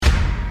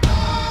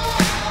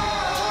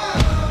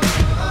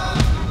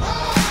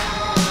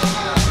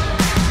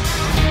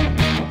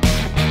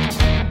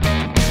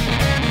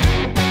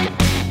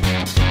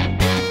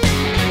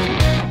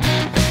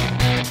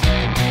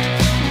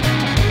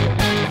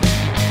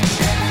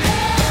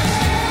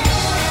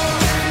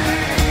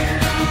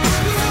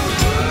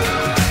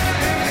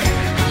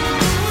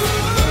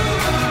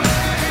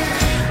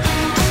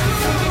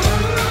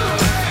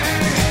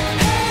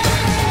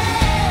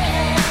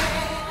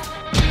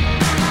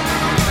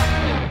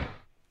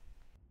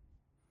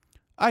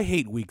I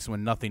hate weeks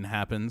when nothing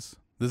happens.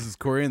 This is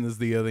Corey, and this is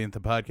the Other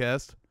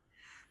podcast.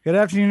 Good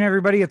afternoon,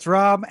 everybody. It's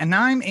Rob, and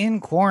I'm in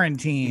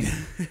quarantine.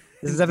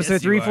 This is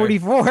episode Yes,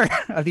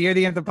 344 of the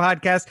Other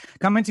podcast,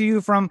 coming to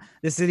you from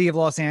the city of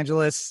Los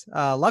Angeles.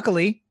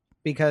 Luckily,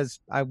 because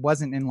I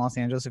wasn't in Los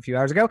Angeles a few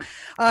hours ago,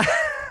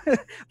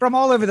 from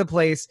all over the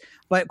place.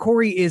 But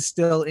Corey is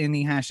still in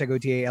the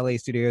 #OTA LA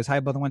studios, high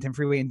above the 110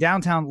 freeway in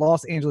downtown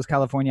Los Angeles,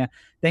 California.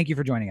 Thank you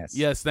for joining us.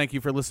 Yes, thank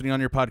you for listening on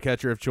your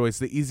podcatcher of choice.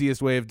 The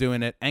easiest way of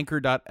doing it,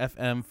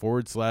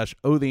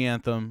 anchor.fm/Oh the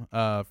Anthem.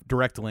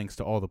 Direct links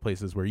to all the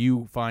places where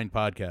you find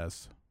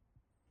podcasts.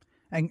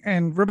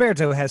 And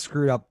Roberto has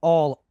screwed up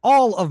all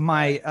of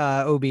my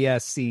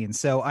OBS scenes,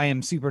 so I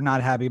am super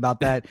not happy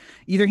about that.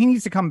 Either he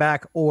needs to come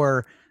back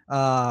or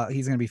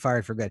he's going to be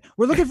fired for good.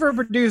 We're looking for a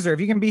producer. If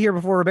you can be here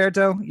before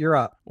Roberto, you're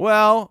up.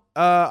 Well,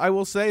 I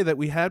will say that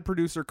we had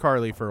producer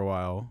Carly for a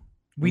while.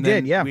 We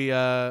did, yeah.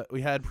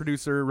 We had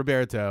producer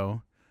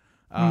Roberto.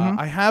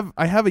 I have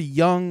a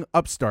young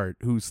upstart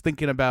who's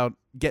thinking about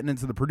getting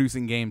into the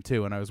producing game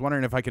too, and I was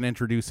wondering if I can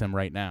introduce him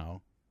right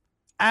now.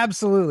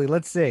 Absolutely.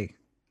 Let's see.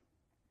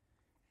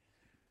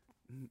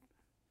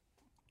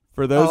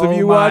 For those of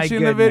you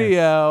watching the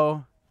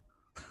video.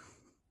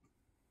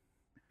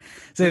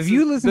 So if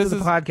you listen to the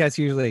podcast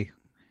usually,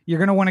 you're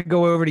going to want to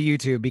go over to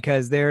YouTube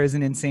because there is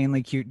an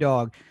insanely cute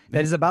dog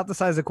that is about the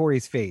size of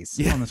Corey's face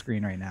on the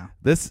screen right now.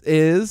 This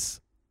is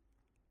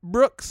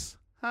Brooks.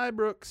 Hi,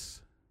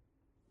 Brooks.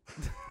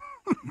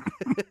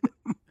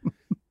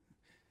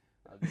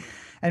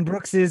 And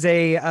Brooks is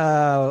a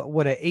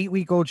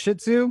 8-week-old Shih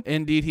Tzu?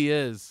 Indeed he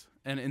is.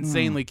 And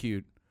insanely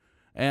cute.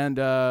 And,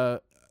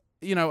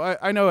 you know,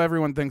 I know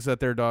everyone thinks that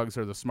their dogs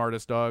are the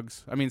smartest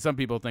dogs. I mean, some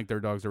people think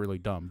their dogs are really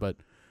dumb, but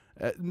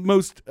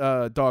most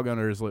dog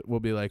owners will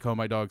be like, "Oh,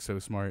 my dog's so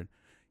smart."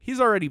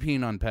 He's already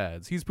peeing on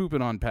pads. He's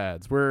pooping on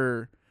pads.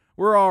 We're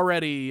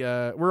already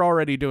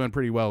doing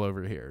pretty well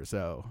over here.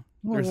 So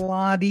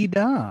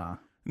la-di-da.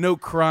 No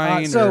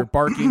crying or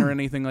barking or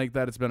anything like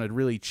that. It's been a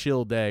really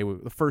chill day.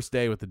 The first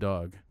day with the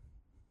dog.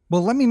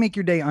 Well, let me make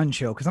your day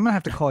unchill because I'm gonna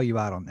have to call you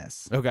out on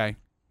this. Okay.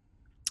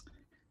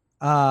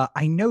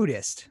 I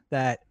noticed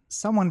that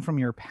someone from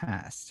your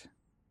past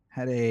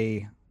had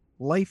a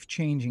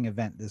life-changing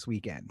event this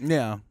weekend.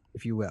 Yeah.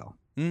 If you will.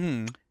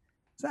 Mm-hmm. Does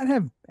that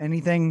have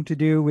anything to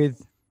do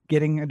with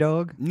getting a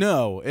dog?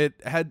 No, it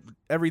had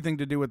everything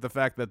to do with the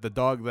fact that the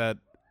dog that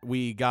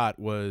we got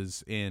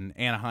was in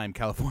Anaheim,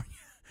 California,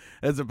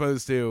 as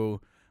opposed to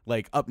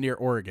like up near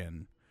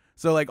Oregon.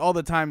 So like all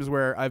the times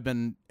where I've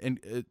been in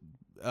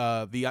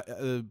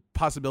the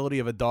possibility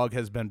of a dog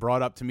has been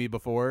brought up to me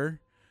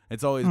before.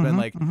 It's always been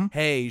like,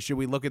 hey, should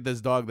we look at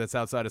this dog that's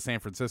outside of San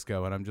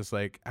Francisco? And I'm just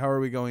like, how are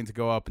we going to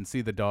go up and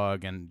see the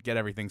dog and get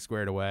everything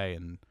squared away?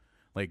 And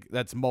like,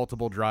 that's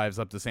multiple drives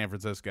up to San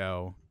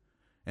Francisco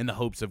in the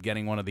hopes of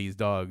getting one of these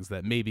dogs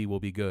that maybe will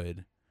be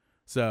good.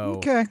 So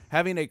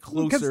having a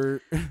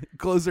closer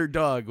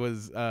dog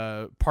was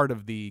part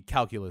of the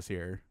calculus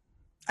here.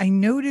 I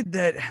noted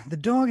that the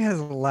dog has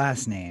a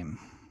last name.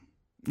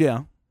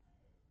 Yeah.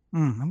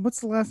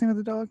 What's the last name of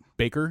the dog?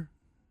 Baker.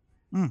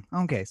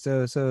 Okay,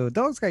 so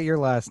dog's got your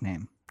last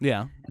name.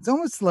 Yeah. It's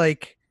almost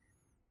like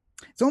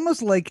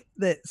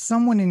that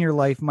someone in your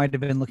life might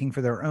have been looking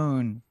for their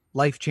own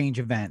life change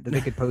event that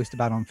they could post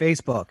about on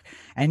Facebook,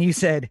 and you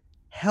said,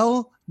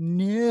 "Hell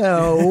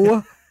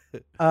no."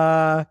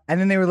 And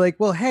then they were like,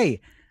 "Well, hey,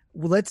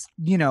 let's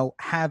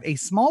have a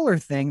smaller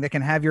thing that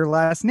can have your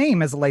last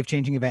name as a life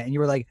changing event." And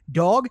you were like,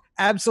 "Dog,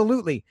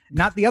 absolutely,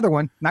 not the other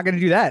one. Not going to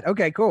do that."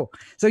 Okay, cool.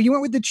 So you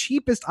went with the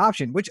cheapest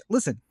option, which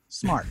listen.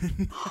 Smart,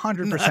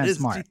 100%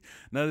 smart.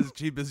 Not as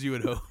cheap as you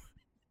would hope.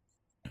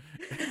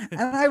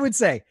 And I would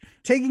say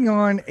taking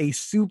on a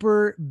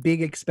super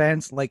big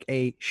expense like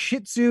a Shih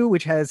Tzu,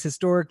 which has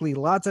historically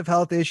lots of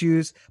health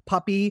issues,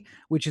 puppy,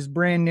 which is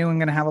brand new and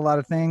going to have a lot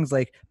of things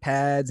like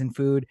pads and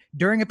food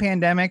during a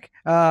pandemic,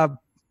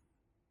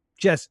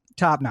 just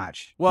top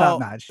notch. Well,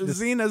 top notch.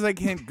 Seeing as I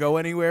can't go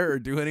anywhere or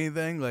do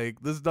anything,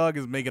 like this dog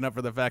is making up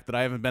for the fact that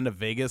I haven't been to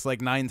Vegas like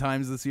 9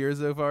 times this year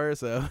so far.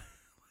 So.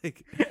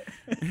 Like,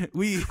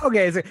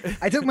 so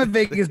I took my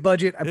Vegas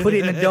budget, I put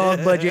it in a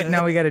dog budget, and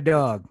now we got a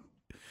dog.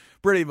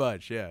 Pretty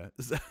much, yeah.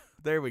 So,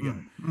 there we go.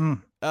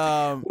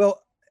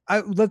 Well,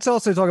 let's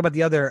also talk about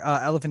the other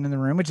elephant in the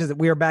room, which is that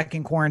we are back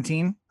in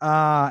quarantine,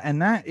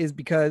 and that is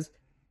because,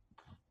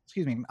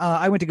 excuse me,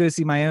 I went to go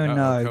see my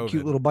own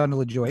cute little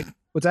bundle of joy.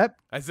 What's that?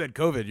 I said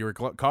COVID. You were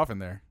coughing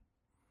there.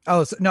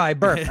 Oh, no, I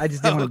burped. I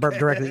just didn't want to burp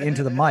directly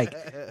into the mic.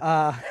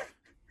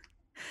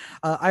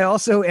 I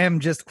also am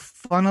just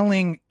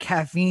funneling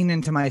caffeine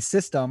into my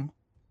system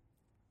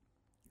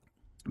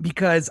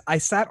because I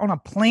sat on a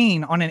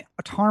plane on a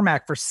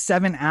tarmac for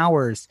 7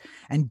 hours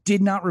and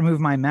did not remove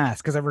my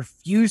mask because I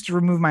refused to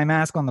remove my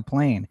mask on the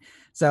plane.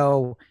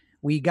 So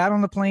we got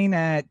on the plane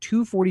at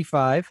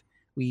 2:45.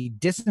 We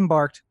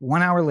disembarked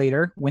 1 hour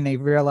later when they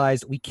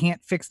realized we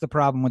can't fix the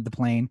problem with the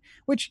plane,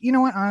 which, you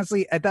know what,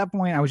 honestly, at that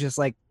point, I was just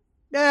like,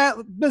 yeah,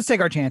 let's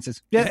take our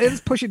chances. Yeah,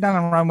 let's push it down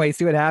on the runway,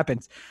 see what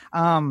happens.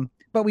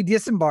 But we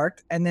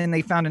disembarked, and then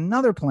they found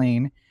another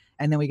plane,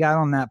 And then we got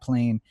on that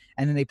plane,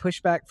 and then they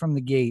pushed back from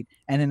the gate.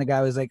 And then the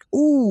guy was like,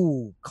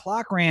 ooh,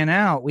 clock ran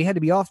out. We had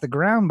to be off the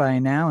ground by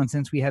now. And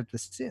since we have to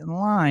sit in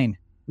line,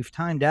 we've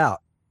timed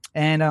out.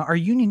 And our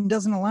union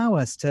doesn't allow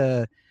us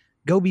to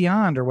go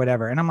beyond or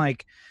whatever. And I'm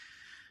like,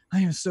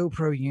 I am so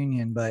pro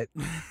union, but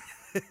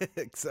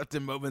except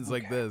in moments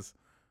like this.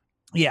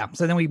 Yeah.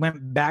 So then we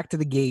went back to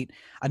the gate.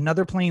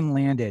 Another plane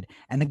landed,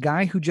 and the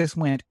guy who just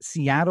went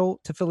Seattle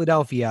to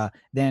Philadelphia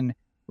then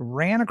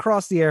ran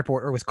across the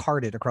airport, or was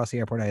carted across the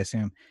airport, I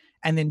assume,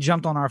 and then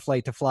jumped on our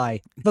flight to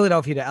fly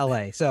Philadelphia to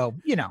LA. So,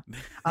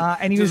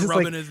 and he was just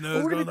rubbing like, his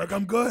nose, going like,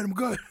 I'm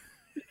good.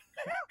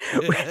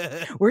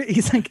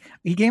 He's like,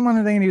 he came on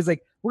the thing and he was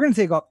like, we're going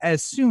to take off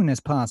as soon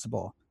as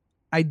possible.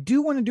 I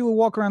do want to do a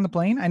walk around the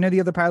plane. I know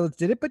the other pilots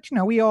did it, but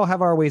we all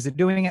have our ways of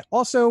doing it.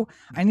 Also,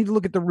 I need to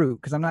look at the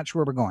route because I'm not sure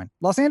where we're going.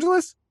 Los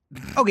Angeles?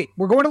 Okay,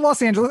 we're going to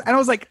Los Angeles. And I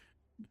was like,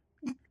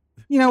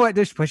 you know what?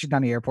 Just push it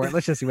down the airport.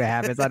 Let's just see what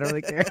happens. I don't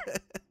really care.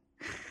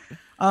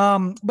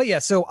 But yeah,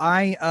 so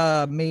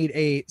I made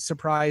a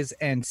surprise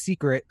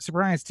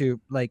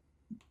to, like,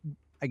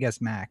 I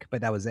guess Mac,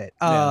 but that was it.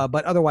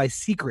 But otherwise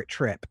secret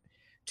trip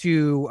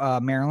to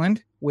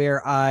Maryland,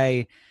 where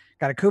I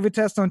got a COVID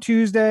test on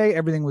Tuesday.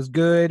 Everything was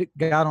good.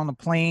 Got on the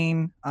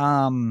plane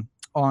on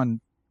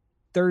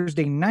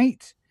Thursday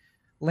night,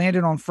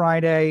 landed on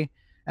Friday,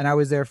 and I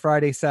was there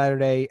Friday,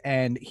 Saturday,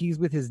 and he's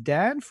with his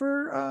dad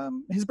for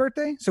his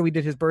birthday. So we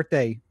did his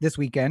birthday this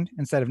weekend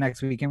instead of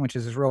next weekend, which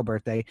is his real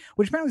birthday,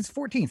 which apparently is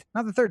 14th,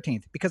 not the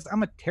 13th, because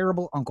I'm a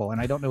terrible uncle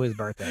and I don't know his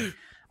birthday.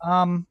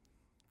 The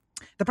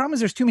problem is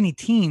there's too many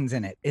teens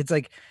in it. It's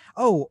like,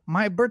 oh,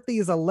 my birthday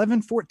is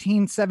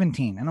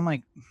 11/14/17. And I'm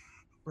like,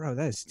 bro,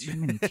 that is too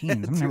many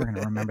teens. I'm never going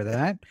to remember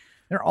that.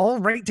 They're all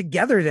right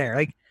together there.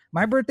 Like,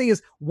 my birthday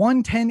is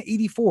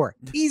 1/10/84.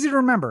 Easy to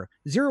remember.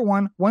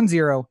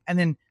 0110. And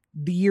then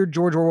the year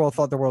George Orwell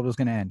thought the world was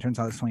going to end. Turns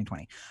out it's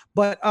 2020.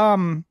 But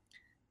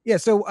yeah,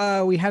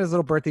 so we had his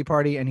little birthday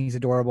party, and he's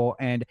adorable.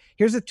 And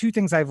here's the two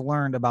things I've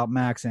learned about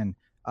Maxon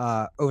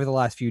over the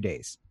last few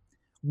days.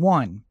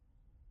 One,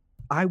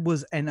 I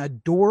was an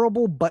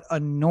adorable but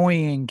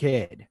annoying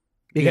kid,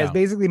 because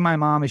basically my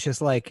mom is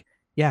just like,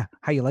 yeah,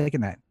 how you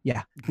liking that?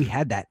 Yeah, we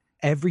had that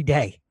every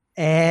day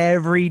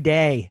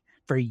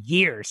for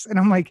years. And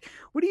I'm like,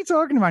 what are you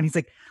talking about? And he's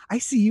like, I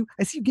see you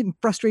getting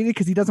frustrated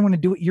because he doesn't want to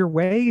do it your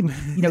way. And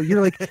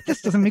you're like,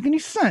 this doesn't make any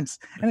sense.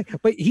 And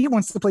but he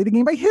wants to play the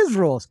game by his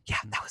rules. Yeah,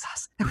 that was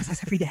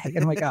us every day. And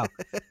I'm like, oh,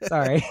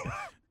 sorry.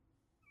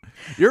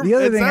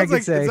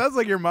 It sounds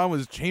like your mom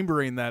was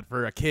chambering that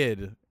for a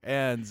kid,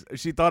 and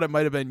she thought it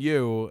might have been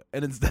you,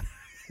 and instead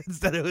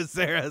it was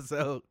Sarah.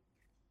 So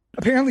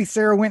apparently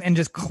Sarah went and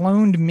just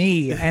cloned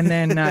me, and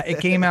then it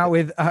came out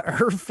with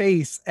her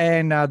face,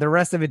 and the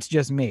rest of it's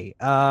just me.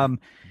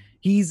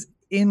 He's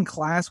in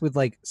class with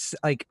like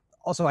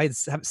also I had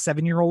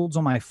 7-year-olds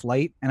on my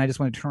flight, and I just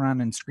want to turn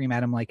around and scream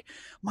at him like,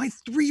 my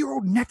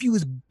 3-year-old nephew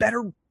is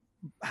better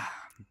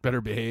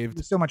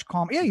behaved, so much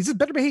calm. Yeah, he's just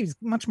better behaved. He's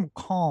much more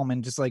calm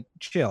and just like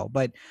chill.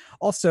 But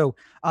also,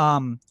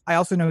 I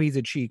also know he's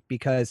a cheek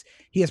because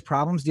he has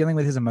problems dealing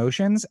with his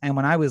emotions. And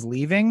when I was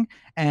leaving,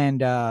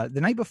 and the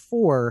night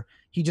before,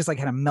 he just like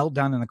had a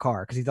meltdown in the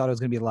car because he thought it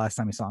was gonna be the last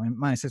time he saw me.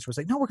 My sister was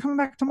like, "No, we're coming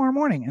back tomorrow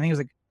morning," and he was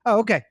like, "Oh,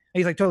 okay." And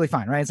he's like, "Totally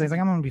fine, right?" So he's like,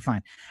 "I'm gonna be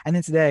fine." And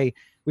then today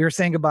we were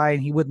saying goodbye,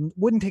 and he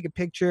wouldn't take a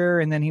picture.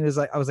 And then he was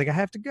like, I was like, "I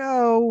have to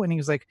go," and he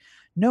was like,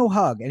 "No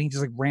hug," and he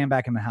just like ran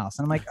back in the house.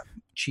 And I'm like,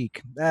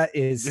 cheek, that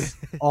is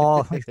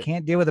all. I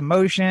can't deal with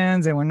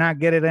emotions, and we're not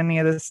good at any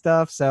of this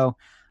stuff. So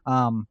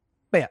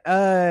but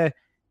yeah,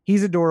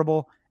 he's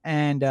adorable,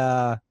 and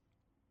I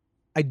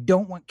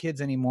don't want kids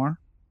anymore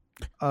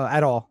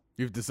at all.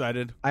 You've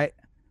decided?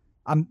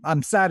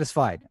 I'm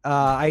satisfied.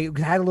 I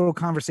had a little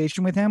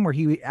conversation with him where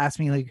he asked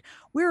me like,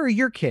 where are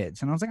your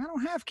kids? And I was like, I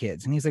don't have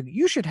kids. And he's like,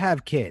 you should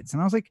have kids.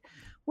 And I was like,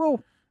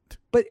 well,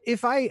 but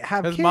if I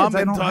have kids, Mom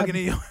been I don't talking to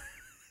you?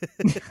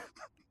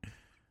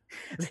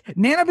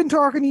 Nana been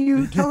talking to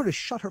you? Tell her to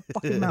shut her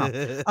fucking mouth.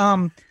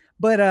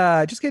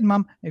 But just kidding,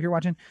 Mom, if you're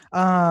watching.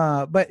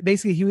 But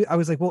basically I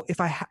was like, well,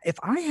 if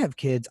I have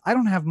kids, I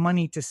don't have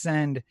money to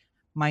send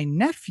my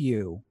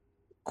nephew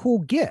cool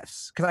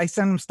gifts, because I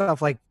send him stuff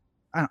like,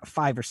 I don't know,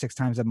 5 or 6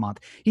 times a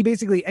month. He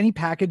basically, any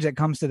package that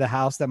comes to the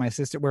house that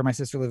where my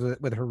sister lives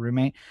with her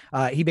roommate,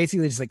 he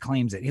basically just like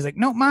claims it. He's like,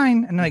 no,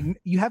 mine. And like,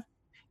 you have,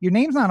 your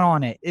name's not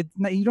on it.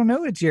 You don't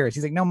know it's yours.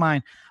 He's like, no,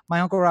 mine. My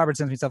Uncle Robert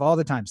sends me stuff all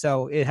the time,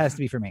 so it has to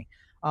be for me.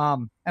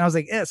 And I was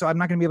like, yeah, so I'm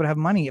not gonna be able to have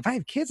money. If I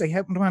have kids, I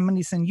have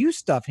money to send you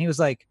stuff. And he was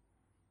like,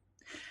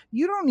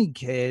 you don't need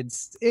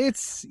kids.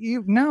 It's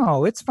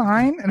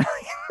fine. And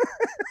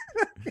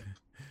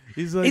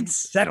he's like, it's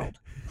settled.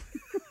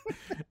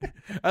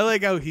 I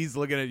like how he's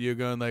looking at you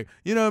going like,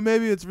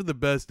 maybe it's for the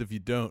best if you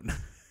don't.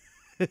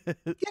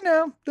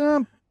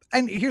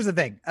 And here's the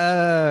thing.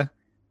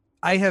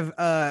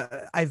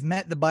 I've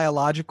met the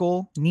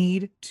biological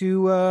need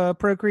to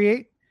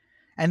procreate.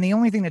 And the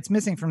only thing that's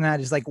missing from that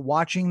is like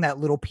watching that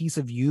little piece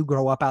of you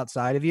grow up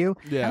outside of you.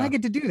 Yeah. And I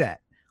get to do that.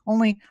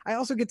 Only I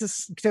also get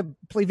to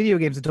play video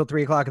games until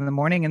 3:00 in the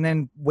morning, and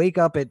then wake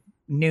up at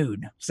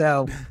noon.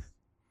 So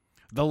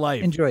The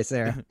life. enjoy,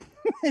 Sarah.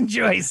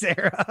 Enjoy,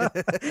 Sarah.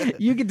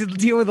 You get to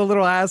deal with a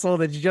little asshole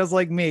that's just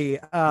like me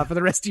for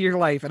the rest of your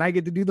life, and I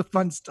get to do the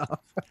fun stuff.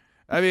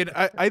 I mean,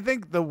 I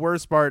think the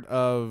worst part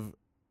of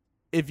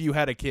if you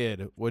had a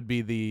kid would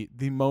be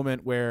the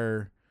moment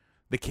where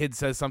the kid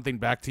says something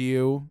back to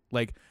you.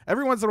 Like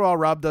every once in a while,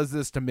 Rob does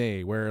this to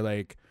me, where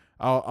like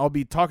I'll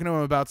be talking to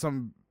him about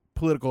some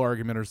political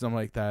argument or something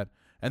like that,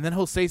 and then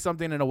he'll say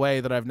something in a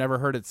way that I've never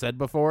heard it said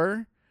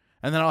before,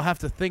 and then I'll have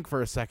to think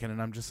for a second,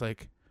 and I'm just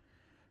like,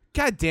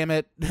 God damn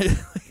it,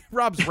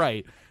 Rob's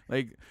right.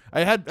 Like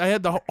I had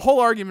the whole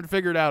argument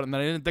figured out, and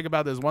then I didn't think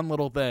about this one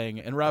little thing,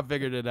 and Rob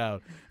figured it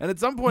out. And at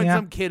some point,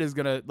 some kid is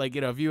gonna like,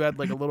 if you had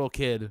like a little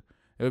kid,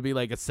 it would be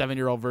like a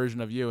 7-year-old version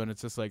of you, and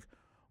it's just like,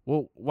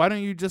 well, why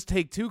don't you just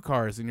take 2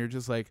 cars? And you're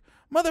just like,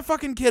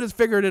 motherfucking kid has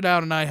figured it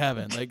out, and I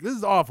haven't. Like this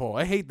is awful.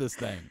 I hate this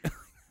thing.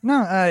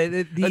 No,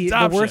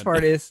 the worst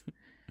part is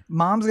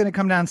mom's going to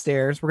come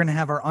downstairs. We're going to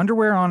have our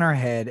underwear on our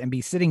head and be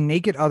sitting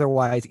naked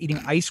otherwise, eating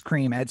ice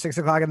cream at 6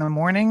 o'clock in the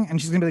morning.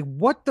 And she's going to be like,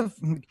 what the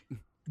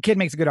kid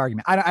makes a good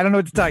argument. I don't know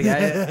what to tell you.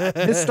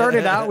 This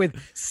started out with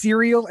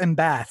cereal and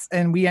baths,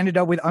 and we ended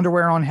up with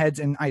underwear on heads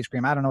and ice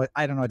cream. I don't know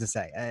what to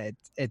say.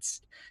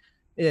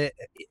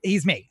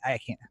 He's me. I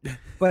can't.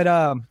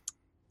 But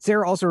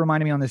Sarah also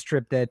reminded me on this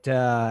trip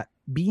that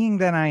being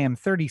that I am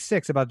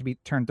 36, about to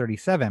turn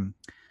 37,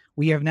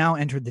 we have now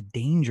entered the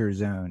danger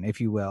zone, if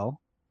you will,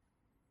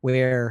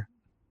 where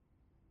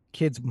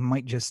kids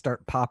might just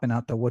start popping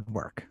out the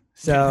woodwork.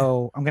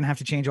 So I'm going to have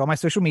to change all my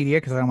social media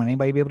because I don't want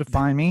anybody to be able to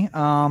find me.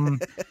 You're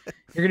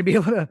going to be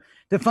able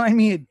to find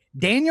me at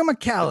Daniel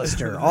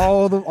McAllister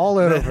all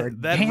over.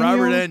 That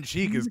Robert N.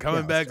 Cheek is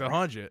coming back to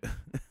haunt you.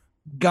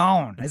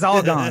 Gone. It's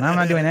all gone. I'm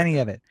not doing any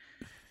of it.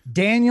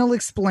 Daniel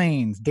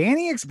Explains.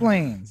 Danny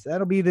Explains.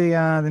 That'll be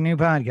the new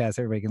podcast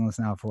everybody can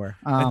listen out for.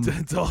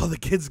 Until all the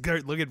kids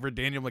start looking for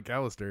Daniel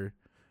McAllister,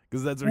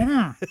 because that's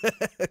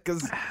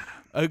because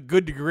a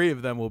good degree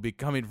of them will be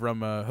coming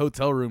from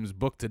hotel rooms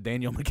booked to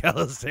Daniel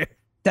McAllister.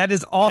 That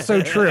is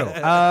also true.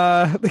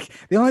 The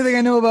only thing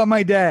I know about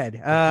my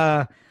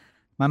dad,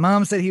 my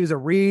mom said he was a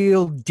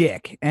real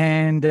dick,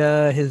 and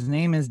his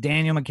name is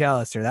Daniel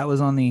McAllister. That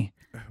was on the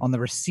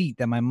receipt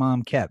that my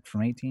mom kept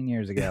from 18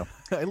 years ago.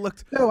 I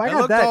looked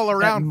all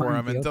around for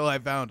him until I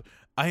found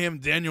I am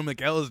Daniel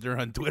McAllister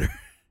on Twitter.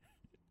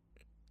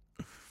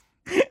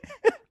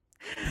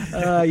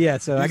 Yeah,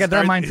 so I got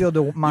that minefield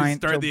to mine. You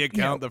start the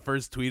account, the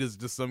first tweet is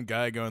just some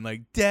guy going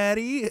like,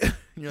 Daddy. And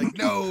you're like,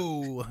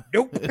 no.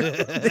 Nope.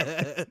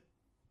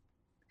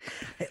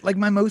 Like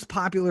my most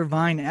popular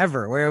Vine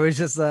ever, where it was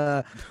just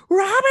Robert.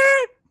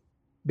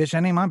 Bitch,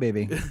 that ain't my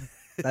baby.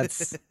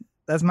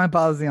 That's my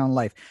policy on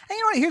life. And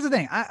you know what? Here's the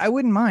thing. I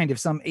wouldn't mind if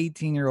some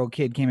 18-year-old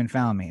kid came and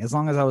found me, as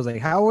long as I was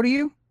like, how old are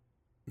you?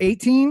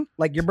 18?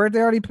 Like your birthday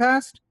already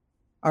passed?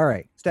 All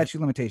right. Statute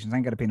of limitations. I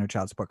ain't got to pay no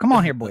child support. Come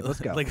on here, boy. Let's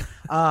go. Like,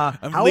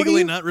 I'm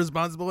legally not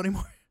responsible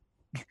anymore.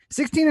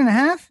 16 and a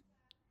half?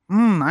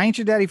 I ain't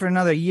your daddy for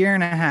another year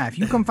and a half.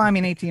 You come find me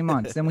in 18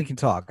 months, then we can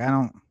talk. I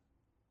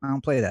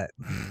don't play that.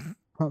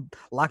 I'll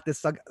lock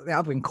this up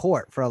in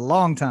court for a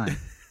long time.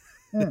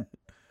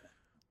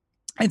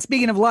 And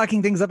speaking of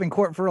locking things up in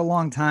court for a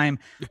long time,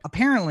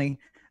 apparently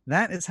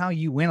that is how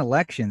you win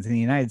elections in the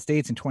United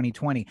States in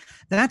 2020.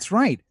 That's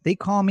right. They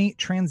call me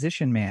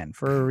Transition Man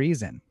for a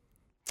reason.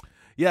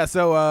 Yeah,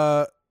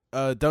 so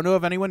don't know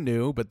if anyone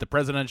knew, but the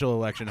presidential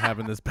election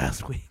happened this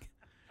past week.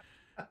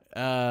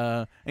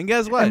 And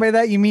guess what? And by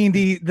that you mean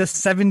the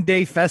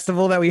 7-day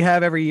festival that we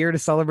have every year to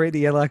celebrate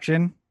the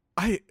election?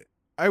 It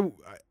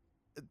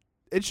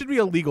should be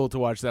illegal to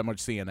watch that much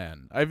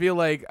CNN. I feel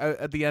like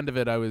at the end of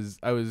it, I was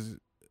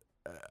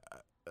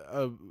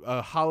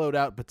a hollowed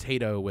out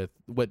potato with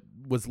what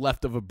was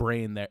left of a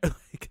brain there.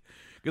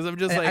 Because I'm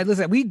just like,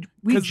 listen, we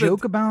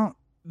joke about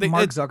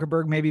Mark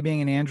Zuckerberg maybe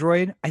being an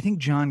android. I think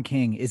John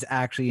King is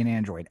actually an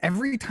android.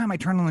 Every time I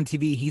turn on the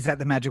TV, he's at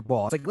the magic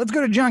wall. It's like, let's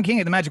go to John King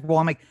at the magic wall.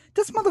 I'm like,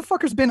 this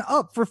motherfucker's been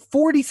up for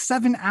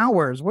 47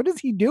 hours. What is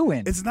he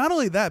doing? It's not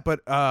only that, but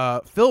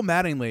Phil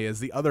Mattingly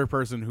is the other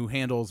person who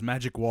handles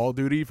magic wall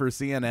duty for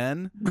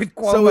CNN. With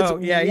Cuomo. So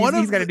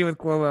he's got to do with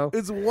Cuomo.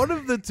 It's one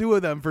of the two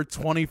of them for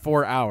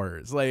 24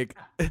 hours. Like,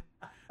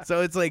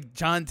 so it's like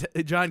John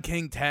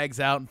King tags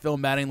out and Phil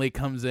Mattingly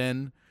comes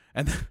in,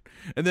 and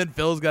then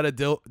Phil's got to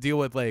deal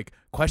with like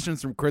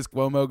questions from Chris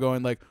Cuomo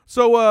going like,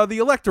 so the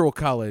Electoral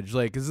College,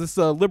 like, is this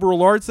a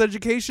liberal arts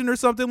education or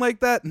something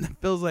like that? And then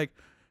Phil's like,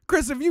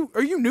 Chris, are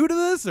you new to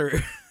this,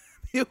 or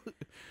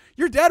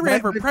your dad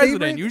ran for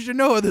president? You should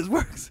know how this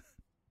works.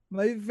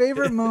 My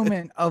favorite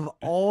moment of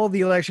all the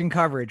election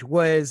coverage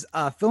was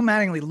Phil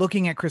Mattingly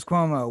looking at Chris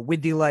Cuomo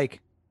with the like,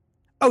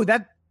 oh,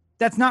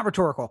 that's not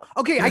rhetorical.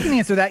 Okay, I can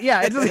answer that.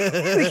 Yeah, it's like,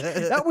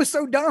 that was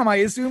so dumb. I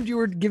assumed you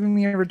were giving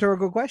me a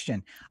rhetorical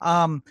question.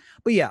 But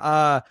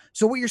yeah,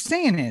 so what you're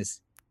saying is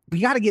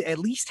we got to get at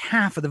least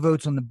half of the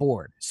votes on the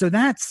board. So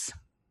that's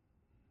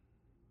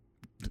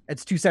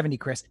 270,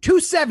 Chris.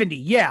 270.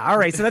 Yeah. All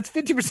right. So that's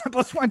 50%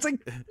 plus one. It's like,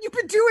 you've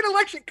been doing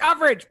election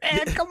coverage,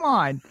 man. Come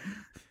on.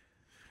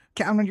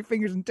 Count on your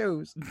fingers and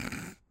toes.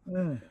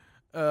 Oh,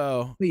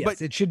 But but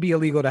yes, it should be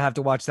illegal to have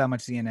to watch that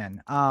much CNN.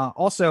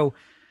 Also,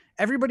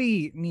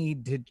 everybody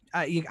need to.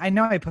 I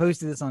know I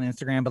posted this on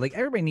Instagram, but like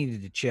everybody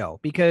needed to chill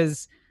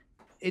because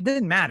it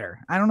didn't matter.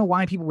 I don't know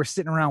why people were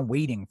sitting around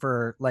waiting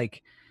for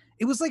like.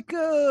 It was like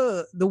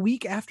the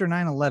week after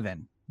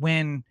 9/11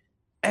 when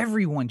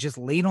everyone just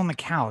laid on the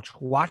couch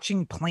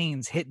watching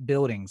planes hit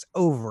buildings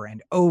over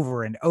and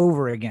over and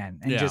over again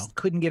and yeah, just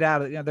couldn't get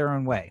out of their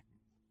own way.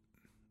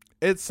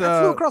 it's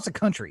I flew across the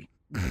country.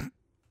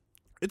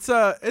 it's.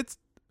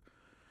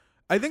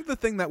 I think the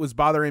thing that was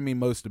bothering me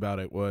most about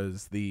it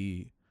was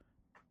the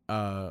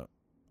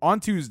on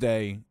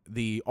Tuesday,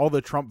 all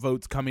the Trump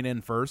votes coming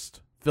in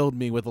first filled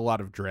me with a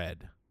lot of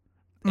dread.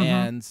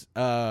 And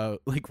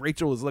like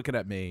Rachel was looking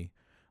at me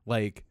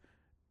like,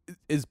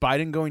 is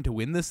Biden going to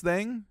win this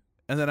thing?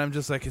 And then I'm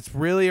just like, it's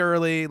really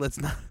early. Let's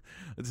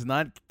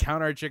not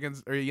count our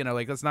chickens, or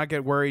like let's not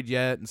get worried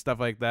yet and stuff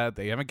like that.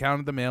 They haven't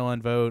counted the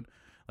mail-in vote.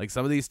 Like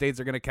some of these states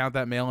are going to count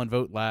that mail-in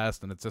vote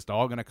last, and it's just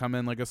all going to come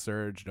in like a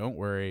surge. Don't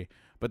worry.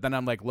 But then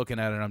I'm like looking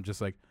at it, and I'm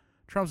just like,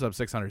 Trump's up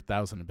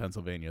 600,000 in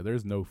Pennsylvania.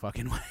 There's no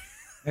fucking way.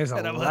 That's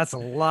a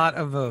lot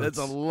of votes. That's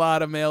a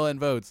lot of mail-in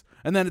votes.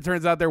 And then it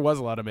turns out there was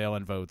a lot of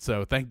mail-in votes,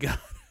 so thank God.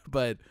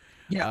 But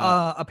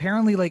yeah,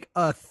 apparently like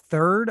a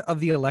third of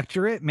the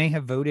electorate may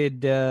have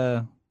voted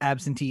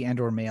absentee and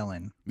or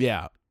mail-in.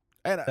 Yeah.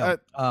 And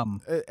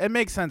So, it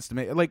makes sense to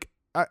me. Like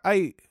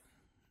I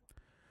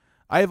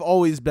have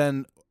always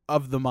been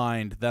of the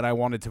mind that I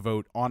wanted to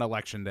vote on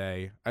election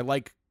day. I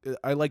like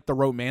the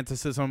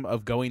romanticism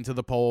of going to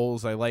the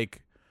polls. I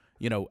like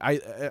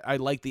I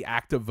like the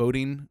act of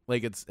voting.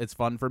 Like it's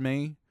fun for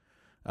me.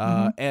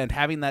 And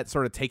having that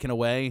sort of taken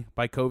away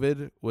by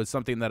COVID was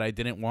something that I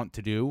didn't want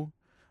to do.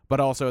 But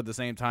also at the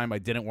same time, I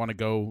didn't want to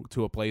go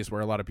to a place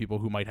where a lot of people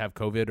who might have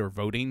COVID are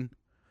voting.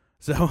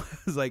 So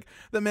it's like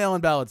the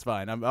mail-in ballot's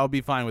fine. I'll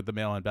be fine with the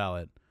mail-in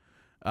ballot.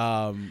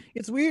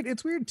 it's weird.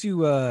 It's weird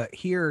to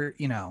hear,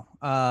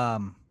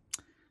 to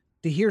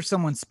hear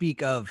someone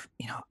speak of,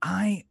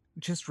 I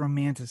just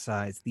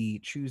romanticize the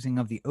choosing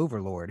of the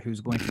overlord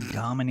who's going to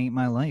dominate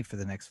my life for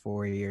the next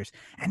 4 years.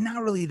 And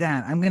not really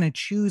that. I'm going to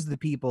choose the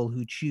people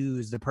who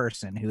choose the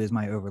person who is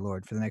my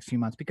overlord for the next few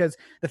months, because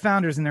the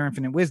founders in their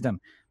infinite wisdom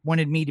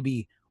wanted me to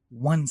be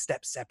one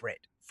step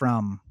separate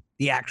from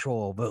the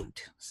actual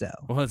vote. So,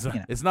 well,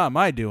 it's not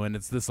my doing.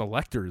 It's this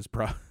elector's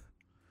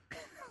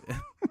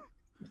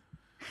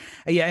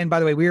yeah. And by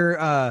the way,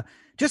 we're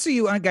just so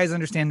you guys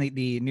understand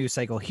the news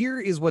cycle, here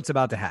is what's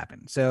about to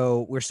happen.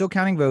 So we're still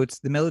counting votes.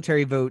 The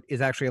military vote is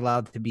actually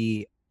allowed to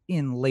be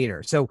in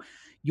later. So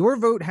your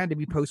vote had to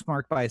be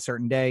postmarked by a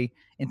certain day.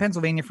 In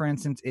Pennsylvania, for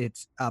instance,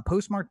 it's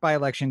postmarked by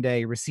election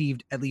day,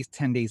 received at least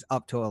 10 days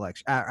up to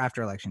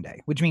after election day,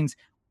 which means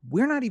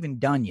we're not even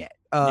done yet.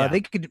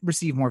 They could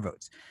receive more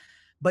votes.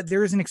 But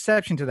there is an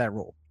exception to that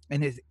rule.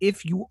 And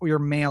if your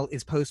mail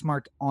is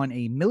postmarked on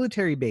a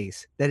military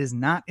base that is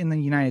not in the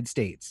United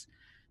States,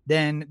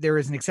 then there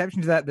is an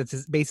exception to that.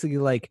 That's basically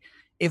like,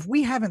 if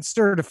we haven't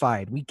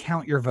certified, we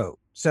count your vote.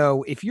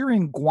 So if you're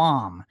in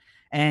Guam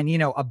and,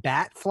 a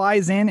bat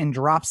flies in and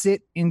drops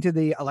it into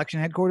the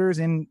election headquarters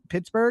in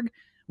Pittsburgh,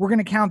 we're going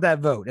to count that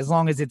vote as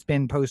long as it's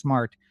been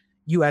postmarked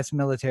U.S.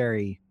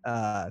 military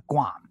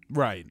Guam.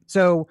 Right.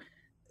 So,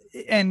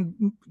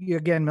 and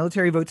again,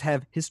 military votes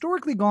have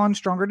historically gone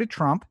stronger to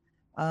Trump.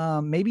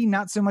 Maybe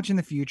not so much in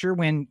the future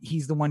when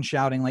he's the one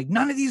shouting like,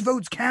 none of these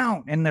votes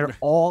count, and they're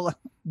all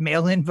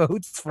mail-in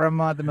votes from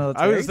the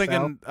military.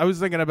 I was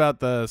thinking about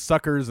the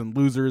suckers and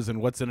losers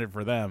and what's in it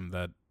for them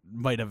that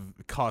might have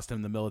cost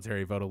him the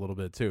military vote a little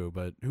bit too,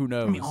 but who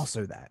knows? I mean,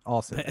 also that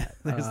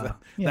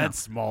that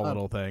small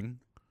little thing.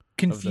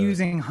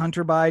 Confusing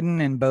Hunter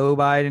Biden and Beau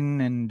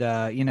Biden and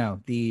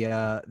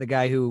the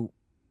guy who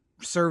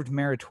served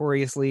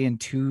meritoriously in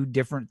 2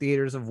 different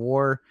theaters of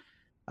war,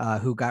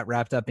 who got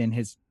wrapped up in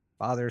his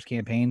father's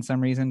campaign some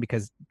reason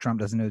because Trump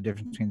doesn't know the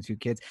difference between the 2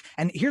 kids.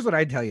 And here's what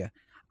I'd tell you.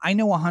 I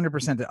know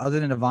 100% that other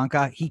than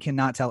Ivanka, he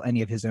cannot tell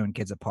any of his own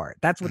kids apart.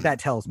 That's what that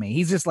tells me.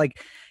 He's like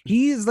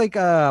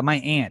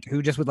my aunt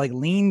who just would like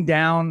lean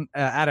down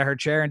out of her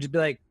chair and just be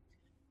like,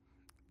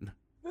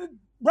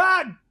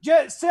 Rod,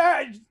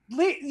 Sarah,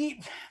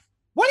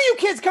 one of you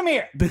kids come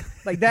here.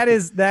 Like that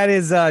is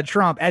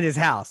Trump at his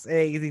house.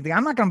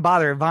 I'm not going to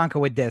bother Ivanka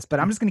with this,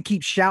 but I'm just going to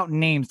keep shouting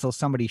names till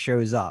somebody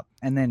shows up.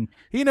 And then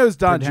he knows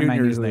Don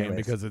Jr.'s name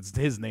because it's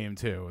his name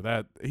too.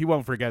 That he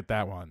won't forget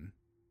that one.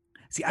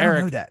 See, I don't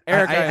know that.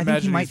 Eric, I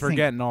imagine he's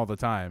forgetting all the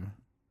time.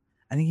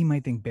 I think he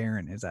might think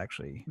Barron is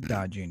actually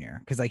Don Jr.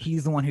 because like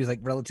he's the one who's like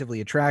relatively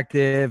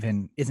attractive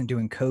and isn't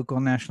doing coke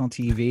on national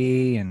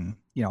TV and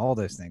all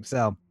those things.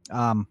 So,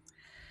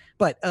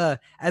 but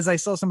as I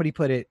saw somebody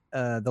put it,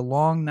 the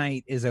long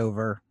night is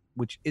over,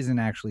 which isn't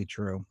actually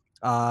true.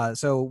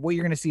 So what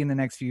you're going to see in the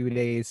next few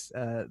days,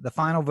 the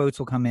final votes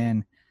will come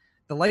in.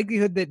 The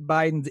likelihood that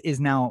Biden is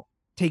now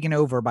taken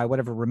over by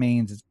whatever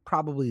remains is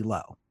probably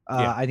low.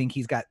 I think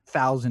he's got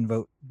 1,000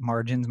 vote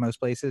margins most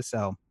places.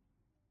 So,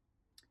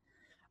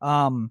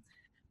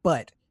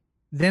 but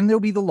Then there'll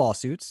be the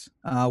lawsuits.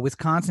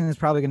 Wisconsin is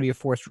probably going to be a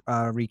forced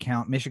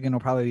recount. Michigan will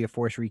probably be a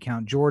forced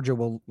recount. Georgia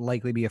will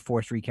likely be a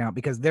forced recount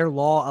because their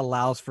law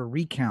allows for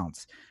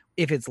recounts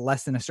if it's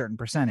less than a certain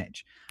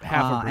percentage.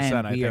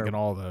 0.5%, I think, in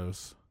all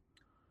those.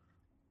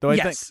 Though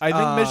yes, I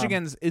think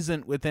Michigan's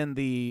isn't within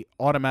the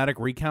automatic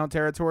recount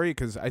territory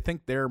because I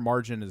think their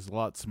margin is a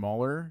lot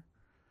smaller.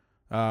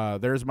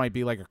 Theirs might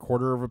be like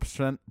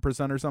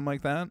 0.25% or something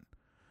like that.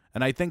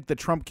 And I think the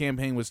Trump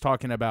campaign was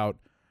talking about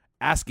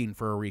asking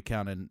for a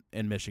recount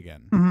in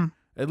Michigan. Mm-hmm.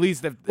 At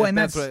least if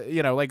that's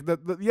what, like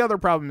the other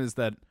problem is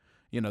that,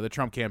 the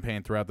Trump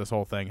campaign throughout this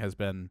whole thing has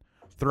been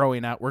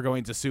throwing out, we're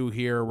going to sue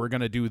here, we're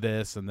going to do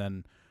this, and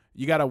then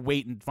you got to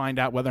wait and find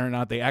out whether or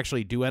not they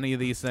actually do any of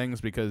these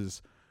things,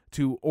 because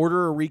to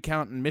order a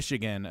recount in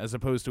Michigan as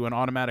opposed to an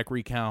automatic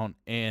recount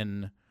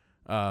in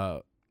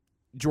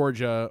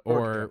Georgia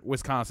or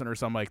Wisconsin or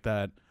something like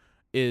that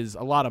is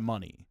a lot of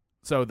money.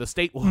 So the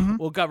state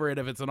will cover it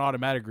if it's an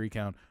automatic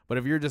recount, but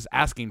if you're just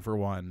asking for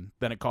one,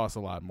 then it costs a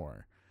lot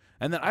more.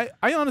 And then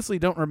I honestly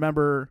don't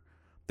remember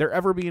there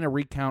ever being a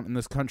recount in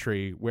this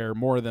country where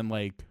more than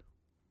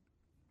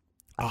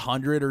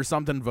 100 or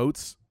something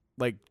votes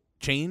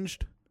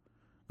changed.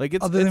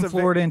 Other than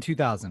Florida in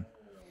 2000.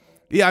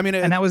 Yeah, I mean,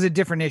 and that was a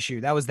different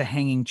issue. That was the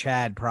hanging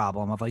Chad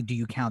problem of do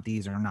you count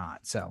these or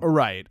not? So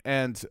right,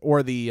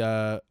 or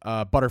the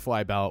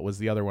butterfly ballot was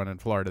the other one in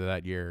Florida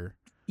that year.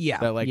 Yeah,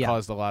 that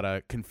caused a lot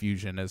of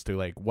confusion as to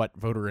what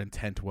voter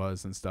intent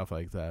was and stuff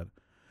like that.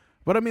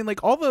 But I mean,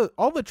 all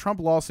the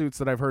Trump lawsuits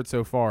that I've heard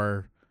so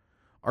far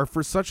are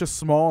for such a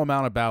small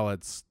amount of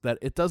ballots that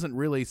it doesn't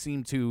really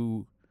seem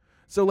to.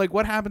 So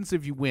what happens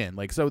if you win?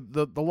 So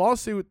the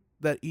lawsuit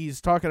that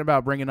he's talking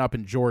about bringing up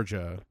in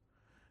Georgia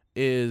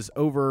is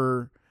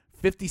over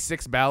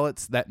 56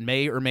 ballots that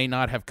may or may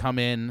not have come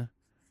in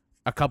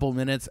a couple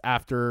minutes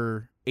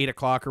after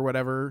 8:00 or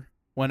whatever.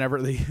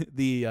 Whenever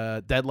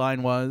the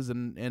deadline was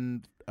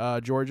in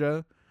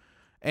Georgia.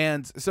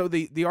 And so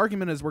the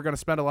argument is we're going to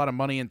spend a lot of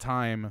money and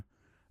time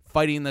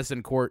fighting this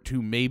in court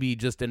to maybe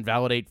just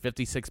invalidate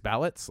 56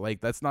 ballots.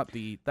 That's not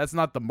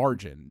the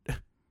margin.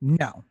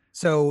 No.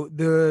 So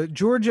the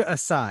Georgia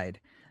aside,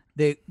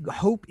 the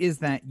hope is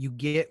that you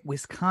get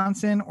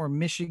Wisconsin or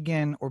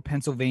Michigan or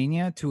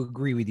Pennsylvania to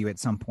agree with you at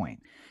some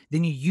point.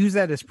 Then you use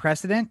that as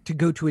precedent to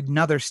go to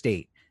another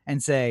state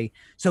and say,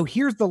 so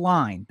here's the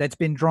line that's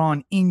been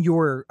drawn in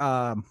your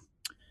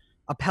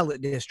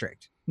appellate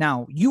district.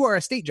 Now, you are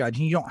a state judge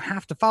and you don't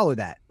have to follow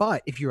that.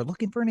 But if you're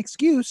looking for an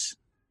excuse,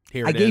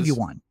 I gave you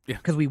one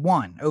because we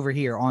won over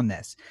here on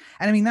this.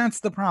 And I mean,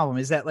 that's the problem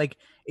is that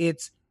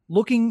it's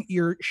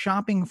you're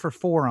shopping for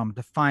forum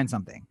to find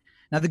something.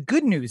 Now, the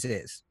good news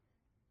is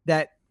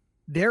that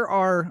there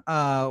are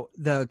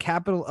the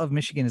capital of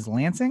Michigan is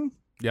Lansing.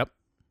 Yep.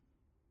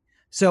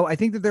 So I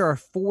think that there are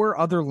 4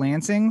 other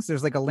Lansings.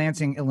 There's a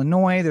Lansing,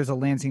 Illinois. There's a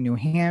Lansing, New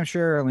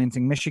Hampshire, a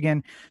Lansing,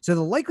 Michigan. So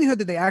the likelihood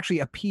that they actually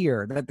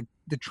appear, that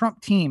the Trump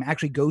team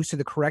actually goes to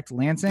the correct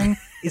Lansing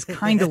is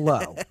kind of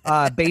low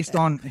based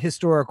on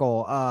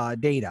historical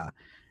data.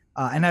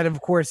 And that,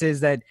 of course, is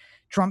that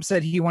Trump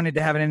said he wanted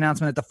to have an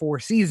announcement at the Four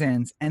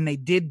Seasons, and they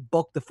did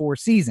book the Four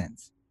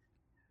Seasons.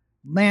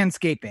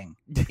 Landscaping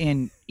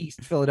in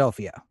East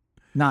Philadelphia,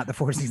 not the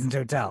Four Seasons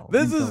Hotel.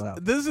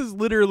 This is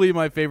literally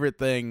my favorite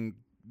thing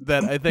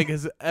that I think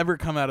has ever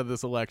come out of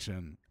this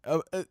election.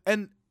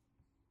 And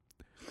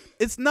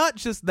it's not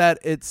just that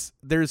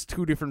there's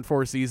 2 different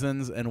Four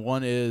Seasons and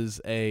one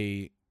is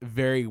a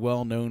very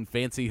well-known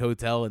fancy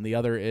hotel and the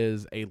other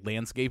is a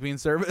landscaping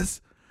service,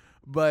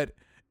 but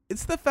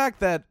it's the fact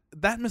that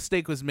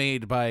mistake was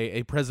made by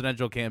a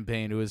presidential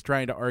campaign who is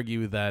trying to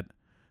argue that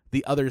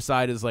the other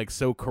side is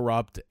so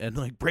corrupt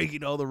and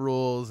breaking all the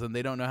rules and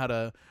they don't know how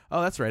to.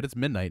 Oh, that's right. It's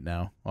midnight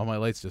now. All my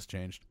lights just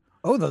changed.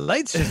 Oh, the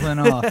lights just went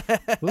off.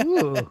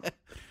 Ooh.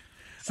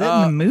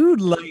 Setting the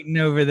mood lighting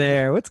over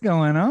there. What's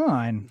going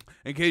on?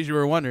 In case you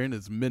were wondering,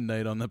 it's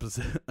midnight on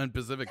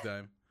Pacific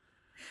time.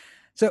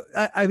 So,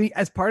 I mean,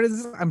 as part of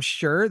this, I'm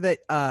sure that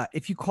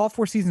if you call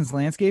Four Seasons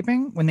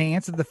Landscaping, when they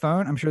answer the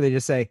phone, I'm sure they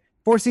just say,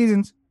 Four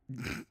Seasons.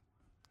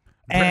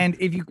 And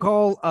if you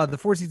call the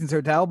Four Seasons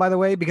Hotel, by the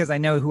way, because I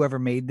know whoever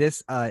made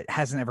this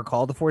hasn't ever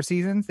called the Four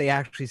Seasons, they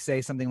actually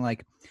say something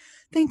like,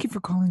 thank you for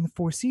calling the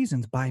Four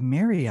Seasons by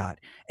Marriott,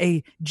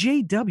 a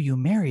JW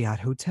Marriott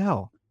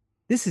hotel.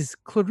 This is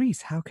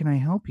Clarice. How can I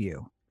help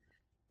you?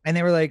 And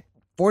they were like,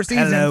 Four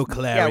Seasons. Hello,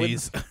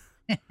 Clarice.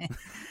 Yeah,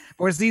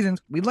 Four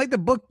Seasons. We'd like to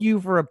book you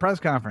for a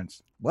press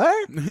conference.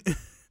 What?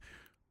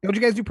 Don't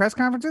you guys do press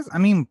conferences? I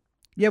mean,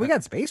 yeah, we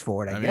got space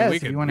for it, I guess. We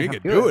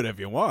could do it if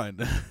you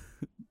want.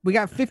 We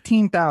got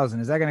 15,000.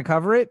 Is that going to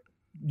cover it?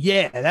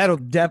 Yeah,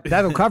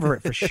 that'll cover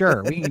it for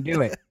sure. We can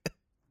do it.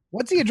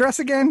 What's the address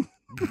again?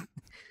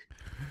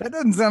 That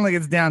doesn't sound like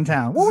it's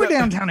downtown. Well, we're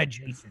downtown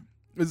adjacent.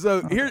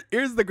 So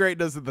here's the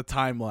greatness of the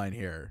timeline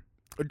here.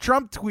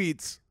 Trump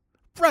tweets,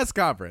 press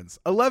conference,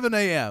 11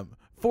 a.m.,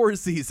 Four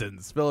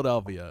Seasons,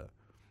 Philadelphia.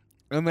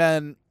 And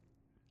then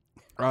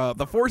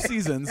the Four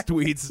Seasons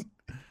tweets,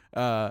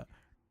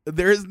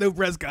 There is no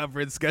press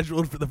conference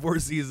scheduled for the Four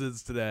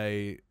Seasons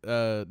today.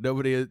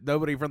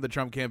 Nobody from the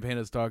Trump campaign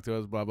has talked to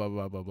us. Blah blah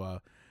blah blah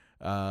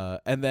blah.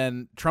 And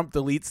then Trump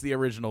deletes the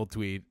original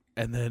tweet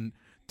and then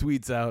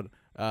tweets out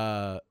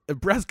a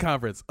press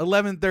conference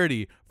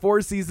 11:30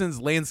 Four Seasons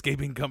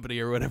Landscaping Company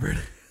or whatever it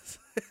is.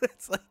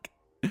 It's like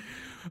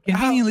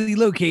conveniently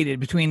located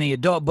between the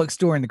adult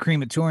bookstore and the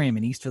crematorium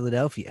in East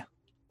Philadelphia.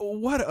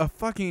 What a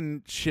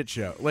fucking shit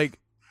show! Like,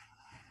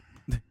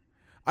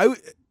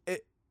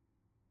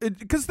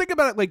 because think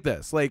about it like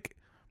this: like,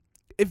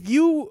 if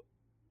you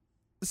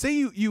say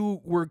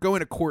you were going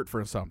to court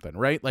for something,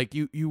 right? Like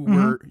you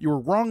were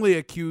wrongly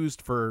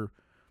accused for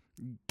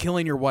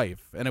killing your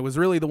wife, and it was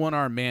really the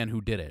one-armed man who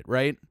did it,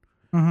 right?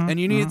 And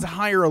you needed to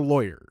hire a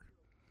lawyer,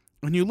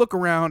 and you look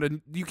around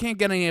and you can't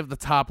get any of the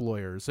top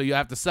lawyers, so you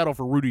have to settle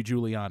for Rudy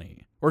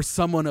Giuliani or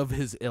someone of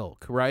his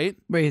ilk, right?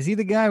 Wait, is he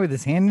the guy with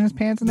his hand in his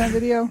pants in that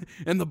video?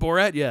 In the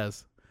Borat,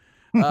 yes.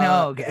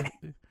 No, okay.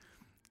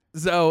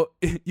 So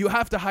you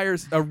have to hire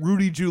a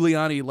Rudy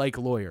Giuliani-like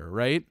lawyer,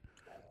 right?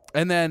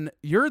 And then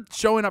you're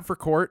showing up for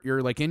court.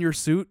 You're like in your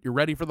suit. You're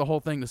ready for the whole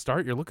thing to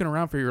start. You're looking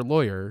around for your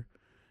lawyer.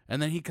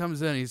 And then he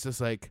comes in. He's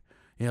just like,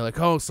 like,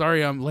 oh,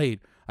 sorry, I'm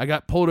late. I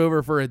got pulled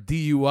over for a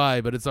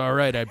DUI, but it's all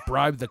right. I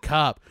bribed the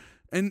cop.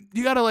 And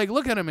you got to like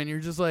look at him and you're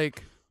just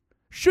like,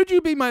 should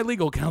you be my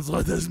legal counsel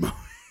at this moment?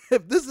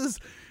 If this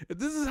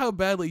is how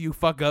badly you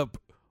fuck up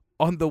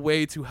on the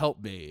way to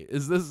help me,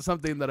 is this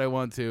something that I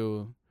want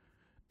to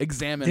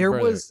examine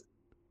further?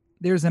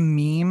 There's a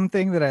meme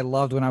thing that I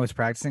loved when I was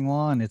practicing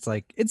law, and it's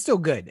like, it's still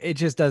good. It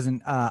just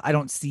doesn't, I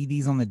don't see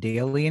these on the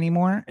daily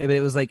anymore.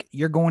 It was like,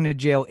 you're going to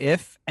jail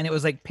if, and it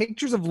was like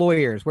pictures of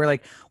lawyers where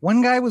like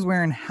one guy was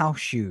wearing house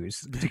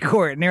shoes to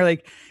court. And they're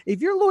like,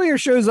 if your lawyer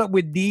shows up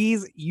with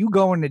these, you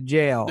going to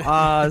jail.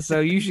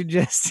 So you should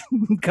just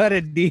cut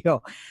a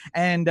deal.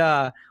 And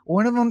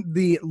one of them,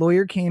 the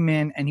lawyer came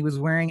in and he was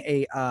wearing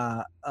a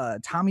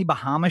Tommy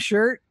Bahama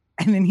shirt.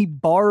 And then he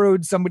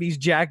borrowed somebody's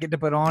jacket to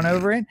put on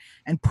over it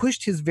and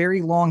pushed his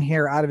very long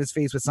hair out of his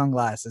face with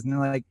sunglasses. And they're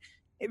like,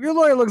 if your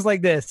lawyer looks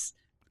like this,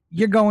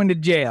 you're going to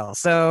jail.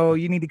 So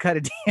you need to cut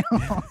a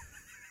deal.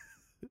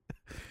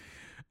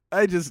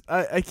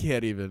 I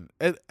can't even.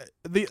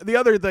 The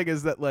other thing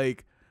is that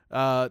like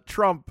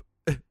Trump,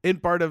 in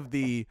part of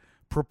the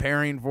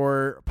preparing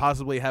for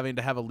possibly having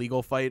to have a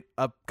legal fight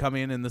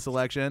upcoming in this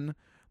election,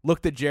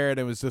 looked at Jared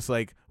and was just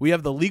like, we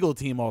have the legal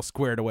team all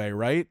squared away,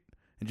 right?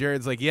 And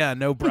Jared's like, yeah,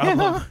 no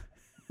problem.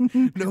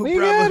 No problem.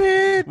 Got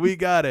it. We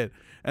got it.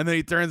 And then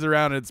he turns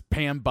around and it's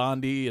Pam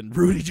Bondi and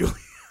Rudy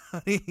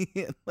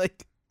Giuliani.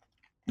 like,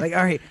 all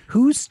right,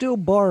 who's still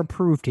bar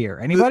approved here?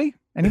 Anybody?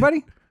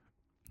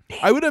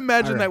 I would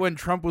imagine that when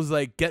Trump was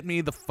like, get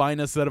me the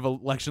finest set of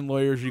election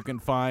lawyers you can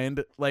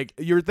find, like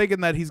you're thinking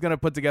that he's going to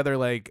put together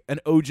like an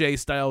OJ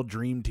style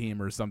dream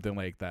team or something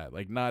like that.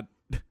 Like not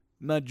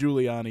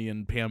Giuliani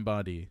and Pam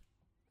Bondi.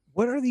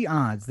 What are the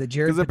odds that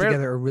Jared put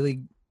together a really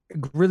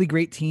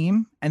great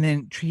team, and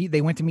then they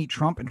went to meet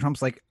Trump, and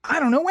Trump's like, I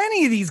don't know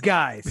any of these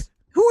guys.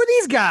 Who are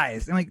these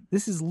guys? And like,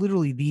 this is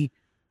literally the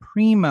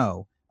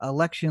primo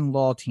election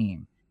law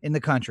team in the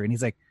country. And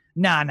he's like,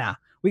 nah,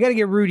 we got to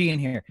get Rudy in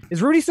here.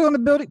 Is Rudy still in the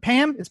building?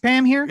 Pam? Is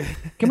Pam here?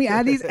 Can we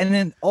add these? And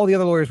then all the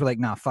other lawyers were like,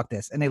 nah, fuck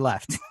this. And they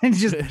left. And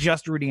it's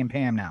just Rudy and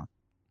Pam now.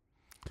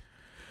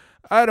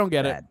 I don't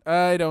get it.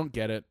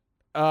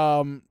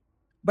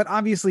 But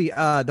obviously,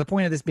 the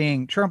point of this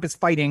being, Trump is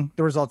fighting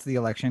the results of the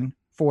election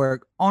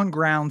on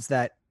grounds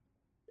that,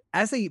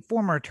 as a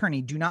former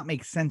attorney, do not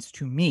make sense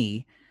to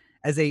me.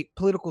 As a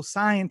political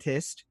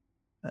scientist,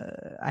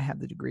 I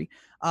have the degree.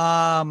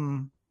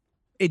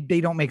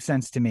 They don't make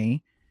sense to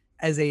me.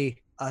 As a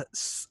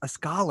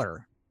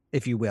scholar,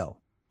 if you will,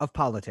 of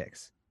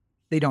politics,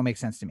 they don't make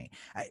sense to me.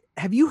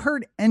 Have you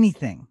heard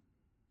anything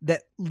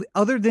that,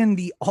 other than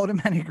the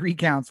automatic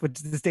recounts, which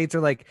the states are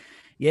like,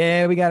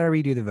 yeah, we got to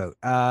redo the vote.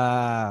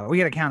 We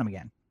got to count them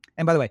again.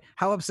 And by the way,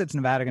 how upset's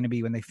Nevada going to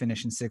be when they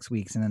finish in 6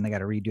 weeks and then they got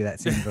to redo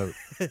that same vote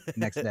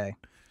next day?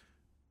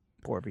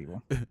 Poor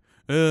people.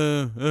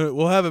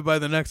 We'll have it by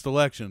the next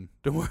election.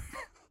 Don't worry.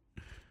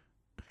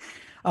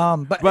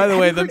 But by the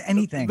way,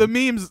 the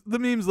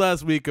memes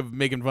last week of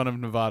making fun of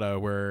Nevada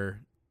were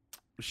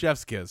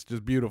chef's kiss,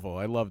 just beautiful.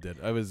 I loved it.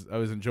 I was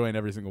enjoying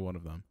every single one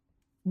of them.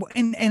 Well,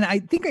 and I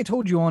think I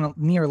told you on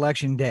near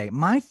election day,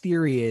 my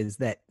theory is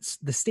that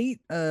the state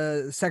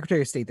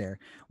Secretary of State there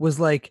was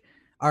like,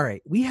 all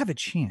right, we have a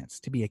chance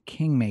to be a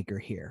kingmaker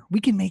here. We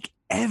can make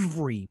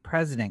every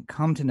president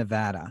come to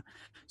Nevada.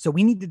 So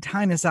we need to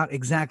time this out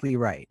exactly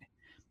right.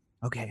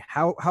 Okay,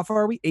 how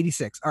far are we?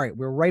 86. All right,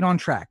 we're right on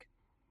track.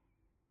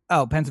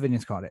 Oh,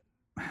 Pennsylvania's caught it.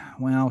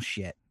 Well,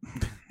 shit.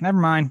 Never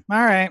mind.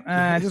 All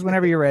right, just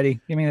whenever you're ready,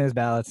 give me those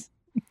ballots.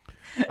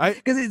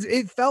 Because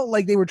it felt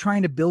like they were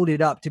trying to build it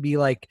up to be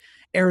like,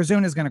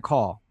 Arizona's going to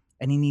call,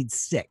 and he needs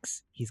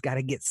 6. He's got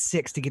to get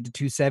 6 to get to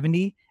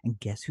 270, and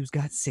guess who's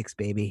got 6,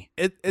 baby?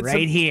 It's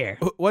right here.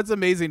 What's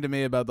amazing to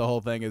me about the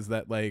whole thing is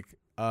that, like,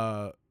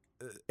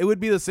 it would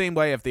be the same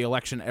way if the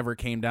election ever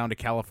came down to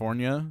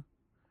California.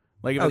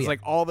 Like if Oh, it's yeah. like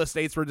all the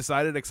states were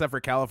decided except for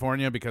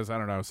California because I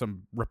don't know,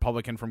 some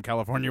Republican from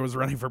California was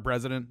running for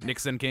president,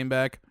 Nixon came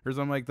back or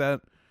something like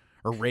that,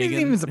 or They didn't Reagan.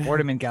 even support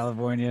him in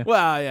California.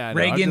 Well, yeah, I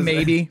know. I'm Reagan,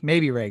 just-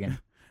 maybe Reagan.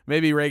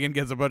 Maybe Reagan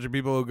gets a bunch of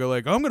people who go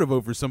like, I'm going to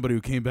vote for somebody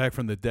who came back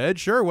from the dead.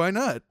 Sure, why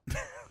not?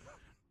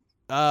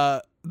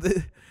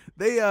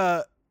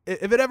 If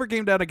it ever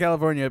came down to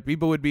California,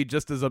 people would be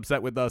just as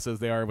upset with us as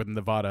they are with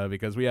Nevada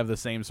because we have the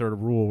same sort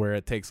of rule where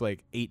it takes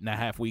like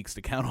 8.5 weeks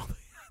to count all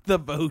the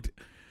vote.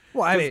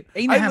 Well, I mean,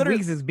 8.5 literally-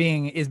 weeks is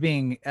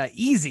being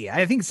easy.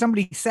 I think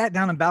somebody sat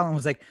down on ballot and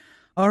was like,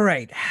 "All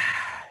right,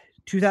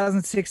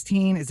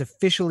 2016 is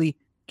officially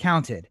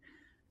counted.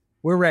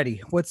 We're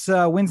ready. When's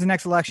the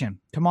next election?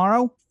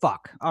 Tomorrow?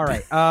 Fuck. All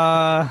right.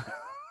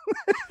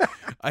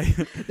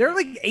 There are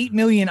like 8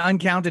 million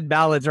uncounted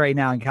ballots right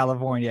now in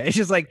California. It's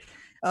just like,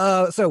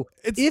 so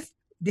It's-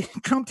 if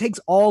Trump takes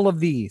all of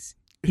these,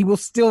 he will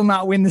still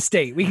not win the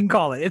state. We can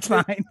call it. It's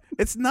fine.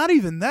 It's not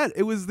even that.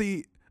 It was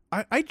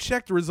I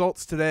checked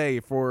results today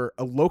for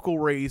a local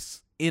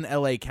race in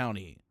LA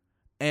County,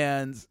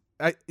 and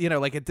it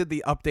did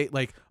the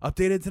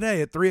updated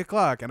today at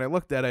 3:00, and I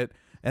looked at it,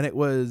 and it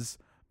was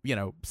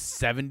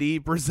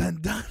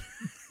 70% done.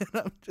 And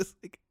I'm just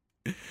like,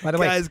 By the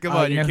way, guys, come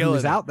on, you you're know killing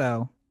who's it. out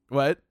though?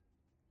 What?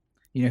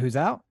 You know who's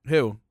out?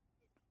 Who?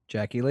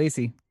 Jackie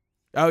Lacey.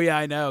 Oh yeah,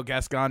 I know,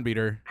 Gascon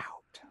beater.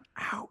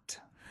 Out.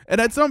 And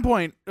at some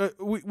point,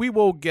 we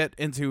will get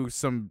into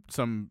some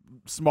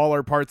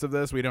smaller parts of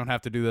this. We don't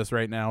have to do this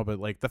right now, but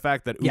like the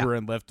fact that Uber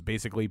and Lyft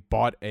basically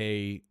bought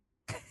a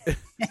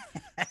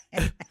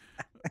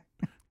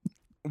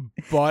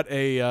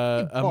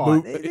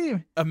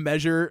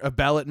a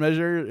ballot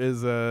measure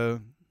is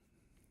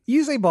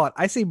You say bought,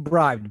 I say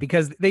bribed,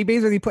 because they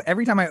basically put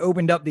every time I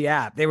opened up the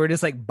app, they were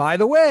just like, by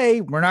the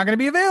way, we're not going to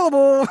be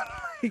available.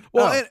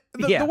 Well,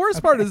 the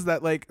worst part is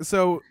that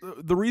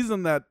the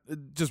reason that,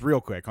 just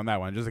real quick on that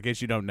one, just in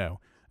case you don't know,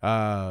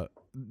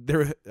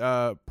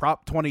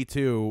 Prop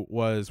 22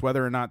 was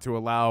whether or not to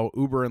allow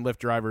Uber and Lyft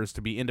drivers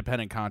to be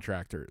independent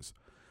contractors,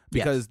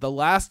 because the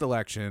last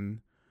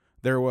election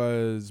there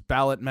was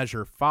ballot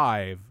measure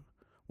 5,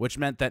 which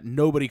meant that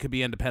nobody could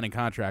be independent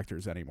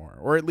contractors anymore,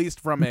 or at least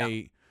from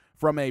a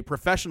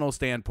professional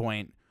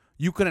standpoint.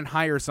 You couldn't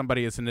hire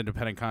somebody as an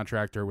independent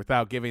contractor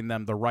without giving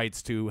them the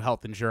rights to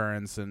health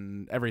insurance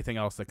and everything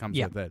else that comes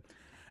with it.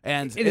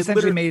 And it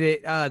essentially made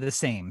it the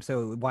same.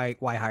 So why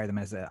hire them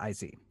as an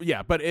IC?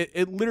 Yeah, but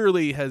it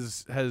literally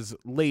has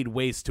laid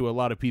waste to a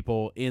lot of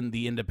people in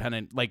the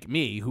independent, like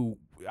me, who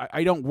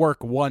I don't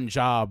work one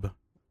job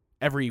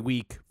every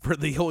week for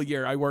the whole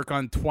year. I work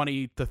on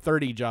 20 to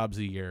 30 jobs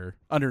a year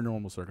under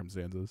normal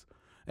circumstances.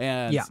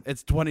 And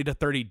it's 20 to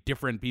 30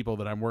 different people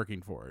that I'm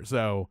working for.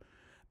 So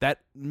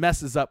that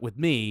messes up with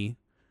me,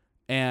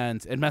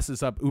 and it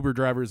messes up Uber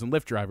drivers and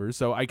Lyft drivers.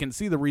 So I can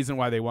see the reason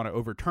why they want to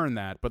overturn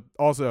that. But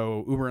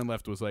also Uber and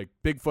Lyft was like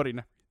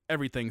bigfooting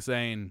everything,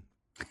 saying,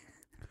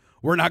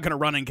 we're not going to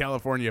run in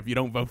California if you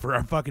don't vote for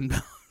our fucking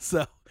bill.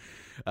 So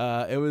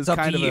it was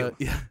kind of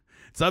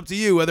it's up to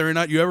you whether or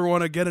not you ever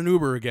want to get an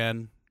Uber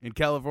again in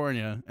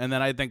California. And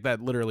then I think that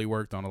literally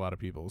worked on a lot of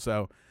people.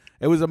 So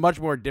it was a much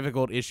more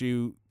difficult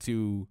issue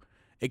to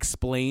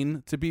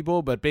explain to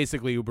people. But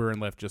basically Uber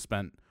and Lyft just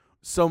spent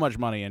so much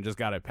money and just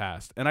got it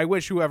passed. And I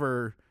wish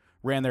whoever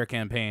ran their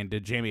campaign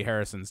did Jamie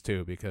Harrison's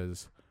too,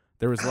 because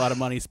there was a lot of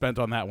money spent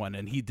on that one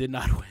and he did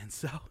not win.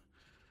 So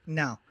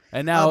no.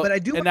 And now, but I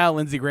do. And now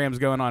Lindsey Graham's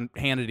going on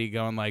Hannity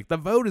going like, the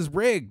vote is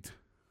rigged.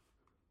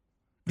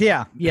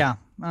 Yeah.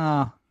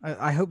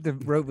 I hope the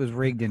vote was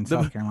rigged in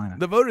South Carolina.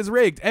 The vote is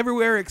rigged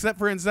everywhere except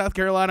for in South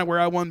Carolina,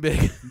 where I won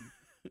big.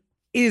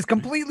 It is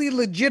completely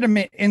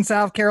legitimate in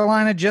South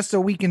Carolina, just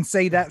so we can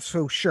say that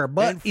for sure.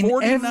 But in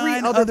 49 in every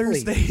other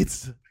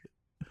states,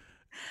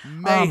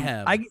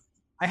 mayhem. I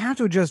have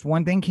to adjust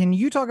one thing. Can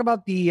you talk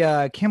about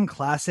the Kim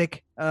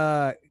Classic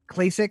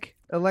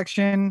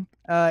election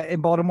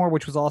in Baltimore,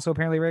 which was also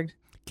apparently rigged?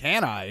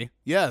 Can I?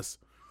 Yes.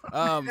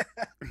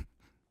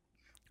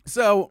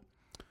 So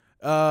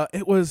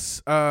it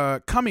was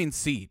Cummings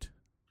seat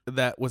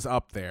that was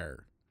up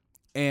there,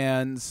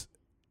 and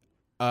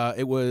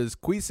it was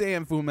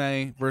Kwesi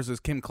Mfume versus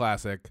Kim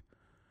Classic,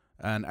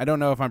 and I don't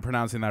know if I'm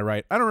pronouncing that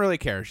right. I don't really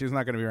care. She's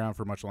not going to be around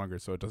for much longer,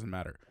 so it doesn't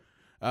matter.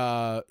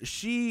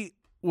 She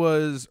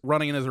was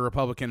running as a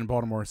Republican in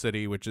Baltimore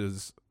City, which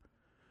is,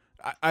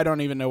 I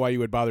don't even know why you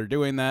would bother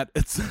doing that.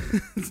 It's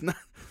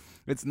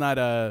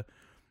not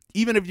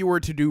even if you were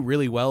to do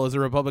really well as a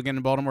Republican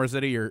in Baltimore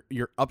City,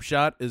 your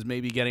upshot is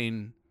maybe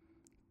getting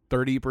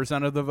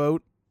 30% of the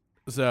vote.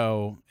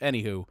 So,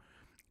 anywho,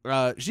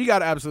 she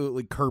got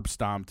absolutely curb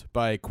stomped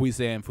by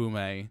Kwesi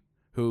Mfume,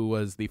 who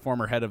was the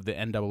former head of the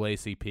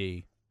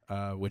NAACP,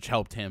 which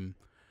helped him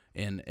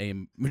in a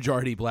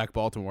majority black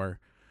Baltimore.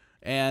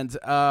 And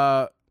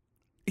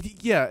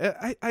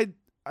yeah,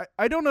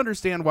 I don't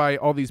understand why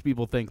all these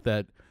people think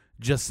that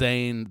just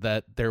saying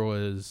that there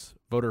was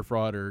voter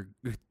fraud or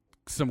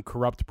some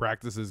corrupt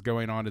practices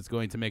going on is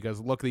going to make us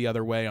look the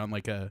other way on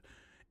like a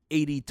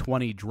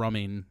 80-20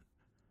 drumming.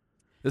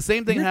 The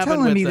same thing You're happened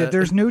telling with me that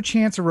there's no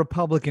chance a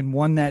Republican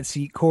won that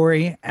seat,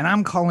 Corey, and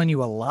I'm calling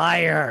you a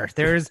liar.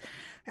 There's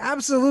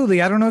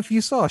absolutely. I don't know if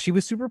you saw. She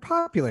was super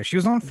popular. She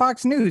was on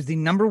Fox News, the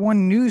 #1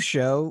 news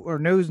show or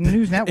news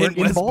network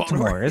in West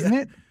Baltimore, isn't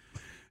it?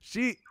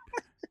 She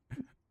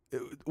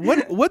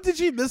what did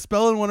she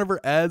misspell in one of her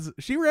ads?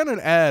 She ran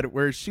an ad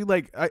where she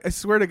like I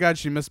swear to God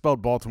she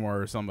misspelled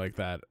Baltimore or something like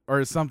that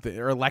or something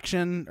or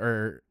election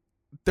or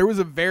there was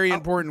a very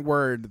important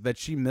word that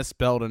she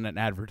misspelled in an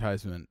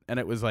advertisement and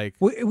it was like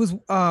Well, it was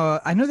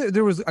I know that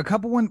there was a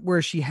couple one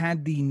where she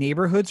had the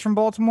neighborhoods from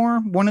Baltimore.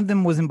 One of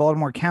them was in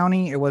Baltimore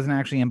County. It wasn't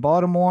actually in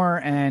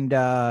Baltimore, and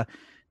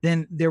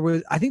then there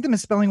was I think the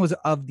misspelling was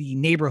of the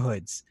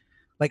neighborhoods.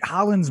 Like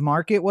Holland's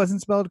Market wasn't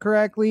spelled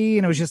correctly,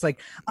 and it was just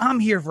like I'm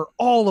here for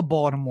all of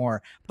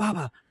Baltimore,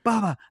 Baba.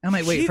 And I'm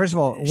like, wait, first of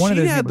all, one of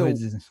those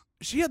neighborhoods is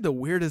she had the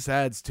weirdest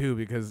ads too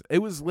because it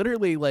was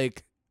literally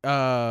like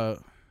girl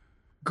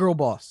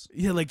boss.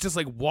 Yeah, like just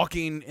like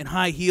walking in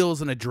high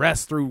heels and a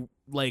dress through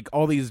like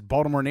all these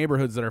Baltimore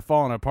neighborhoods that are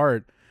falling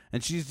apart.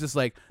 And she's just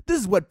like, this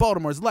is what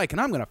Baltimore's like, and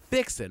I'm going to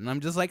fix it. And I'm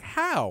just like,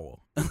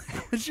 how?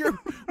 what's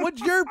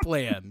your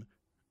plan?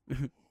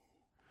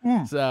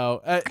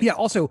 So, yeah,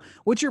 also,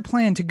 what's your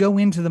plan to go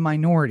into the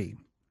minority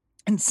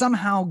and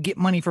somehow get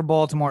money for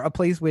Baltimore, a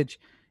place which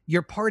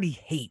your party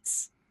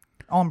hates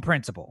on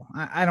principle?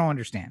 I don't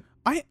understand.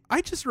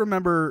 I just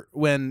remember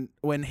when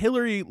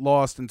Hillary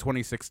lost in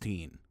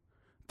 2016,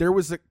 there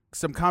was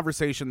some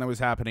conversation that was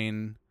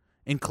happening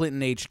in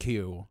Clinton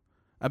HQ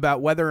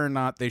about whether or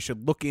not they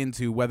should look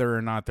into whether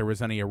or not there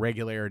was any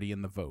irregularity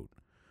in the vote.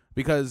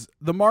 Because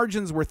the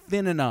margins were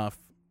thin enough,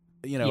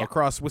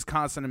 across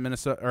Wisconsin and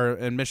Minnesota or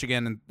and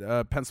Michigan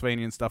and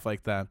Pennsylvania and stuff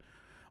like that,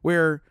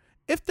 where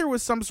if there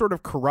was some sort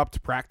of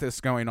corrupt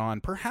practice going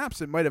on, perhaps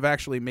it might have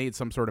actually made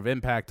some sort of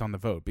impact on the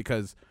vote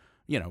because,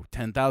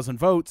 10,000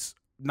 votes,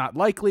 not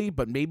likely,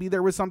 but maybe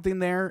there was something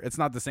there. It's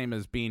not the same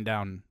as being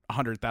down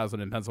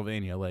 100,000 in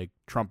Pennsylvania like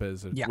Trump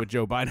is with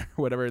Joe Biden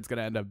or whatever it's going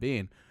to end up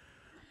being.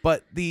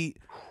 But the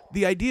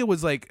idea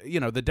was like,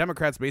 the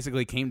Democrats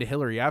basically came to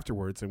Hillary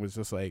afterwards and was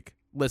just like,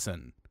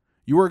 listen,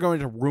 you are going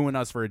to ruin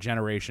us for a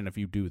generation if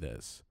you do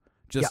this.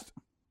 Just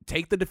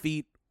take the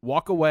defeat,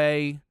 walk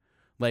away.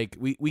 Like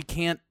we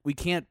can't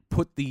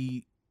put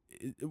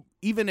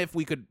even if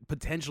we could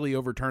potentially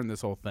overturn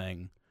this whole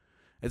thing,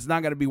 it's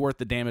not going to be worth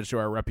the damage to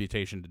our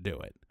reputation to do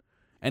it.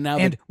 And now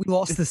we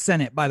lost the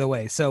Senate, by the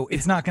way, so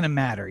it's not going to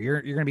matter.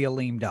 You're going to be a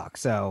lame duck.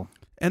 So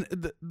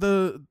and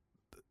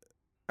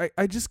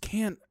I just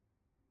can't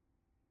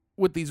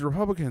with these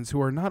Republicans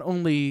who are not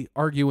only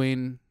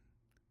arguing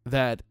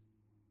that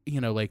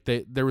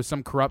there was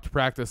some corrupt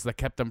practice that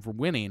kept them from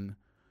winning,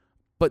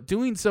 but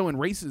doing so in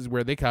races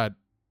where they got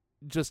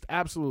just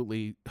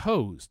absolutely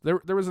hosed.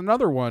 There was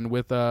another one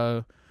with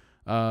the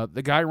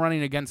guy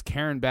running against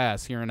Karen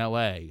Bass here in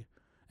L.A.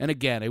 And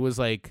again, it was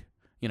like,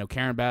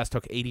 Karen Bass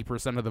took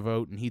 80% of the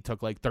vote and he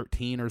took like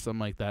 13 or something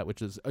like that,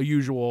 which is a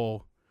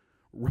usual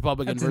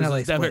Republican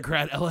versus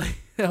Democrat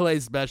LA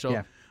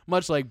special,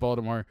 much like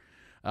Baltimore.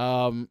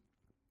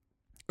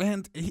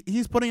 And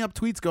he's putting up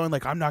tweets going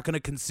like, I'm not going to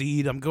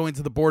concede. I'm going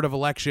to the Board of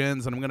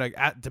Elections and I'm going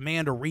to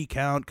demand a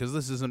recount because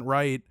this isn't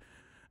right.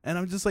 And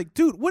I'm just like,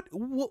 dude,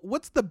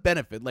 what's the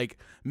benefit? Like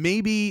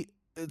maybe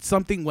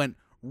something went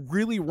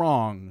really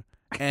wrong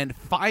and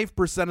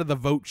 5% of the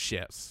vote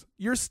shifts.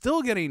 You're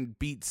still getting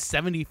beat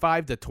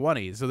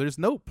 75-20. So there's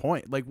no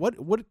point. Like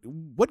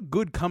what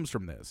good comes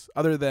from this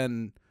other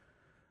than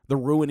the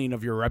ruining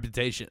of your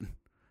reputation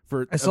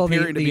for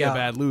appearing to be a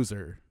bad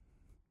loser?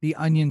 The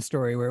Onion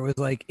story where it was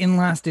like, in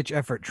last-ditch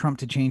effort, Trump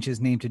to change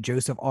his name to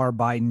Joseph R.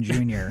 Biden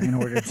Jr. in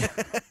order to...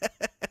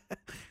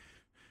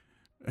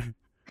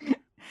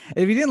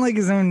 If he didn't like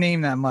his own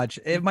name that much,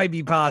 it might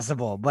be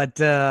possible. But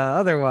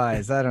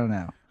otherwise, I don't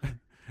know.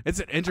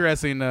 It's an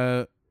interesting...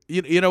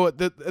 you know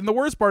what? And the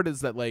worst part is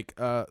that, like,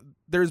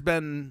 there's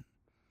been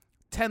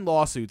 10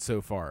 lawsuits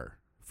so far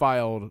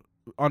filed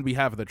on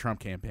behalf of the Trump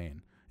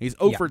campaign. He's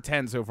 0 for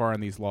 10 so far in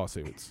these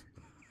lawsuits.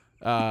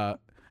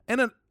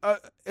 And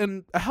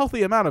a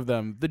healthy amount of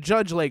them, the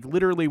judge like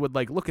literally would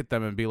like look at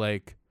them and be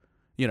like,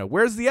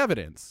 where's the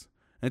evidence?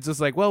 And it's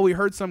just like, well, we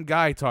heard some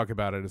guy talk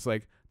about it. It's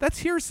like, that's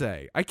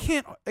hearsay. I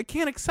can't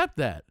accept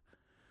that.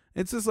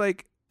 It's just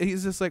like,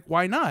 he's just like,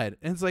 why not?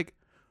 And it's like,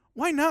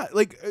 why not?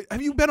 Like,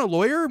 have you been a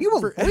lawyer?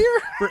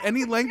 For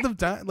any length of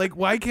time? Like,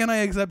 why can't I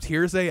accept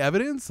hearsay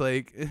evidence?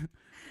 Like,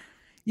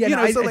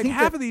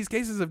 half of these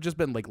cases have just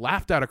been like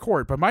laughed out of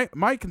court. But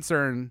my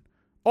concern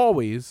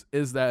always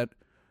is that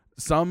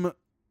some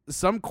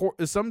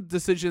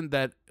decision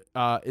that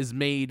is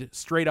made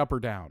straight up or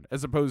down,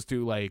 as opposed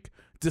to like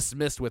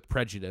dismissed with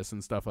prejudice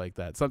and stuff like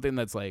that. Something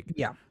that's like,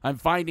 I'm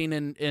finding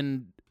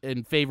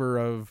in favor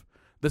of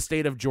the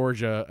state of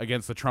Georgia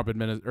against the Trump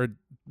or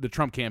the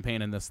Trump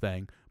campaign in this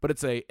thing, but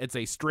it's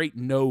a straight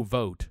no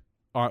vote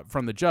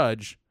from the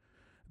judge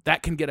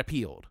that can get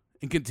appealed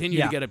and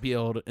continue to get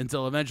appealed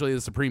until eventually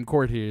the Supreme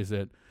Court hears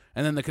it.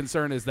 And then the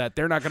concern is that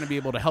they're not going to be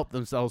able to help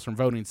themselves from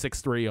voting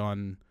 6-3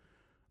 on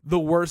the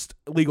worst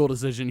legal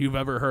decision you've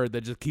ever heard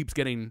that just keeps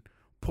getting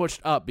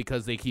pushed up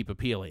because they keep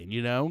appealing,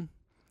 you know?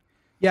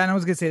 Yeah, and I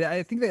was gonna say that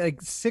I think that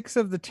like 6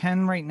 of the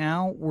 10 right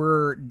now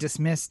were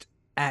dismissed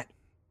at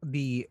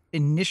the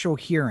initial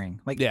hearing.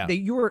 Like Yeah.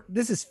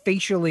 this is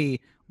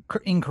facially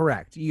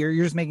incorrect. You're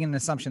just making an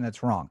assumption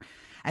that's wrong.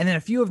 And then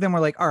a few of them were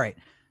like, all right,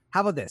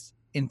 how about this?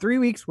 In 3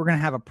 weeks, we're gonna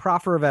have a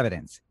proffer of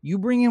evidence. You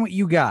bring in what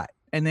you got,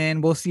 and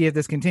then we'll see if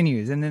this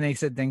continues. And then they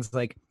said things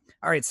like,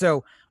 all right,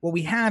 so what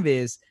we have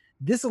is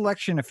this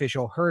election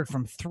official heard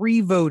from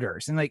 3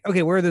 voters, and like,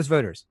 okay, where are those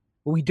voters?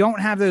 Well, we don't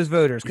have those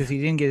voters because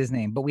he didn't get his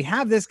name, but we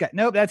have this guy.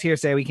 Nope, that's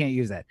hearsay. We can't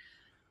use that.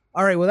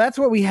 All right, well, that's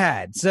what we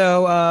had.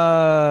 So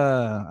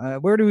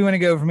where do we want to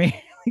go from here?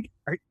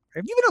 Like,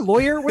 have you been a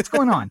lawyer? What's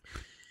going on?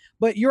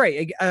 But you're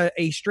right.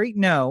 A straight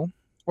no,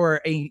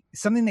 or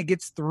something that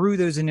gets through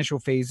those initial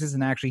phases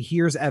and actually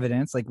hears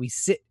evidence, like we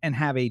sit and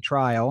have a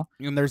trial.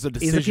 And there's a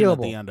decision at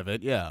the end of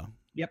it. Yeah.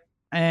 Yep.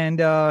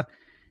 And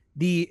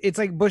it's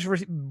like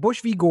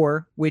Bush v.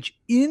 Gore, which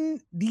in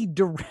the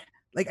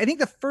like I think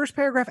the first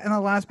paragraph and the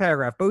last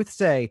paragraph both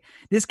say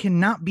this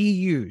cannot be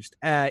used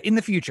in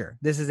the future.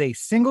 This is a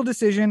single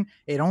decision.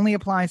 It only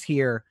applies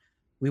here.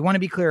 We want to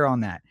be clear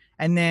on that.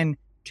 And then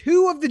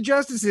 2 of the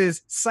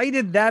justices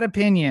cited that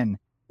opinion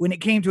when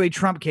it came to a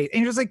Trump case.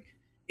 And you're just like,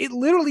 it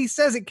literally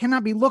says it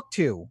cannot be looked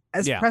to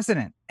as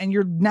precedent. And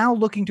you're now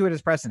looking to it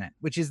as precedent,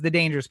 which is the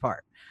dangerous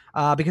part.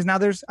 Because now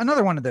there's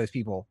another one of those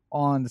people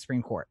on the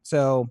Supreme Court.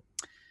 So,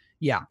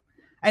 yeah.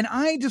 And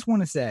I just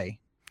want to say,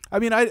 I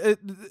mean,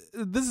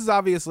 this is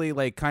obviously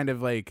like kind of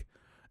like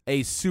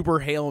a super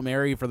Hail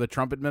Mary for the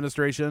Trump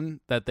administration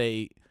that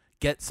they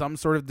get some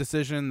sort of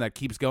decision that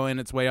keeps going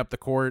its way up the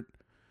court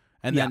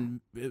and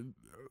then it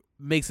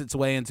makes its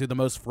way into the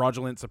most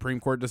fraudulent Supreme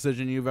Court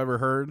decision you've ever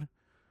heard.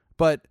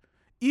 But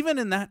even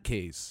in that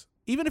case,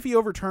 even if he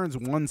overturns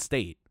one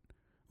state,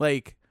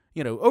 like,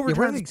 you know,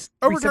 overturns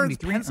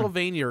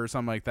Pennsylvania or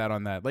something like that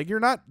on that, like you're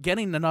not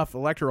getting enough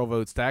electoral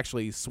votes to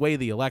actually sway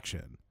the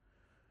election.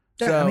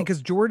 So, I mean,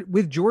 because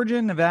with Georgia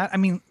and Nevada, I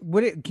mean,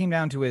 what it came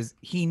down to is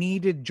he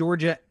needed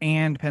Georgia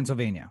and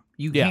Pennsylvania.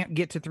 You can't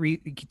get to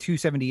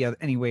 270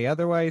 anyway.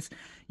 Otherwise,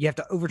 you have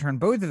to overturn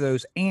both of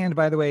those. And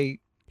by the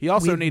way, he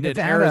also needed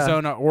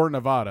Arizona or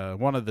Nevada,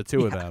 one of the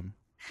 2 of them.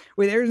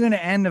 With Arizona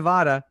and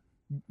Nevada,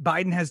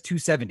 Biden has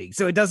 270.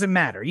 So it doesn't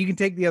matter. You can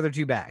take the other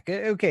 2 back.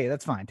 Okay,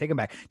 that's fine. Take them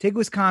back. Take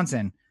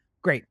Wisconsin.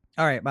 Great.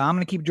 All right. But I'm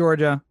going to keep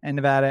Georgia and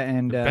Nevada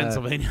and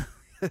Pennsylvania.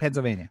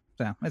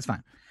 So it's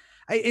fine.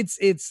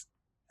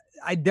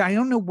 I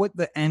don't know what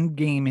the end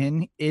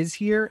game is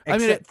here,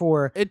 except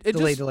for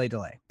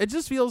delay. It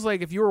just feels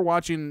like if you were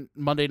watching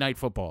Monday Night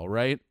Football,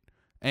 right?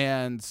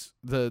 And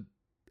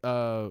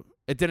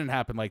it didn't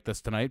happen like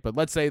this tonight, but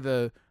let's say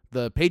the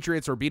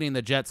Patriots are beating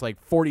the Jets like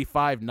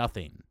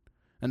 45-0,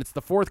 and it's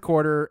the 4th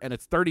quarter, and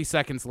it's 30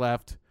 seconds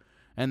left,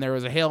 and there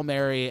was a Hail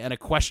Mary and a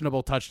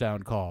questionable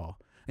touchdown call,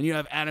 and you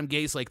have Adam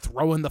Gase like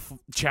throwing the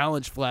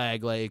challenge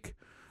flag, like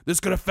this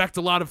could affect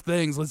a lot of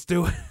things. Let's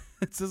do it.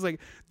 It's just like,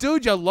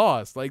 dude, you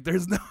lost. Like,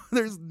 there's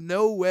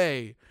no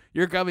way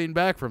you're coming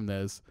back from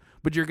this.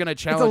 But you're gonna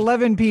challenge. It's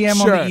 11 p.m.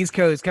 on the East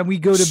Coast. Can we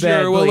go to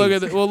bed?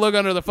 We'll look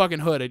under the fucking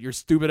hood at your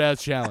stupid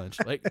ass challenge.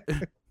 Like,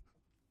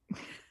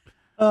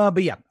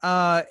 but yeah.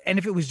 And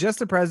if it was just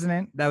the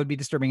president, that would be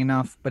disturbing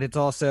enough. But it's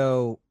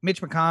also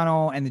Mitch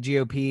McConnell and the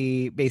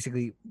GOP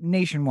basically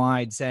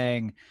nationwide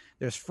saying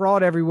there's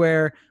fraud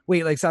everywhere.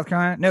 Wait, like South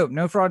Carolina? Nope,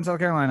 no fraud in South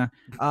Carolina.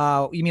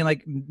 You mean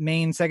like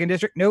Maine 2nd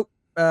District? Nope.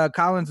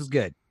 Collins was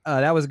good.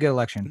 That was a good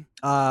election.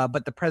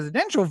 But the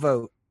presidential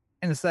vote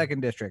in the 2nd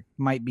District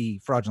might be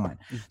fraudulent.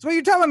 So what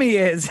you're telling me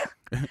is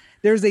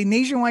there's a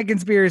nationwide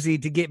conspiracy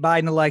to get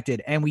Biden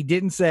elected, and we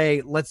didn't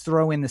say, let's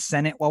throw in the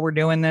Senate while we're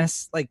doing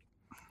this. Like,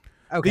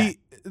 okay.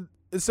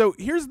 So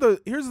here's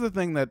the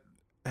thing that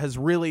has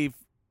really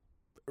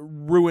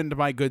ruined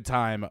my good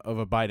time of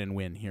a Biden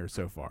win here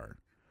so far.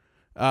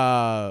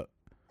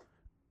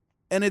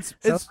 And it's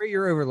celebrate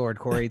your overlord,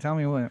 Corey. Tell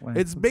me what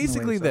it's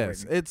basically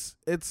this. It's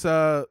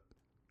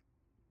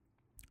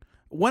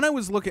when I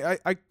was looking,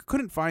 I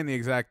couldn't find the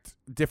exact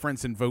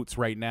difference in votes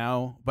right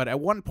now, but at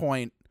one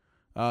point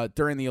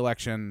during the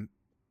election,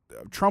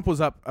 Trump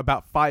was up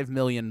about 5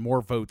 million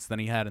more votes than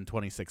he had in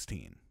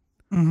 2016.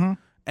 Mm-hmm.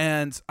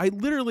 And I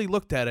literally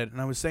looked at it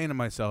and I was saying to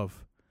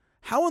myself,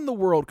 how in the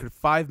world could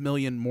 5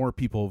 million more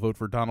people vote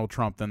for Donald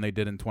Trump than they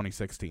did in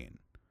 2016?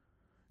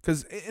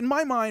 Because in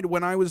my mind,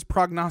 when I was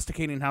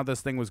prognosticating how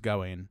this thing was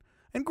going,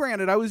 and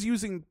granted, I was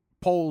using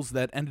polls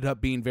that ended up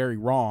being very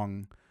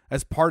wrong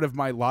as part of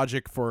my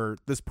logic for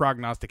this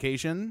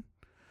prognostication.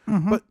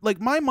 Mm-hmm. But like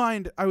my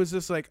mind, I was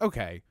just like,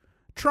 okay,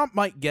 Trump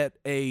might get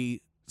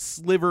a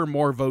sliver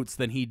more votes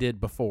than he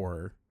did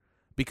before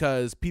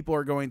because people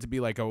are going to be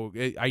like, oh,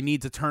 I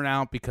need to turn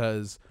out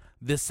because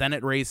this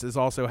Senate race is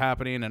also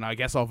happening and I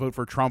guess I'll vote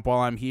for Trump while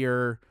I'm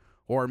here.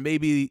 Or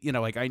maybe, you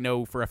know, like I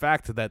know for a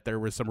fact that there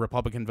was some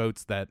Republican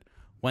votes that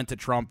went to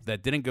Trump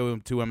that didn't go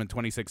to him in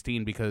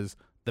 2016 because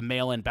the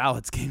mail-in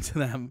ballots came to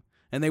them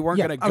and they weren't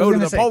going to go to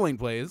the polling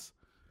place.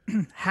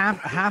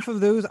 Half of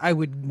those I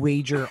would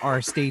wager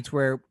are states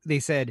where they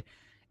said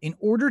in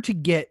order to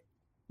get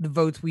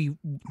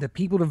the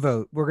people to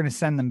vote, we're going to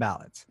send them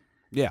ballots.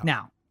 Yeah.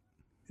 Now,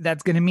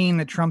 that's going to mean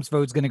that Trump's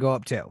vote's going to go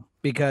up too,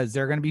 because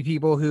there are going to be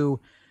people who,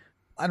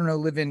 I don't know,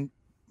 live in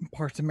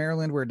parts of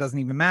Maryland where it doesn't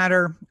even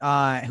matter,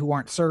 who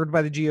aren't served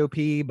by the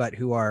GOP, but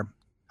who are,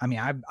 I mean,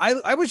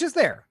 I was just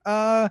there.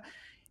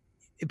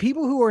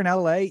 People who are in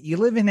LA, you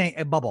live in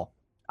a bubble.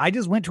 I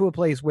just went to a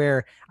place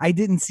where I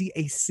didn't see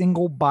a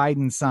single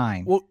Biden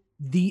sign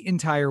the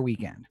entire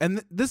weekend.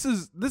 And this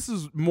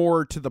is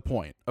more to the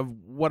point of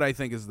what I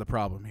think is the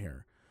problem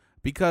here,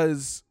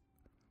 because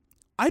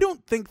I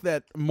don't think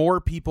that more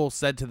people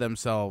said to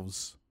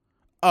themselves,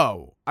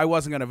 oh, I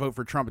wasn't going to vote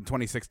for Trump in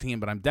 2016,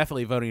 but I'm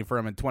definitely voting for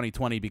him in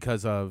 2020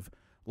 because of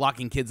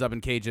locking kids up in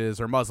cages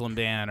or Muslim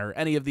ban or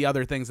any of the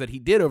other things that he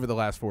did over the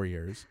last 4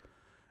 years.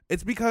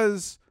 It's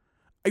because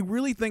I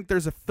really think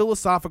there's a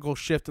philosophical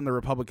shift in the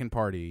Republican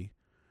Party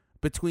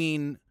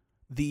between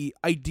the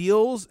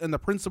ideals and the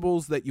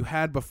principles that you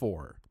had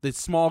before, the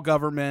small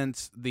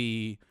government,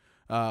 the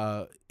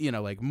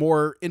like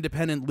more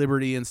independent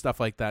liberty and stuff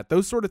like that.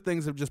 Those sort of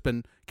things have just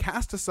been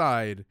cast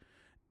aside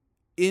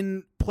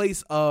in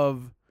place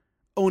of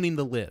owning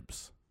the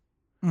libs.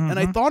 Mm-hmm. And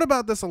I thought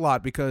about this a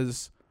lot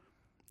because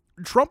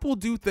Trump will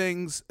do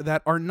things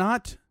that are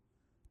not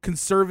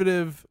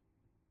conservative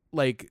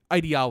like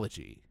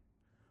ideology,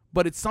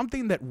 but it's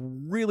something that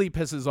really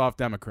pisses off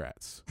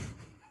Democrats.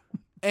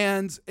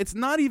 And it's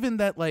not even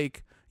that,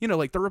 like,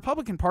 like the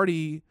Republican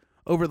Party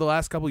over the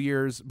last couple of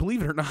years,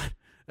 believe it or not,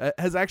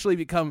 has actually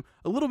become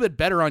a little bit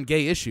better on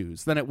gay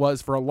issues than it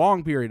was for a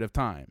long period of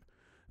time.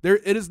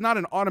 It is not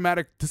an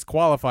automatic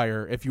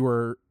disqualifier if you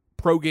were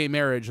pro-gay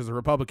marriage as a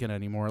Republican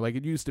anymore, like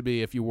it used to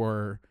be if you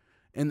were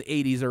in the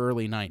 80s or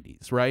early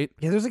 90s, right?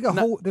 Yeah, there's like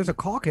there's a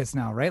caucus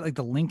now, right? Like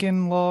the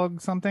Lincoln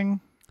Log something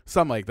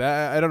like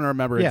that. I don't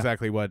remember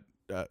exactly what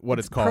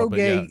it's called.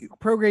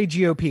 Pro-gay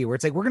GOP, where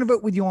it's like, we're going to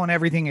vote with you on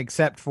everything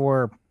except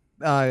for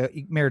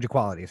marriage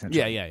equality,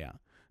 essentially.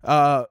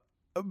 Yeah.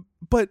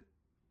 But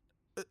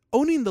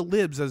owning the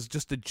libs as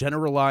just a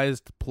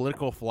generalized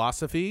political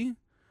philosophy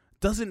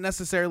doesn't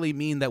necessarily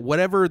mean that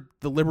whatever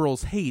the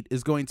liberals hate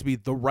is going to be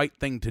the right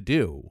thing to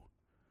do.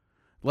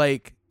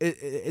 Like,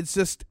 it's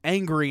just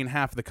angering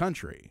half the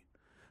country.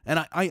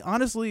 And I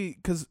honestly,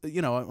 because,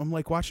 I'm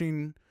like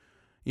watching,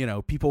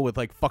 people with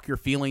like fuck your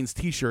feelings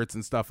t-shirts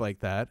and stuff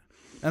like that.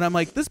 And I'm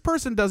like, this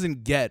person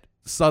doesn't get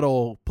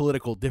subtle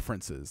political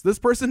differences. This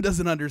person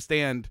doesn't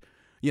understand,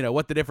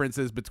 what the difference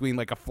is between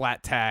like a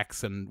flat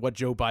tax and what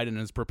Joe Biden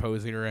is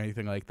proposing or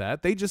anything like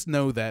that. They just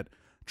know that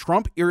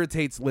Trump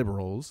irritates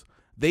liberals.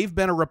 They've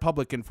been a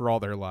Republican for all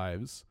their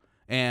lives.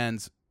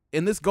 And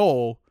in this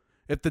goal,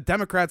 if the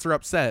Democrats are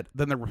upset,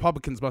 then the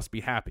Republicans must be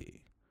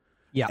happy.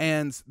 Yeah.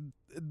 And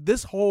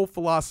this whole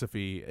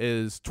philosophy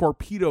is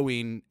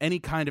torpedoing any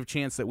kind of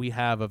chance that we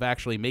have of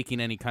actually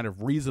making any kind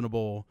of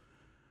reasonable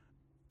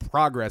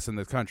progress in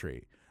this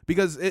country.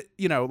 Because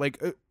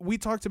we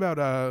talked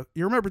about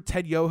you remember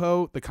Ted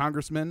Yoho, the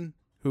congressman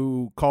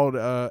who called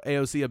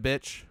AOC a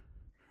bitch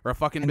or a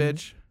fucking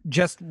bitch?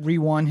 Just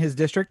re-won his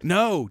district?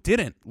 No,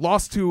 didn't.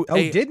 Lost to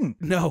didn't?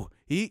 No.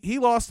 He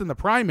lost in the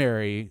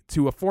primary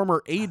to a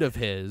former aide of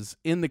his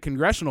in the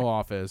congressional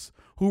office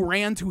who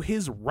ran to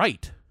his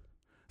right.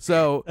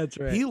 So that's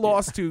right. He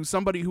lost to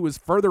somebody who was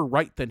further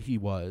right than he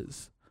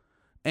was.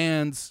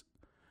 And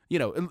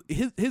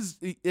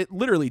it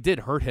literally did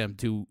hurt him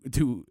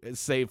to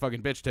say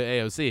fucking bitch to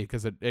AOC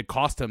because it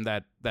cost him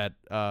that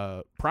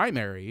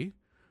primary.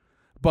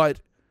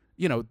 But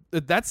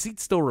that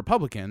seat's still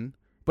Republican,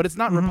 but it's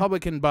not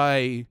Republican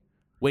by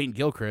Wayne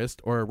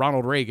Gilchrist or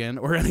Ronald Reagan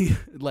or any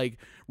like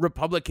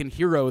Republican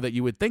hero that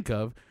you would think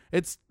of.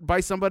 It's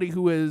by somebody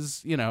who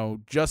is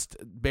just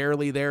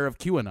barely there of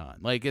QAnon.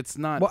 Like, it's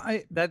not. Well,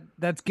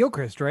 that's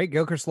Gilchrist, right?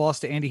 Gilchrist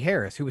lost to Andy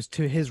Harris, who was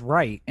to his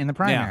right in the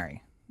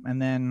primary,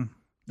 and then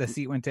the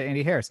seat went to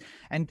Andy Harris.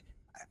 And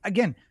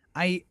again,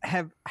 I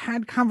have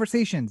had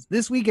conversations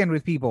this weekend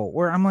with people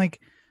where I'm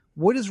like,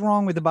 what is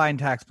wrong with the Biden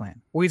tax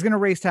plan? Well, he's going to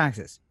raise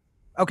taxes.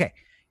 Okay.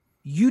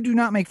 You do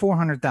not make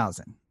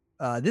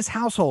 $400,000. This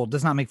household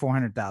does not make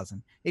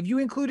 $400,000. If you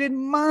included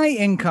my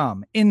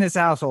income in this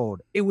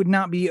household, it would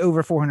not be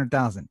over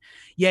 $400,000.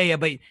 Yeah,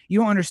 but you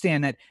don't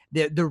understand that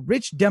the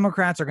rich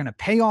Democrats are going to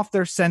pay off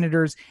their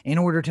senators in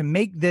order to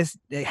make this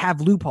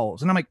have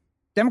loopholes. And I'm like,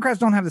 Democrats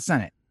don't have the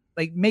Senate.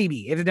 Like,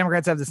 maybe if the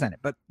Democrats have the Senate,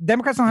 but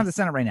Democrats don't have the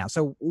Senate right now.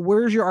 So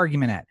where's your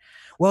argument at?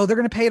 Well, they're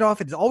going to pay it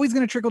off. It's always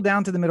going to trickle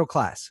down to the middle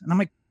class. And I'm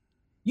like,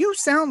 you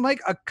sound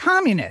like a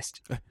communist.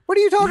 What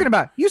are you talking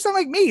about? You sound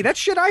like me. That's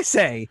shit I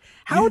say.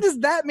 How does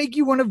that make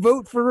you want to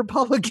vote for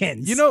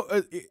Republicans?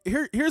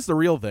 Here's the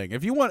real thing.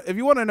 If you want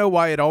to know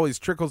why it always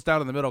trickles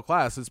down in the middle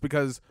class, it's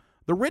because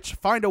the rich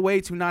find a way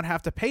to not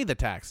have to pay the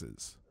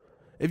taxes.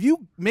 If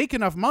you make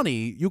enough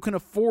money, you can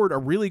afford a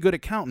really good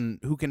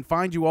accountant who can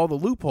find you all the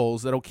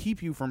loopholes that'll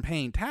keep you from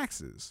paying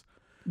taxes.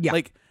 Yeah.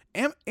 Like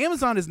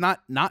Amazon is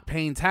not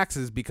paying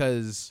taxes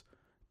because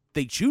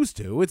they choose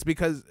to. It's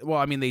because,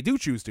 they do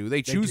choose to.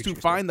 They choose to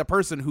find the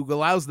person who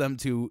allows them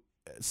to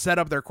set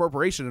up their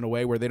corporation in a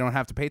way where they don't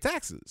have to pay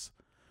taxes.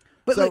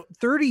 But So- like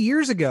 30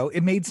 years ago,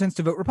 it made sense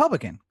to vote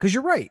Republican because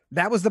you're right.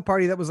 That was the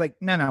party that was like,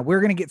 no, we're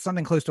going to get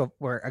something close to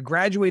a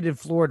graduated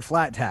floored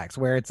flat tax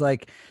where it's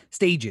like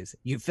stages.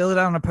 You fill it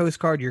out on a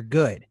postcard, you're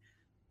good.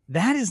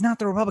 That is not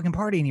the Republican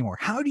Party anymore.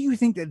 How do you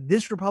think that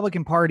this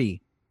Republican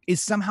Party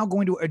is somehow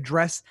going to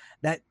address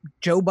that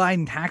Joe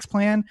Biden tax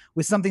plan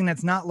with something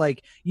that's not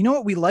like, you know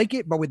what, we like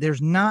it, but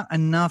there's not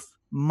enough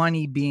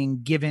money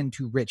being given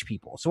to rich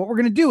people. So what we're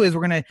going to do is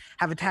we're going to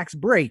have a tax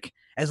break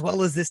as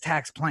well as this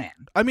tax plan.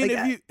 I mean,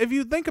 like, if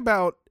you think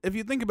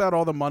about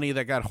all the money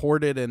that got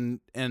hoarded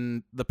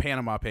in the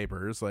Panama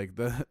Papers, like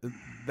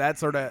that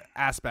sort of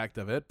aspect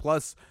of it,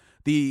 plus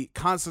the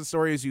constant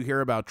stories you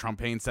hear about Trump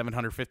paying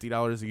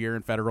 $750 a year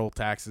in federal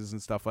taxes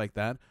and stuff like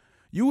that,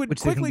 you would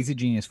which they think he's a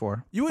genius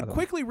for. You would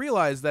quickly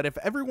realize that if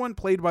everyone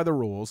played by the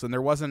rules and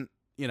there wasn't,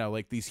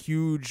 like these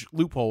huge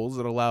loopholes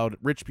that allowed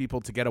rich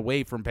people to get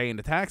away from paying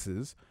the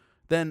taxes,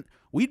 then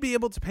we'd be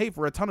able to pay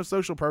for a ton of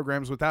social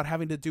programs without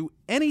having to do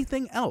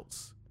anything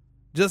else.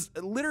 Just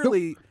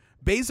literally,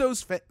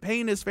 Bezos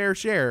paying his fair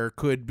share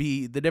could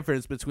be the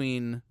difference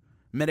between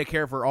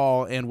Medicare for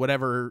all and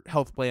whatever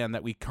health plan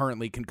that we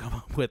currently can come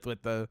up with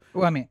the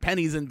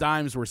pennies and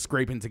dimes we're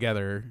scraping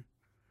together.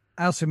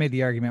 I also made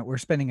the argument we're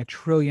spending $1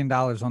 trillion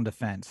on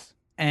defense,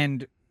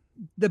 and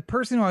the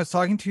person who I was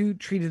talking to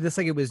treated this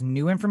like it was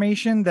new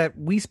information that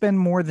we spend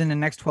more than the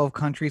next 12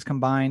 countries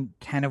combined,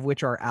 10 of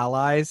which are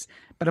allies.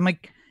 But I'm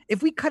like,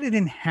 if we cut it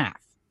in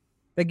half,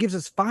 that gives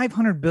us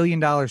 $500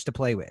 billion to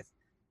play with.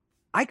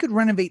 I could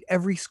renovate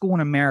every school in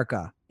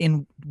America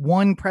in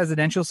one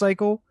presidential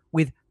cycle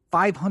with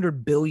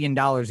 $500 billion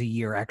a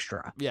year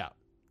extra. Yeah.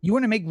 You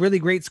want to make really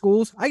great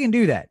schools? I can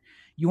do that.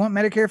 You want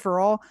Medicare for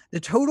all? The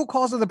total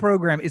cost of the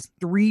program is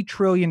 $3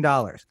 trillion.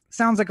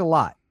 Sounds like a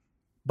lot,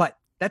 but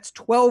that's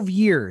 12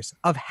 years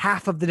of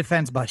half of the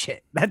defense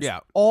budget. That's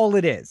all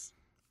it is.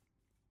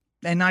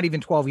 And not even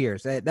 12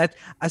 years. That's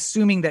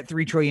assuming that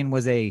 3 trillion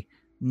was a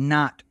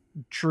not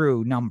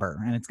true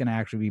number, and it's going to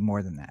actually be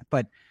more than that.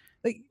 But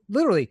like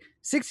literally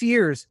 6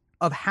 years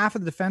of half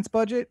of the defense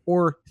budget,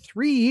 or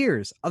 3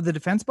 years of the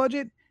defense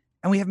budget,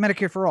 and we have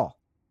Medicare for all.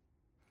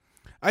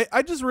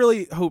 I just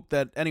really hope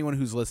that anyone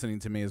who's listening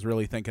to me is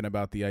really thinking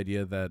about the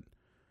idea that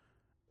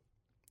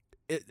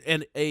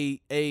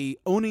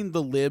owning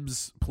the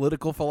libs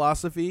political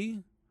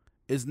philosophy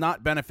is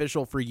not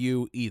beneficial for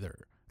you either.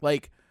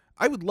 Like,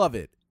 I would love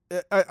it.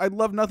 I'd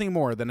love nothing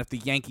more than if the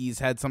Yankees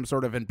had some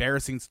sort of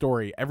embarrassing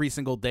story every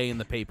single day in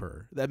the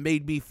paper that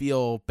made me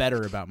feel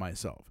better about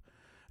myself.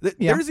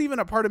 There's even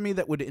a part of me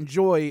that would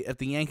enjoy if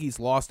the Yankees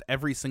lost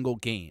every single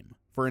game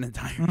for an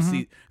entire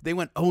season. They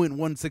went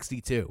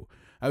 0-162.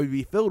 I would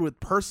be filled with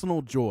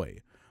personal joy.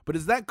 But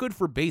is that good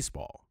for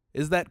baseball?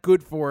 Is that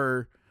good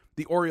for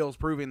the Orioles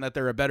proving that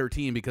they're a better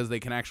team because they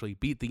can actually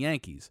beat the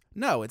Yankees?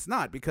 No, it's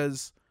not,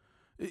 because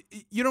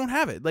you don't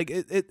have it. Like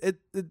it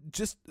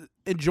just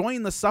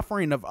enjoying the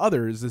suffering of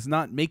others is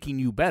not making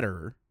you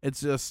better.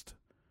 It's just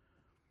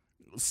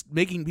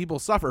making people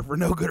suffer for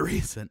no good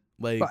reason.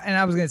 Like, and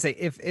I was going to say,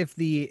 if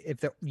the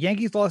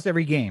Yankees lost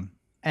every game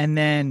and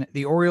then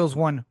the Orioles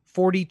won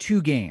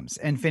 42 games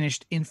and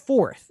finished in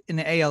 4th in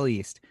the AL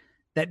East,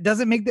 that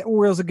doesn't make the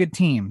Orioles a good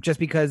team just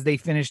because they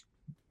finished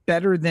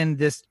better than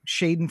this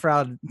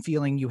schadenfreude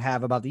feeling you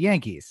have about the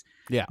Yankees.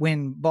 Yeah.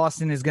 When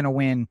Boston is going to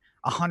win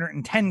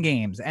 110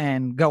 games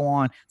and go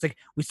on. It's like,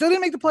 we still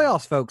didn't make the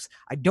playoffs, folks.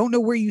 I don't know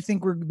where you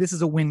think this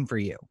is a win for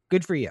you.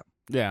 Good for you.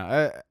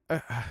 Yeah.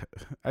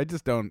 I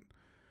just don't.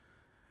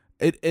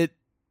 I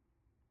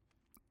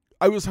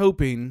was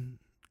hoping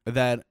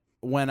that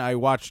when I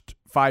watched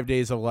 5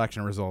 days of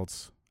election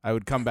results, I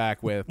would come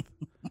back with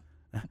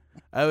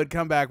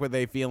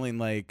a feeling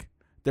like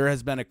there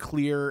has been a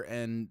clear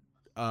and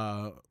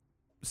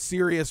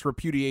serious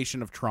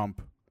repudiation of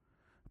Trump,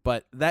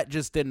 but that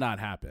just did not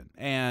happen.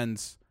 And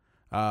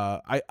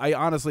I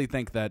honestly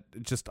think that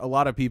just a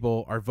lot of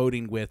people are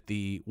voting with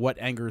the what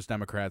angers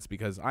Democrats,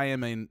 because I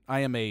am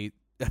a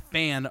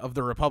fan of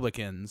the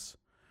Republicans,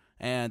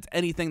 and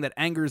anything that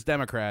angers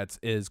Democrats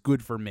is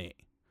good for me.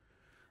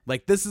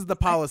 Like, this is the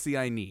policy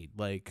I need.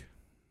 Like,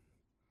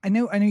 I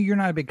know you're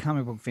not a big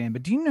comic book fan,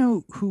 but do you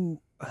know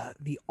who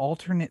the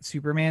alternate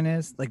Superman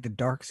is? Like the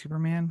Dark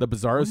Superman? The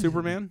Bizarro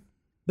Superman?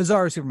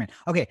 Bizarro Superman.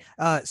 Okay,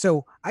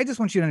 so I just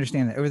want you to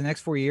understand that over the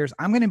next 4 years,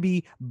 I'm going to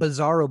be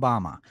Bizarre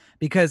Obama,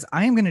 because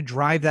I am going to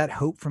drive that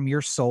hope from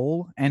your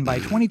soul. And by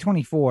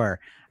 2024,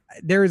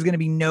 there is going to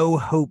be no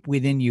hope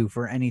within you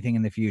for anything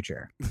in the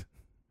future.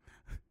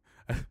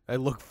 I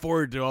look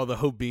forward to all the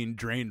hope being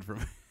drained from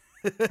me.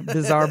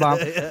 Bizarre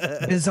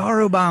Obama. Bizarre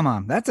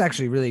Obama. That's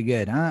actually really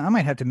good. I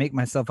might have to make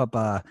myself up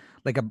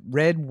like a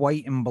red,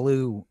 white, and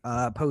blue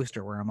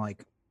poster where I'm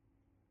like,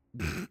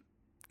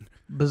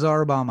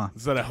 Bizarre Obama.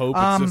 Is that a hope?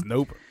 It's just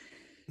nope.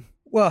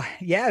 Well,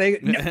 yeah.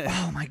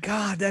 Oh my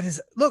God, that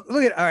is look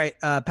at. All right,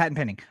 patent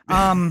pending.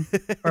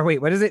 Or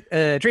wait, what is it?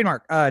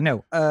 Trademark?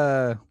 No.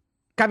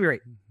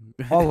 Copyright.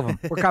 All of them.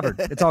 We're covered.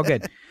 It's all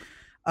good.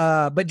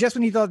 But just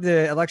when you thought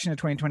the election of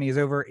 2020 is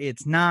over,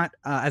 it's not.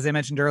 As I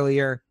mentioned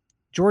earlier,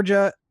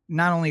 Georgia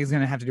not only is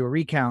going to have to do a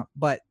recount,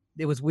 but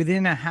it was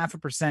within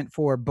 0.5%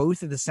 for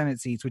both of the Senate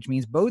seats, which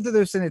means both of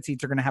those Senate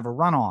seats are going to have a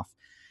runoff.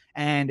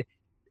 And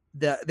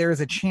there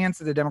is a chance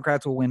that the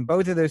Democrats will win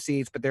both of those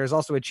seats, but there's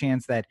also a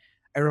chance that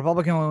a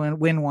Republican will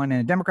win one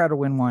and a Democrat will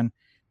win one.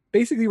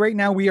 Basically, right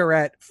now we are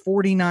at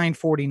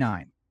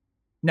 49-49.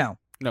 No,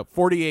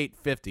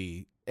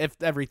 48-50. If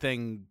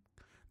everything,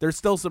 there's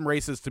still some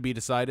races to be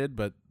decided,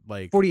 but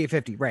like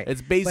 48-50, right?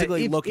 It's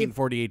basically looking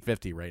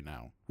 48-50 right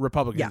now.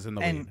 Republicans in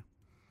the lead,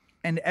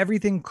 and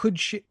everything could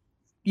shake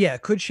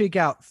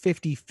out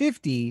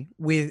 50-50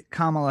 with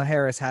Kamala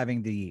Harris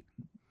having the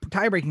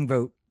tie-breaking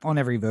vote on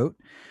every vote.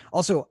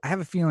 Also, I have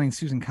a feeling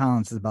Susan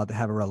Collins is about to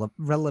have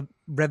a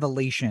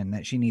revelation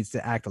that she needs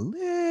to act a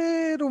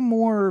little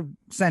more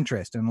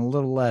centrist and a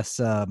little less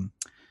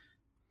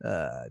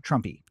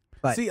Trumpy.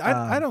 But see,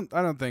 I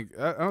don't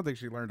think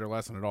she learned her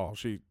lesson at all.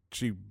 She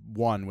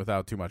won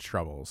without too much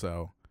trouble.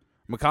 So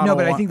McConnell. No,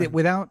 but I think that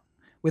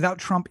without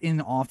Trump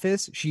in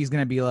office, she's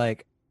going to be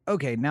like,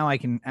 okay, now I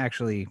can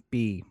actually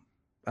be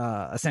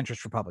a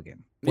centrist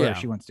Republican where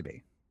she wants to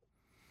be.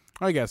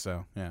 I guess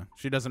so. Yeah,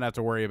 she doesn't have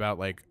to worry about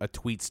like a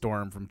tweet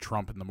storm from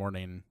Trump in the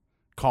morning,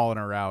 calling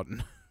her out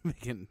and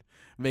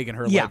making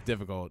her life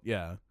difficult.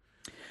 Yeah.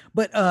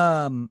 But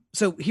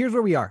so here's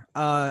where we are.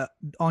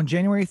 On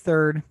January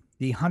 3rd,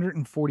 the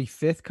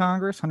 145th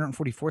Congress,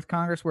 144th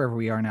Congress, wherever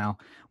we are now,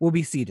 will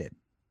be seated,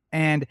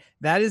 and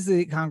that is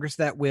the Congress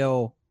that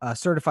will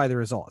certify the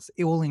results.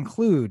 It will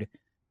include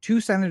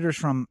 2 senators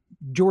from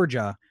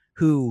Georgia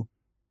who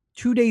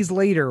 2 days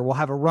later will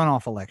have a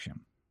runoff election.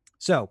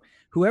 So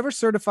whoever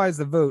certifies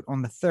the vote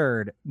on the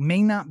 3rd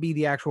may not be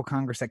the actual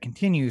Congress that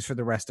continues for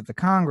the rest of the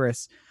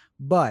Congress,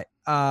 but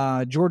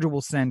Georgia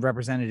will send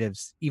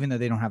representatives, even though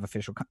they don't have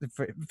official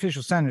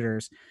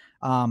senators.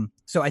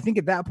 So I think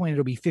at that point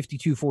it'll be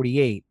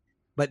 52-48,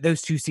 but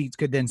those 2 seats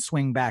could then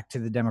swing back to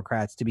the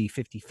Democrats to be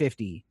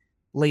 50-50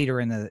 later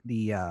in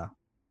the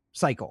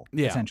cycle,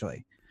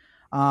 essentially.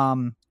 I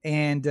mean,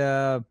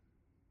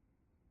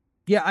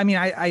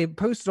 I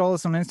posted all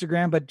this on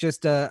Instagram, but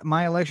just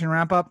my election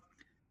wrap up.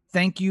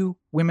 Thank you,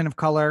 women of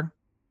color.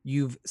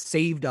 You've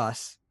saved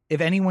us.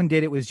 If anyone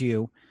did, it was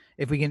you.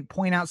 If we can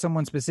point out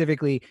someone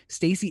specifically,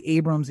 Stacey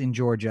Abrams in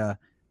Georgia.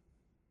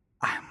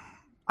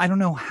 I don't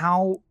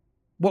know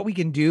what we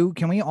can do.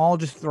 Can we all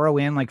just throw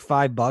in like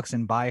 $5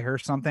 and buy her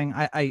something?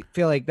 I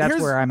feel like that's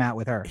where I'm at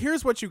with her.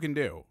 Here's what you can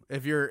do.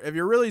 If you're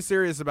really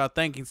serious about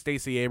thanking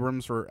Stacey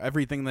Abrams for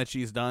everything that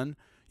she's done,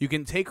 you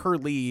can take her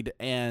lead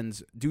and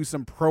do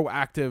some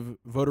proactive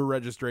voter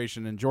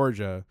registration in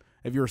Georgia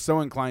if you're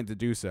so inclined to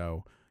do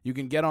so. You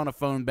can get on a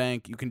phone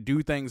bank. You can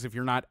do things if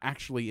you're not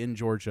actually in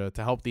Georgia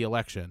to help the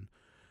election.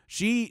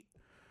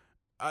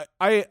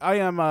 I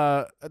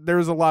am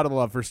there's a lot of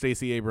love for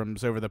Stacey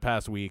Abrams over the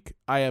past week.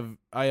 I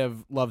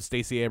have loved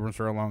Stacey Abrams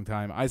for a long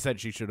time. I said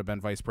she should have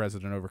been vice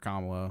president over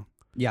Kamala.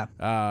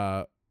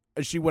 Yeah.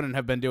 She wouldn't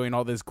have been doing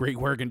all this great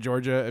work in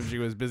Georgia if she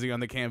was busy on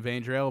the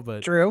campaign trail,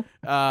 but true.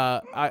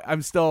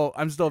 I'm still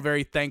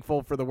very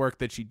thankful for the work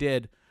that she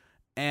did.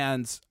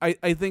 And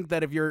I think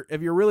that if you're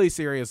really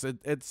serious,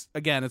 it's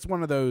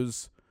one of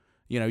those,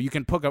 you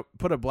can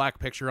put a black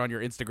picture on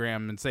your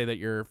Instagram and say that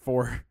you're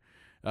for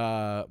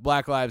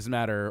Black Lives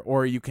Matter,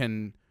 or you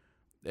can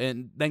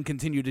and then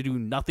continue to do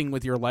nothing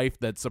with your life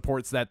that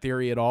supports that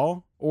theory at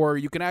all, or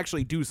you can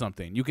actually do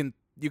something. You can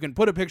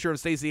put a picture of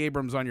Stacey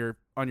Abrams on your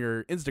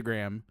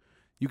Instagram.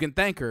 You can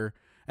thank her,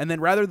 and then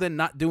rather than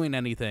not doing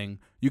anything,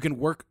 you can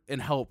work and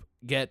help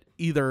get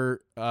either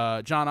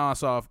Jon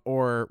Ossoff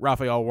or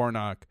Raphael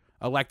Warnock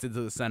elected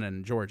to the Senate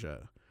in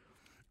Georgia.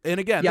 And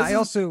again, this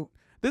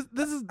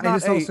is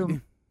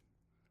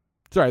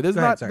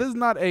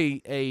not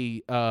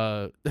a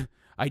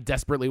I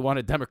desperately want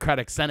a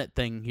Democratic Senate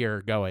thing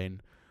here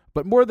going,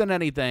 but more than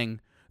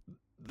anything,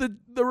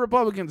 the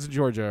Republicans in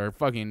Georgia are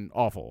fucking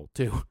awful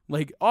too.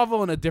 Like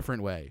awful in a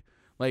different way.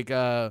 Like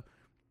for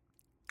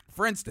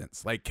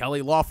instance, like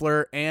Kelly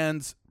Loeffler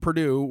and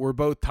Perdue were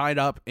both tied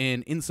up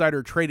in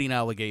insider trading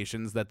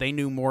allegations that they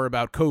knew more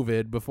about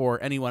COVID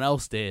before anyone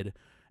else did,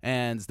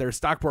 and their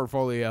stock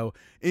portfolio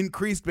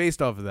increased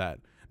based off of that.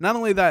 Not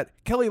only that,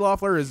 Kelly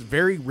Loeffler is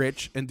very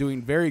rich and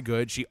doing very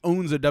good. She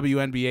owns a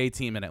WNBA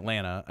team in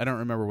Atlanta. I don't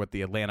remember what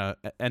the Atlanta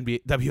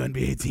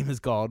WNBA team is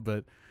called,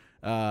 but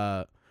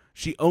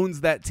she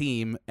owns that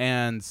team,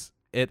 and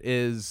it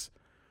is...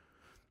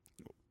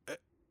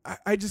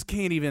 I just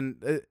can't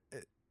even...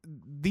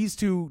 These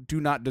two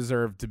do not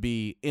deserve to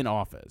be in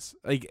office.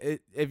 Like,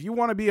 if you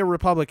want to be a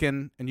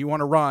Republican and you want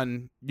to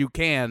run, you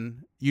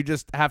can. You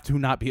just have to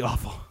not be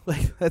awful.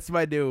 Like that's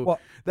my new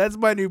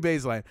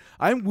baseline.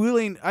 I'm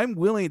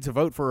willing to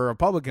vote for a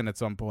Republican at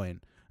some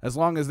point, as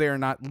long as they are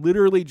not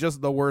literally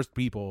just the worst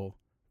people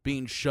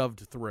being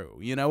shoved through.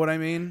 You know what I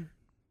mean?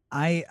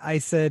 I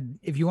said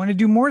if you want to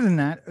do more than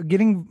that,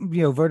 getting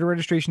voter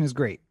registration is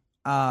great.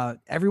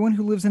 Everyone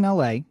who lives in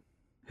LA,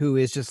 who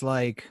is just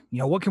like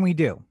what can we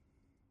do?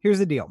 Here's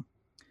the deal.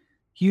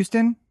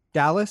 Houston,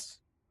 Dallas,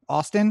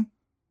 Austin,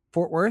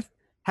 Fort Worth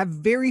have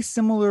very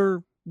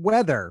similar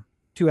weather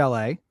to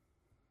LA.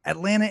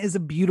 Atlanta is a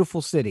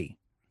beautiful city.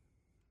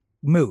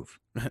 move.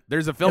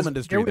 There's a film 'Cause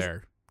industry there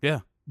there. Yeah.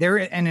 There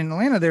and in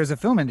Atlanta, there's a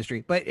film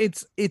industry, but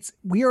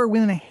we are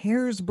within a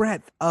hair's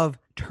breadth of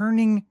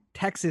turning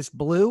Texas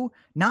blue,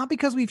 not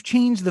because we've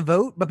changed the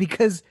vote, but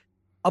because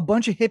a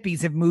bunch of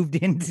hippies have moved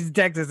into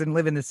Texas and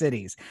live in the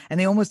cities, and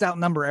they almost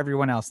outnumber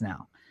everyone else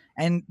now.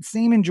 And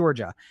same in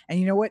Georgia. And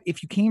you know what?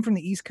 If you came from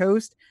the East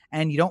Coast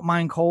and you don't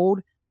mind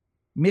cold,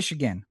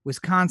 Michigan,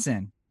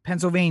 Wisconsin,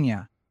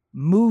 Pennsylvania,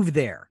 move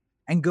there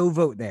and go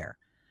vote there.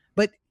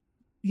 But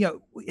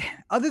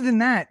other than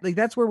that, like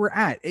that's where we're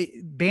at.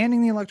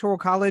 Banning the Electoral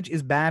College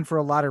is bad for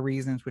a lot of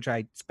reasons, which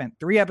I spent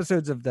 3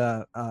 episodes of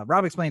the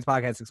Rob Explains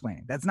podcast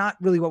explaining. That's not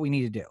really what we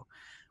need to do.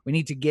 We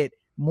need to get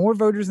more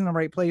voters in the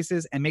right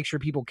places and make sure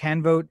people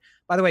can vote.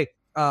 By the way,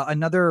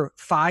 another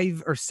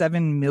 5 or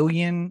 7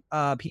 million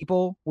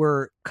people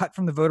were cut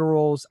from the voter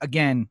rolls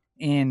again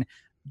in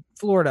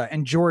Florida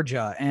and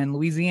Georgia and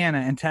Louisiana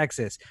and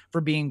Texas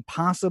for being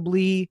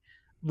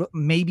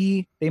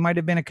maybe they might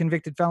have been a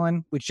convicted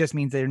felon, which just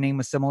means their name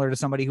was similar to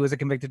somebody who was a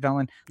convicted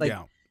felon. Like,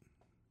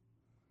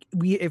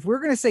 if we're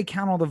going to say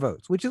count all the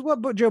votes, which is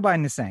what Joe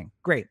Biden is saying,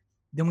 great.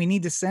 Then we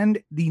need to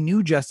send the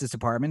new Justice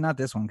Department, not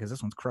this one, because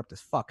this one's corrupt as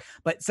fuck,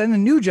 but send the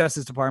new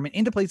Justice Department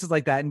into places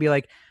like that and be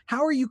like,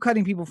 how are you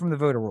cutting people from the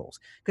voter rolls?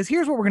 Because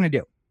here's what we're going to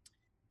do.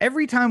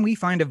 Every time we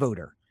find a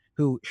voter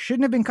who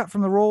shouldn't have been cut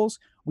from the rolls,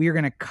 we are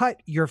going to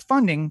cut your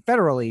funding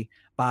federally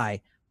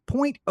by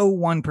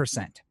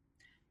 0.01%.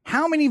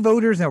 How many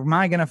voters am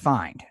I going to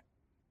find?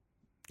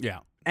 Yeah.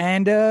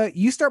 And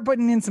you start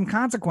putting in some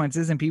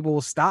consequences and people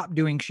will stop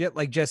doing shit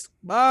like just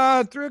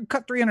cut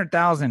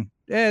 300,000.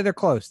 Yeah, they're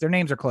close. Their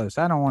names are close.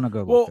 I don't want to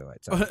go look through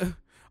it. So.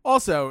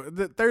 Also,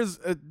 there's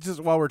just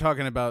while we're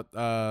talking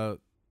about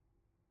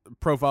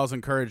profiles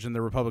and courage in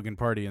the Republican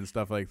Party and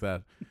stuff like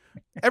that,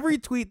 every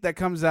tweet that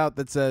comes out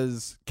that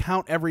says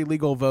count every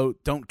legal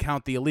vote, don't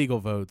count the illegal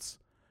votes,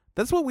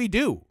 that's what we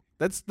do.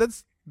 That's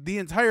the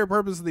entire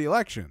purpose of the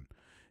election.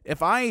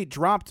 If I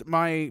dropped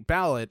my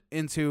ballot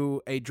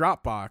into a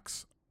drop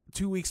box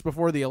 2 weeks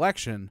before the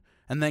election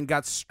and then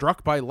got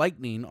struck by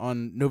lightning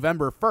on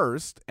November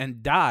 1st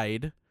and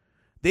died,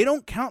 they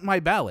don't count my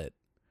ballot.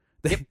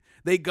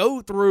 They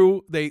go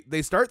through,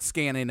 they start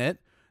scanning it.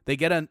 They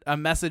get a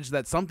message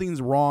that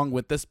something's wrong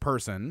with this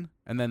person,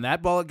 and then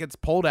that ballot gets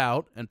pulled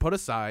out and put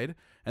aside,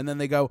 and then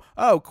they go,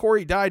 oh,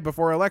 Corey died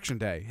before Election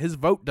Day. His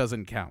vote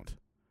doesn't count.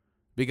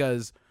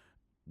 Because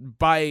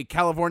by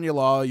California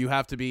law, you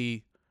have to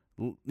be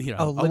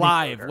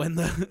alive voter.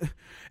 when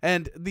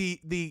and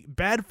the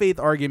bad faith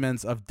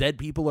arguments of dead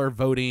people are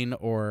voting,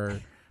 or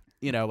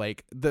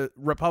like the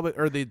Republic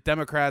or the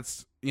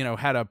Democrats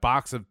had a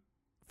box of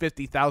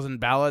 50,000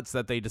 ballots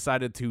that they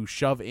decided to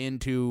shove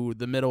into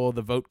the middle of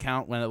the vote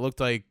count when it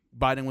looked like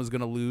Biden was going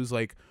to lose.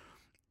 Like,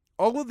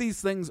 all of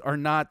these things are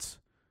not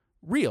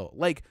real.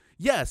 Like,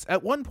 yes,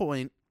 at one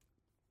point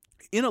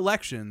in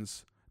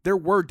elections there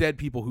were dead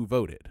people who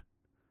voted.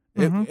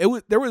 Mm-hmm.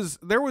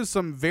 There was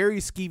some very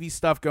skeevy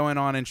stuff going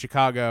on in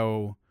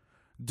Chicago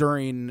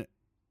during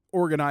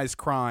organized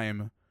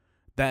crime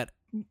that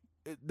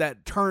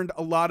turned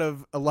a lot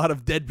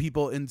of dead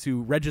people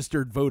into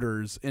registered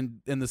voters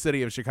in the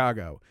city of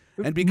Chicago.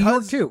 And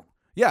because New York too.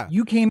 Yeah.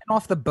 You came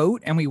off the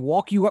boat and we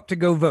walk you up to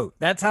go vote.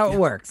 That's how it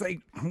works.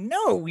 Like,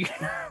 no,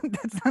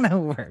 that's not how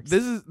it works.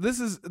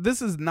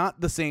 This is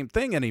not the same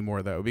thing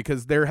anymore though,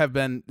 because there have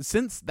been,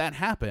 since that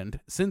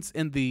happened, since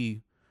in the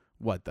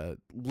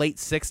late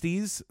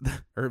 60s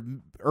or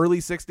early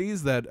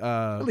 60s that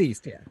at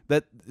least, yeah,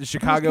 that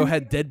Chicago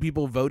had dead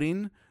people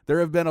voting,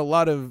 there have been a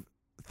lot of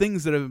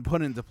things that have been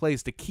put into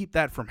place to keep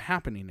that from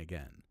happening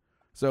again.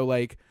 So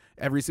like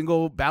every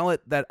single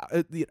ballot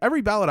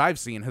every ballot I've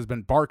seen has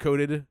been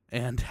barcoded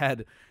and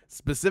had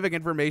specific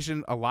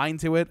information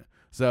aligned to it.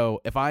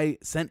 So if I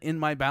sent in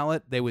my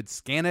ballot, they would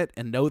scan it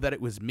and know that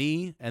it was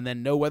me, and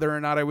then know whether or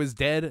not I was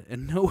dead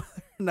and know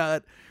whether or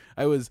not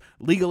I was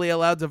legally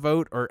allowed to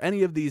vote or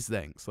any of these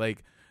things.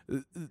 Like,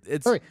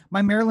 it's sorry,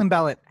 my Maryland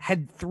ballot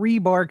had 3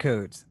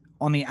 barcodes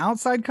on the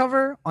outside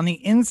cover, on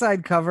the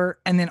inside cover,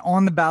 and then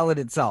on the ballot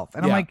itself.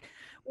 And I'm like,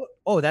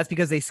 oh, that's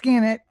because they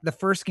scan it. The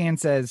first scan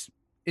says,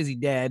 is he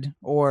dead,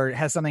 or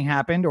has something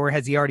happened, or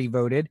has he already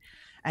voted?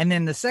 And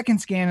then the second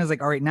scan is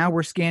like, all right, now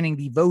we're scanning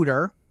the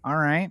voter. All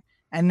right.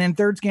 And then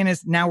third scan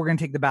is, now we're going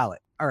to take the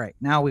ballot. All right,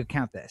 now we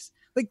count this.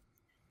 Like,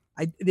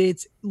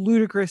 it's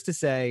ludicrous to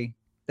say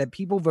that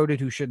people voted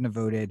who shouldn't have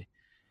voted.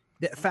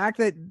 The fact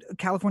that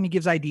California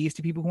gives IDs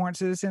to people who aren't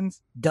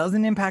citizens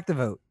doesn't impact the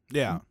vote.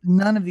 Yeah.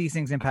 None of these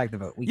things impact the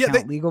vote. We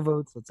count legal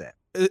votes. That's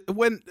it.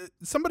 When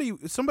somebody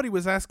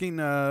was asking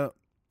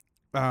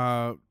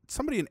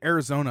somebody in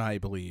Arizona, I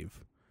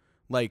believe,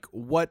 like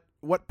what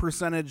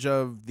percentage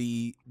of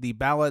the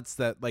ballots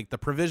that, like, the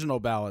provisional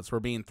ballots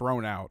were being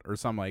thrown out or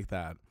something like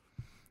that.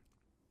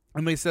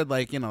 And they said,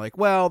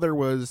 well, there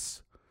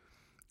was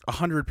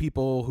 100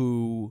 people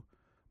who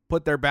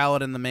put their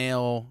ballot in the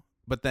mail,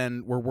 but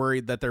then were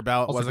worried that their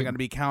ballot wasn't going to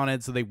be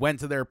counted, so they went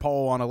to their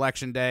poll on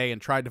Election Day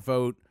and tried to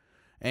vote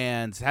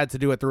and had to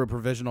do it through a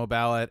provisional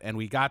ballot, and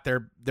we got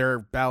their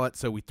ballot,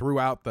 so we threw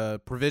out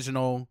the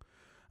provisional.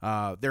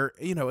 They're,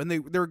 and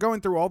they're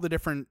going through all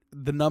the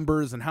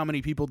numbers and how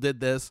many people did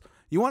this.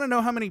 You want to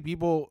know how many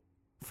people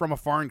from a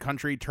foreign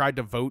country tried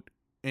to vote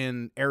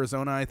in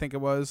Arizona? I think it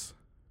was.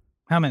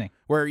 How many?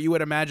 Where you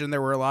would imagine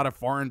there were a lot of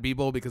foreign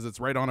people because it's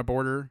right on a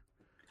border.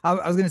 I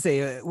was going to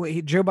say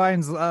Joe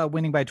Biden's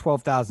winning by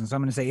 12,000, so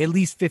I'm going to say at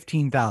least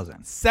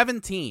 15,000.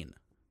 17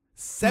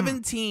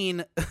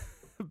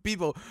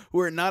 people who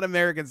are not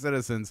American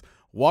citizens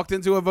walked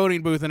into a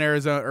voting booth in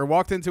Arizona, or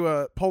walked into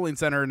a polling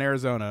center in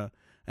Arizona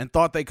and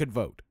thought they could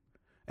vote.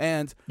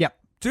 And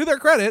to their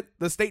credit,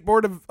 the State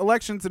Board of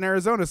Elections in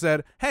Arizona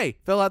said, hey,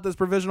 fill out this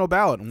provisional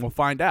ballot and we'll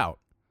find out.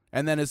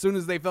 And then as soon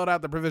as they filled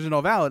out the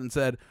provisional ballot and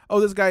said, oh,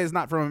 this guy is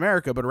not from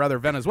America, but rather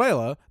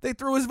Venezuela, they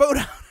threw his vote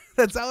out.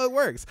 That's how it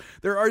works.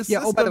 There are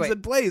systems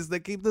in place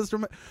that keep this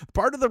from...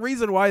 Part of the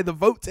reason why the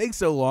vote takes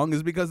so long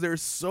is because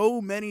there's so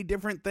many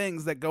different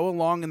things that go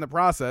along in the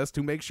process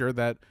to make sure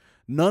that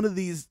none of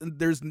these...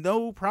 There's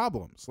no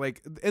problems.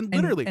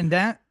 Literally... And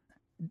that...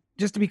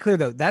 Just to be clear,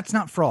 though, that's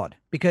not fraud,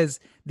 because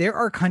there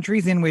are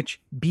countries in which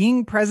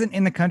being present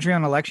in the country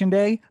on election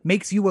day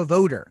makes you a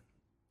voter.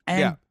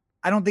 And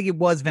I don't think it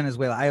was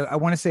Venezuela. I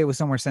want to say it was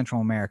somewhere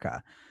Central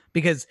America,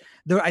 because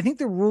I think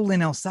the rule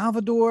in El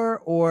Salvador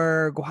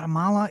or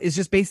Guatemala is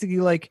just basically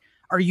like,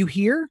 are you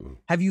here?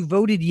 Have you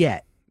voted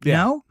yet?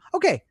 No?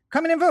 Okay,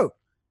 come in and vote.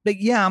 Like,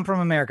 yeah, I'm from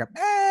America.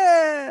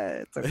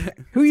 It's okay.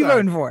 Who are you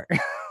voting for?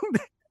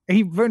 Are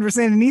you voting for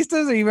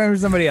Sandinistas or are you voting for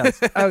somebody else?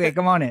 Okay,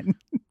 come on in.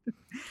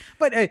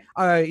 But,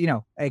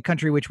 a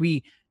country which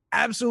we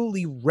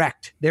absolutely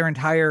wrecked their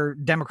entire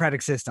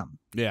democratic system.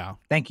 Yeah.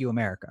 Thank you,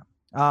 America.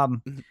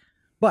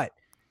 But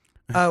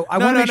I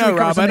want to make sure,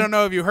 Rob. I don't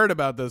know if you heard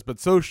about this,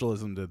 but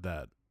socialism did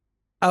that.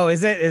 Oh,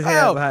 is it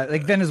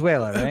like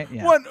Venezuela, right?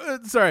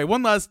 Yeah.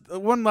 One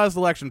last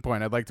election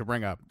point I'd like to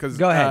bring up, because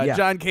go ahead.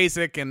 John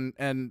Kasich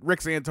and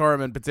Rick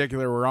Santorum in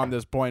particular were on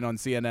this point on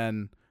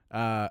CNN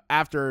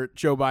after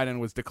Joe Biden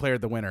was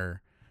declared the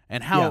winner,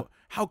 and how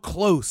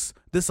close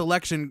this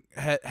election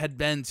had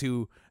been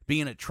to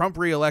being a Trump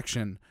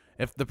re-election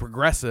if the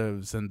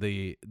progressives and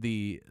the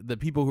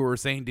people who were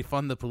saying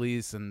defund the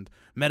police and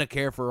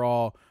Medicare for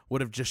all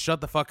would have just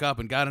shut the fuck up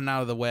and gotten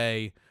out of the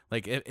way.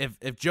 Like,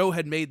 if Joe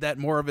had made that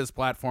more of his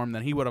platform,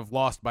 then he would have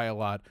lost by a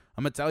lot.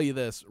 I'm going to tell you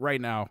this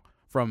right now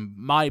from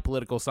my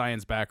political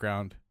science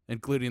background,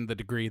 including the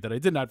degree that I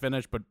did not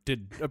finish but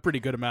did a pretty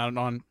good amount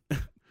on.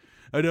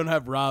 I don't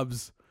have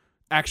Rob's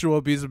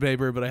actual piece of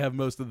paper, but I have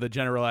most of the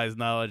generalized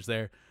knowledge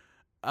there.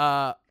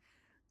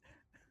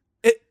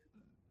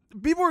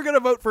 People were going to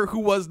vote for who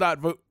was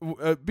not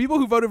people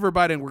who voted for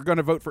Biden were going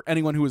to vote for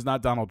anyone who was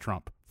not Donald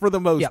Trump, for the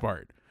most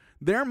part.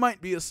 There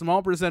might be a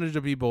small percentage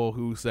of people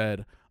who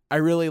said, I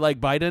really like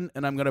Biden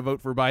and I'm going to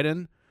vote for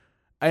Biden.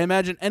 I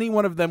imagine any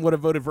one of them would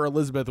have voted for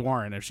Elizabeth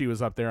Warren if she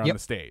was up there on the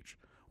stage,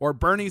 or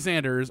Bernie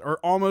Sanders, or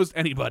almost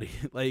anybody.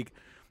 Like,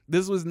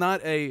 this was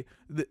not and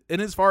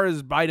as far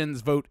as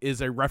Biden's vote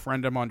is a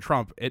referendum on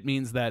Trump, it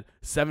means that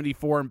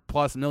 74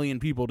 plus million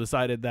people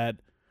decided that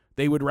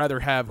they would rather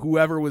have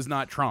whoever was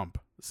not Trump.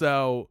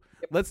 So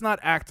let's not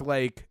act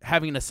like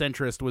having a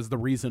centrist was the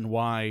reason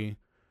why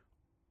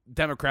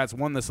Democrats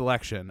won this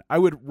election. I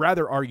would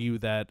rather argue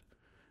that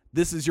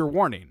this is your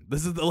warning.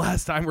 This is the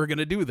last time we're going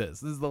to do this.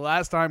 This is the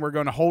last time we're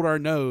going to hold our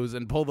nose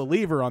and pull the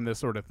lever on this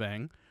sort of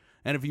thing.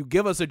 And if you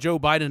give us a Joe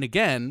Biden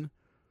again,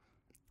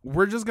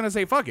 we're just going to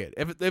say fuck it.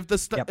 If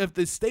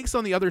the stakes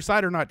on the other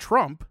side are not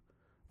Trump,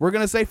 we're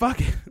going to say fuck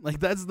it. Like,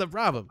 that's the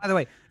problem. By the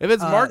way, if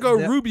it's Marco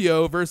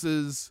Rubio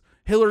versus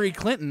Hillary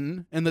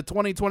Clinton in the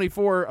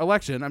 2024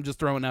 election, I'm just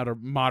throwing out a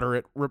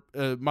moderate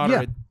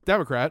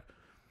Democrat.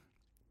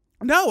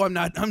 No, I'm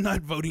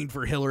not voting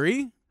for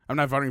Hillary. I'm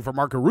not voting for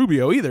Marco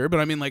Rubio either, but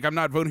I mean, like, I'm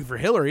not voting for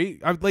Hillary.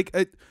 I'm like,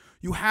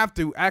 you have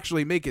to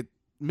actually make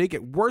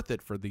it worth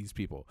it for these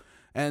people.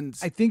 And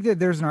I think that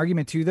there's an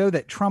argument too, though,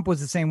 that Trump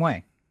was the same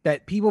way,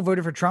 that people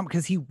voted for Trump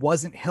because he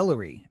wasn't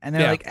Hillary. And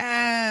they're like,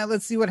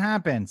 let's see what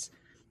happens.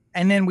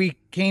 And then we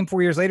came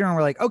 4 years later and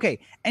we're like, okay,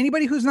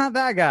 anybody who's not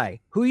that guy,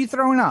 who are you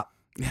throwing up?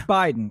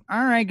 Biden.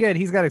 All right, good.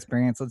 He's got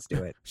experience. Let's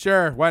do it.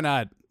 Sure. Why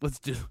not? Let's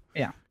just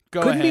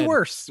Couldn't be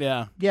worse.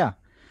 Yeah.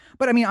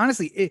 But I mean,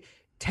 honestly,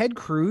 Ted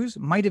Cruz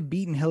might have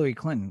beaten Hillary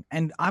Clinton.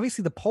 And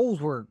obviously the polls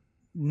were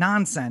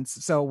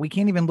nonsense. So we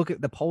can't even look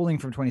at the polling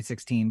from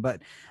 2016. But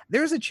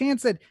there's a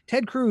chance that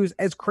Ted Cruz,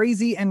 as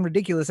crazy and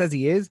ridiculous as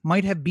he is,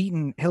 might have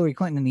beaten Hillary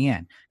Clinton in the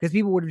end. Because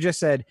people would have just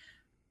said,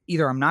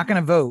 either I'm not going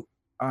to vote,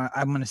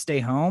 I'm going to stay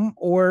home,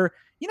 or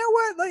you know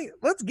what? Like,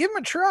 let's give him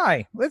a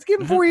try. Let's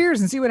give him 4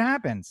 years and see what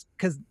happens.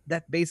 Because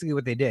that's basically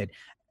what they did,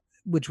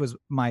 which was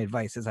my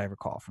advice, as I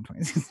recall, from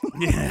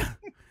 2016. Yeah.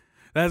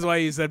 That's why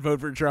you said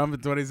vote for Trump in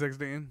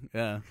 2016?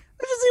 Yeah. Let's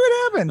just see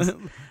what happens.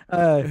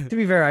 To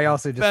be fair, I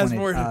also just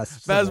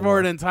fast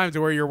forward in time to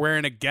where you're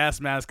wearing a gas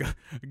mask,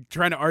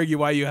 trying to argue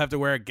why you have to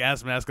wear a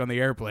gas mask on the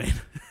airplane.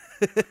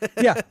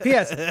 Yeah.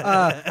 P.S.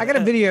 I got a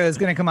video that's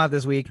going to come out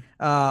this week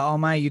on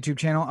my YouTube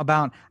channel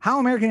about how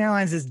American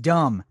Airlines is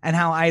dumb, and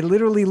how I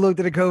literally looked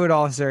at a COVID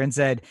officer and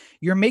said,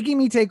 "You're making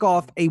me take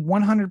off a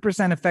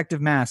 100%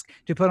 effective mask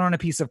to put on a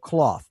piece of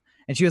cloth."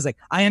 And she was like,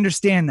 I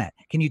understand that.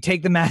 Can you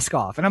take the mask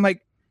off? And I'm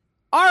like,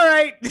 all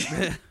right,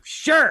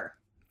 sure.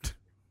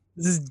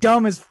 This is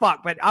dumb as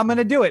fuck, but I'm going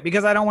to do it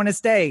because I don't want to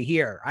stay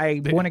here.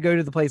 I want to go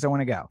to the place I want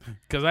to go.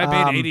 Because I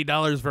paid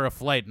 $80 for a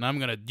flight, and I'm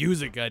going to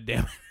use it,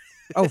 goddammit.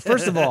 Oh,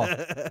 first of all,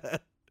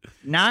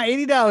 not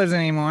 $80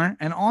 anymore.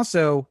 And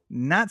also,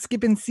 not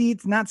skipping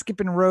seats, not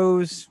skipping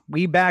rows.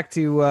 We back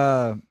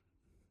to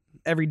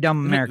every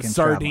dumb American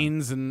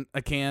sardines traveling. in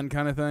a can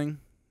kind of thing.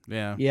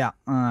 Yeah. Yeah.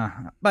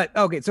 But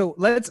okay, so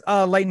let's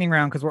lightning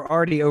round because we're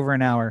already over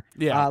an hour.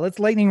 Yeah. Let's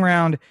lightning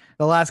round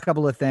the last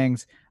couple of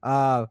things.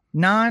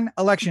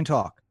 Non-election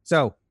talk.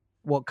 So,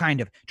 well, kind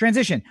of.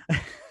 Transition.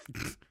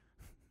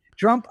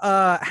 Trump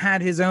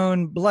had his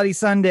own Bloody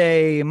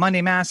Sunday,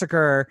 Monday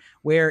Massacre,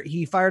 where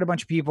he fired a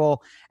bunch of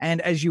people.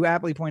 And as you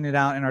aptly pointed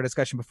out in our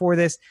discussion before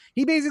this,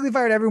 he basically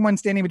fired everyone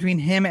standing between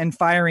him and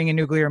firing a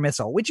nuclear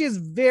missile, which is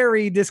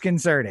very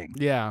disconcerting.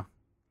 Yeah.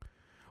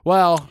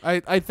 Well,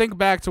 I think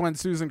back to when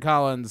Susan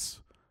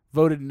Collins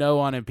voted no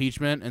on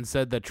impeachment and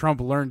said that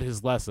Trump learned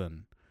his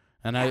lesson.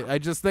 And I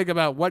just think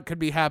about what could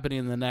be happening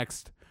in the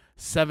next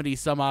 70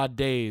 some odd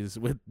days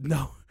with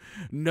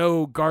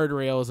no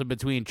guardrails in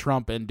between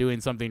Trump and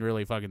doing something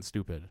really fucking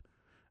stupid.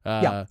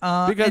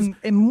 Because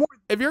and more,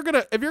 if you're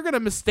gonna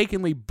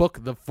mistakenly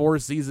book the Four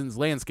Seasons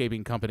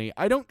Landscaping Company,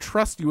 I don't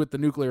trust you with the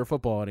nuclear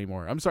football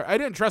anymore. I'm sorry, I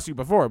didn't trust you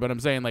before, but I'm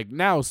saying like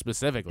now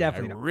specifically,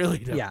 definitely I really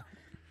don't. Yeah.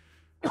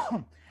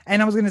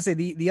 And I was going to say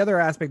the other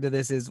aspect of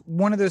this is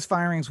one of those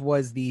firings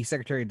was the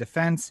Secretary of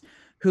Defense,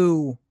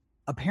 who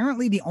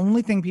apparently the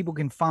only thing people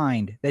can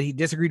find that he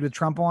disagreed with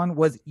Trump on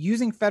was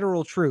using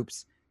federal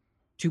troops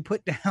to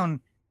put down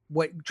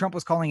what Trump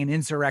was calling an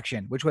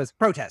insurrection, which was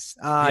protests.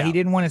 He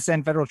didn't want to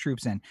send federal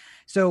troops in.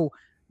 So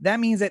that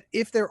means that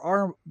if there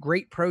are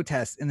great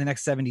protests in the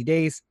next 70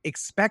 days,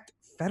 expect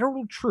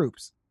federal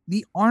troops,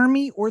 the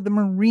Army or the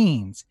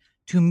Marines,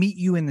 to meet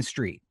you in the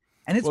street.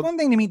 And it's one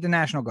thing to meet the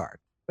National Guard,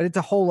 but it's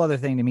a whole other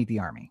thing to meet the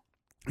Army.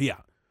 Yeah.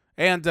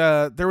 And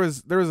there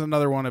was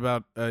another one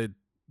about a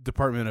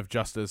Department of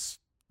Justice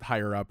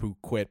higher up who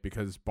quit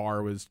because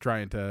Barr was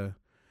trying to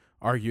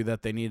argue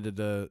that they needed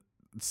to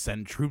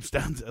send troops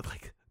down to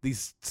like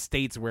these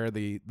states where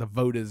the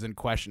vote is in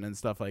question and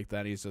stuff like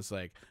that. He's just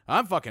like,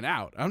 I'm fucking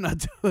out. I'm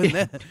not doing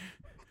that.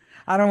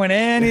 I don't want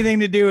anything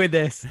to do with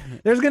this.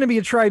 There's going to be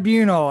a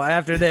tribunal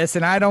after this,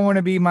 and I don't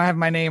want to have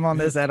my name on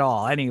this at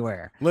all,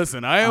 anywhere.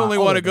 Listen, I only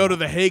want to go to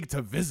The Hague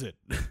to visit.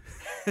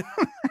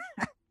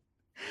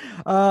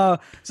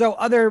 So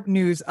other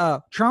news,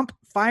 Trump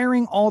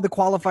firing all the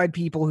qualified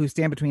people who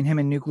stand between him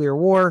and nuclear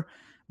war.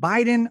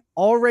 Biden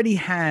already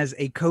has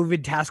a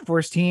COVID task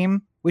force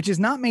team, which is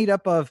not made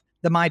up of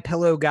the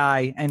MyPillow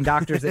guy and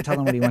doctors that tell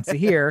him what he wants to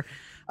hear.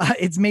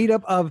 It's made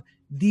up of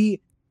the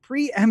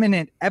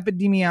preeminent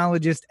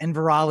epidemiologists and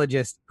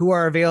virologists who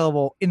are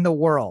available in the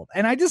world.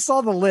 And I just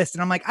saw the list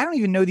and I'm like, I don't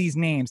even know these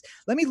names.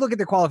 Let me look at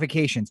their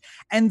qualifications.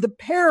 And the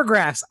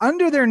paragraphs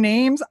under their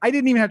names, I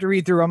didn't even have to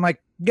read through. I'm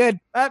like, good,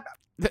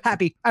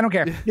 happy. I don't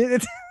care.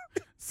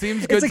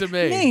 Seems good to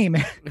me.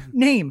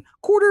 Name,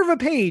 quarter of a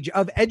page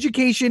of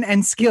education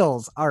and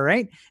skills. All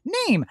right.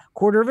 Name,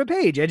 quarter of a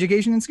page,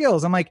 education and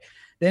skills. I'm like,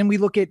 then we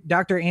look at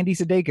Dr. Andy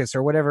Sudeikis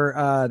or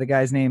whatever the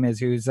guy's name is,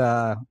 who's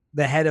the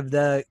head of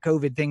the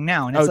COVID thing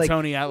now. And it's like,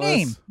 Tony Atlas.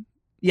 Name.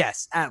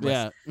 Yes, Atlas.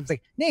 Yeah. It's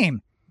like,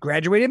 name,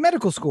 graduated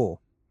medical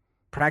school,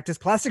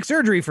 practiced plastic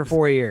surgery for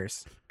 4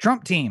 years.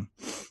 Trump team.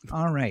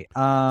 All right.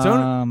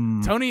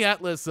 Tony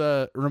Atlas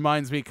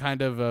reminds me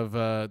kind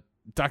of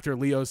Dr.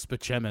 Leo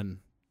Spaceman.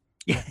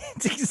 Yeah,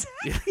 it's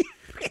exactly.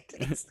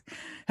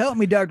 Help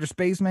me, Dr.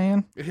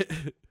 Spaceman.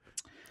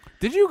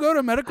 Did you go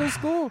to medical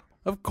school?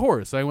 Of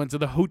course. I went to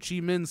the Ho Chi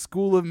Minh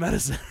School of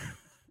Medicine.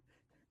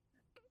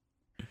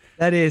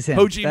 That is him.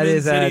 Ho Chi That Minh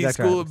is City Dr.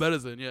 School Atlas. of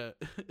Medicine, yeah.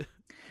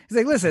 He's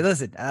like,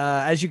 listen.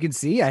 As you can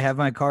see, I have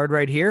my card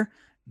right here.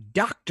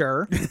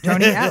 Dr.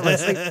 Tony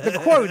Atlas. Like,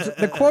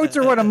 the quotes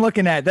are what I'm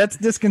looking at. That's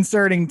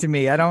disconcerting to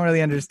me. I don't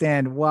really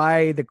understand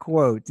why the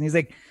quotes. And he's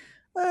like,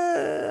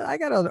 I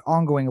got an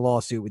ongoing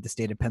lawsuit with the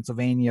state of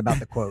Pennsylvania about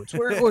the quotes.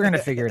 We're going to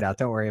figure it out.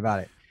 Don't worry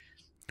about it.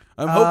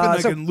 I'm hoping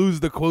I can lose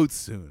the quotes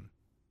soon.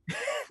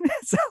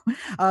 So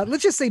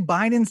let's just say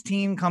Biden's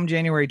team come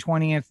January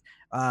 20th,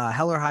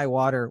 hell or high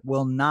water,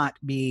 will not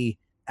be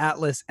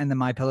Atlas and the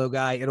MyPillow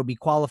guy. It'll be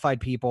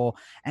qualified people.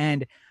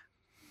 And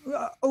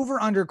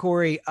over under,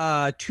 Corey,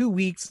 2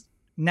 weeks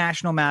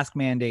national mask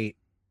mandate,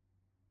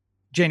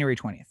 January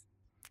 20th.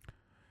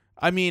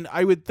 I mean,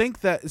 I would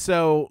think that.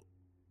 So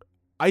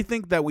I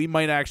think that we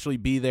might actually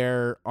be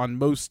there on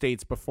most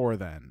states before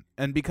then.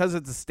 And because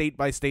it's a state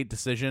by state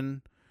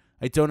decision,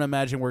 I don't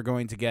imagine we're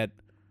going to get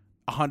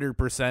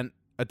 100%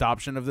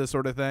 adoption of this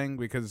sort of thing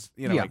because,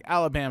 like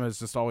Alabama is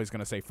just always going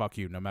to say, fuck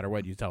you, no matter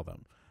what you tell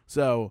them.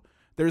 So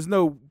there's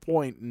no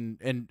point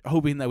in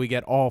hoping that we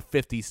get all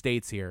 50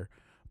 states here.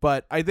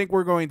 But I think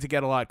we're going to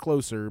get a lot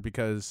closer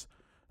because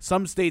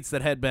some states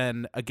that had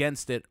been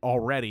against it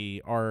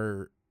already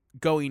are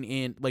going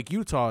in, like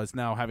Utah is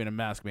now having a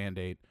mask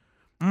mandate.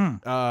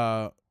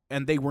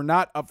 And they were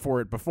not up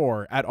for it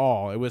before at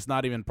all. It was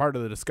not even part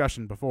of the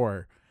discussion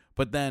before.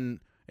 But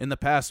then in the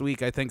past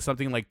week, I think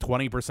something like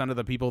 20% of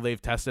the people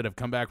they've tested have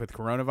come back with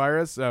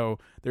coronavirus. So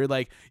they're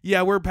like,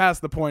 yeah, we're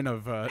past the point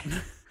of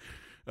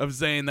of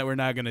saying that we're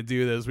not going to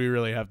do this. We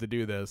really have to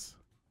do this.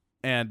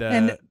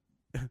 And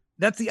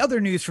that's the other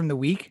news from the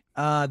week.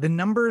 The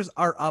numbers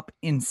are up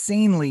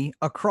insanely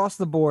across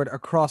the board,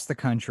 across the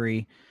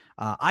country.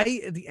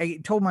 I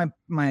told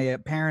my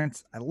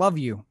parents, I love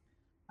you.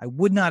 I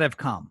would not have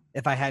come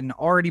if I hadn't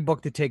already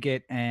booked a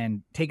ticket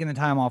and taken the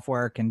time off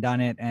work and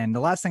done it. And the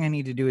last thing I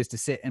need to do is to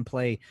sit and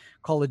play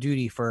Call of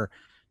Duty for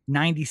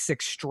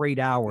 96 straight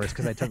hours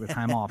because I took the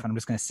time off and I'm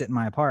just going to sit in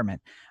my apartment.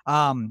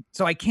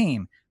 So I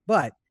came,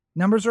 but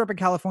numbers are up in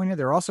California.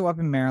 They're also up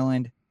in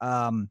Maryland.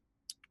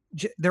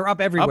 They're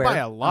up everywhere. Up by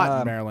a lot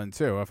in Maryland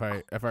too, if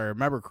I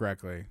remember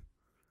correctly,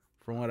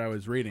 from what I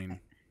was reading.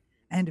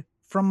 And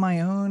from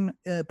my own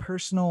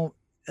personal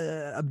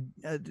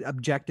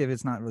objective,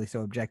 it's not really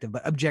so objective,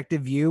 but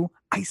objective view,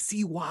 I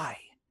see why.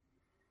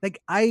 Like,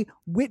 I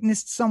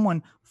witnessed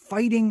someone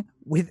fighting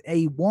with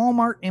a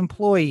Walmart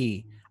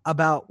employee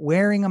about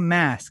wearing a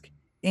mask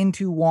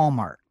into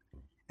Walmart.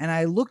 And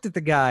I looked at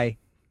the guy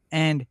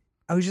and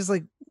I was just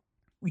like,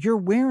 you're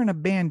wearing a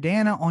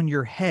bandana on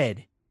your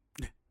head.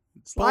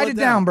 Slide it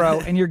down, bro,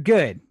 and you're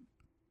good.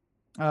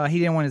 He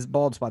didn't want his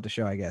bald spot to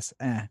show, I guess.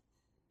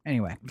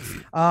 Anyway,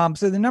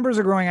 so the numbers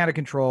are growing out of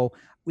control.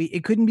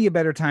 It couldn't be a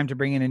better time to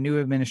bring in a new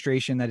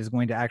administration that is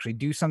going to actually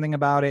do something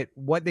about it.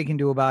 What they can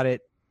do about it,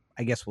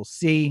 I guess we'll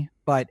see.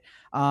 But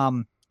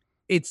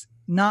it's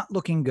not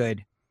looking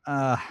good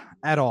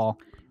at all.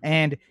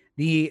 And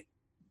the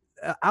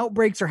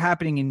outbreaks are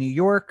happening in New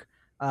York.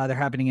 They're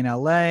happening in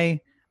LA.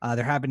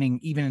 They're happening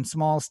even in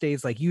small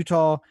states like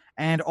Utah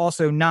and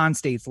also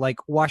non-states like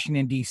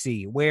Washington,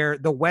 D.C., where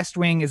the West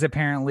Wing is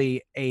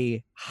apparently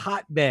a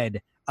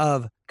hotbed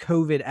of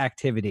COVID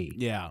activity.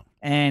 Yeah.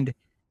 And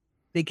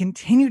they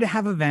continue to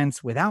have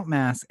events without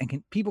masks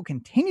and people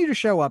continue to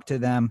show up to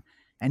them.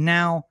 And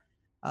now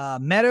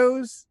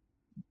Meadows,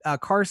 Ben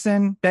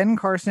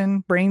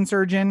Carson, brain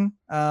surgeon,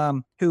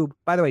 who,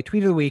 by the way,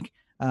 tweet of the week,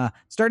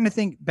 starting to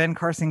think Ben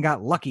Carson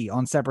got lucky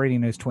on separating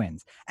those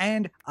twins.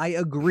 And I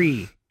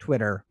agree,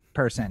 Twitter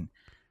person,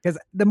 because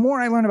the more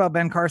I learn about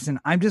Ben Carson,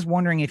 I'm just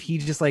wondering if he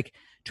just like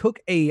took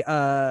a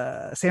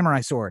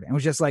samurai sword and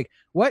was just like,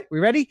 what, we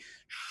ready?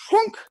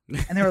 Shrunk.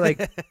 And they were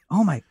like,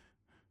 oh my,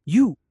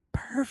 you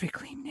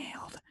perfectly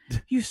nailed.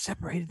 You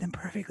separated them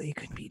perfectly. It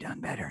couldn't be done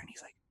better. And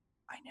he's like,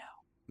 I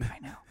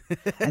know.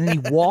 And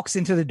then he walks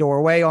into the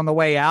doorway on the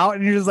way out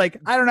and you're just like,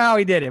 I don't know how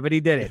he did it, but he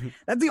did it.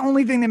 That's the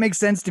only thing that makes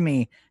sense to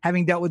me,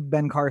 having dealt with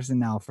Ben Carson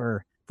now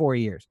for 4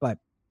 years. But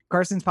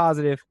Carson's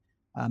positive.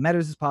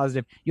 Meadows is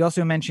positive. You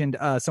also mentioned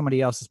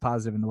somebody else is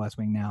positive in the West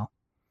Wing now.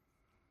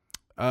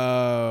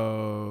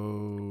 Oh,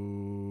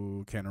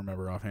 can't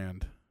remember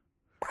offhand.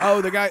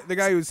 Oh, the guy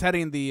who's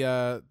heading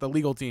the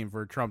legal team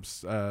for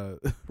Trump's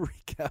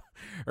recount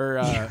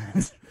or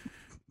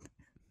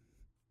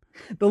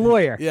the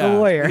lawyer. Yeah, the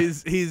lawyer.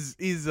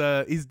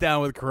 He's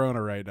down with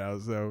Corona right now.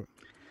 So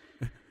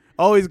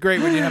always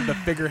great when you have the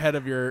figurehead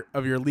of your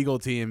legal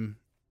team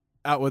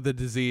out with a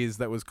disease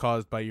that was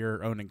caused by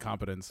your own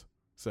incompetence.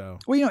 So,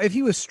 well, if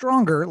he was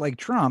stronger like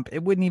Trump,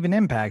 it wouldn't even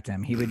impact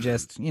him. He would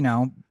just, be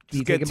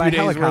taken by 2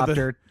 days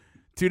helicopter.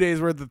 2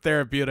 days worth of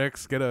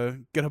therapeutics. Get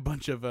a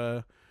bunch of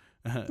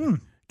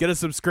get a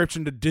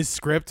subscription to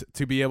Descript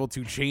to be able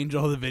to change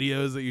all the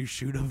videos that you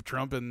shoot of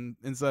Trump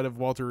inside of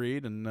Walter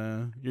Reed,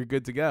 and you're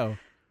good to go.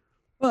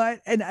 Well,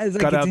 and as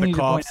I continue to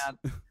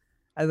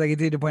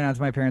point out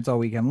to my parents all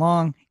weekend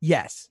long,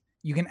 yes,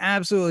 you can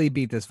absolutely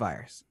beat this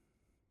virus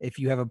if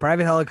you have a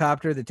private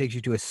helicopter that takes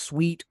you to a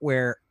suite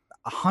where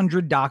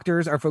 100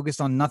 doctors are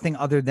focused on nothing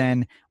other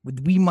than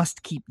we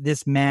must keep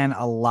this man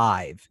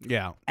alive.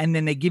 Yeah. And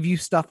then they give you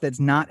stuff that's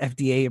not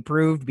FDA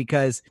approved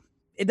because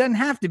it doesn't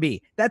have to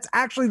be. That's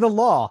actually the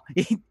law.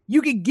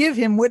 You can give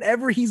him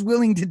whatever he's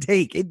willing to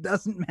take. It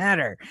doesn't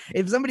matter.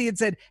 If somebody had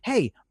said,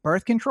 hey,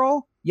 birth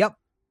control, yep,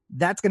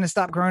 that's going to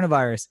stop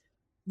coronavirus.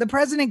 The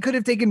president could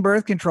have taken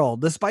birth control,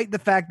 despite the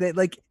fact that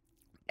like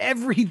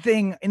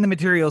everything in the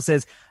material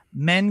says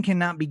men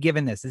cannot be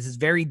given this. This is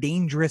very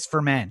dangerous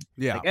for men.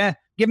 Yeah. Like,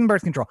 give him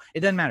birth control.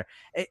 It doesn't matter.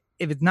 If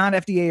it's not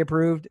FDA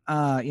approved,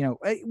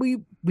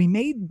 we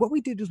made, what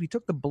we did is we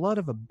took the blood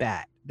of a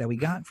bat that we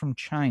got from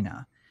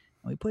China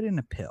and we put it in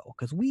a pill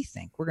because we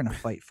think we're going to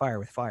fight fire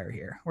with fire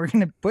here. We're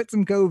going to put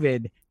some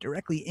COVID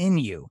directly in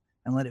you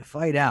and let it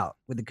fight out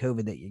with the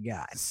COVID that you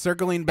got.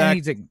 Circling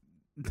back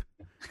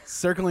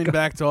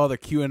to all the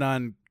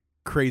QAnon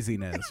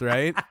craziness,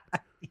 right?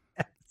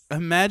 Yes.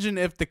 Imagine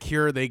if the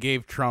cure they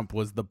gave Trump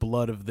was the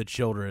blood of the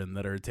children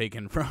that are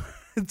taken from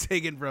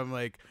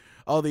like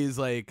all these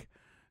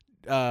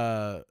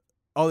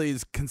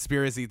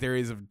conspiracy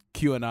theories of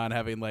QAnon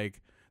having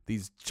like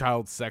these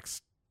child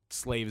sex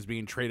slaves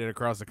being traded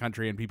across the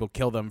country and people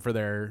kill them for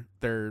their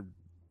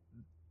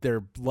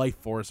life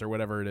force or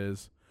whatever it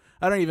is.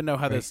 I don't even know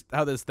how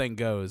this thing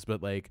goes,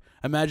 but like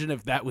imagine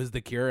if that was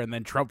the cure and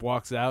then Trump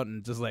walks out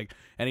and just like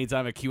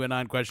anytime a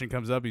QAnon question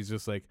comes up, he's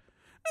just like,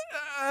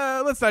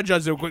 let's not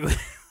judge so quickly.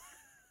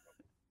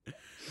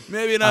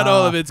 Maybe not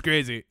all of it's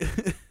crazy.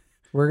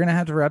 We're going to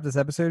have to wrap this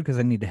episode because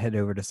I need to head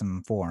over to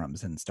some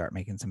forums and start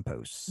making some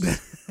posts.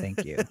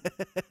 Thank you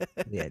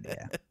for the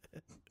idea.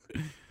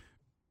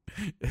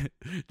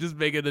 Just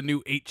making a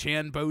new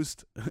 8chan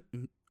post.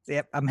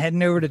 Yep, I'm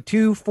heading over to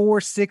 2,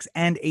 4, 6,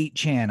 and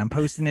 8chan. I'm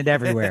posting it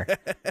everywhere.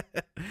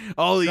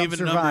 All the Trump even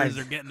survived. numbers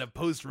are getting a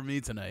post from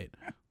me tonight.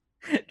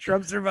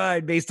 Trump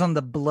survived based on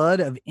the blood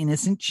of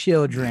innocent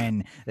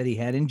children that he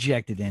had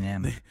injected in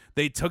him.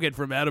 They took it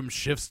from Adam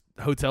Schiff's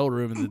hotel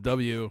room in the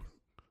W.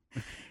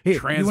 Here, you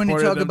want to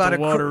Transported talk them about to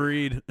Walter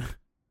Reed.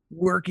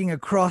 working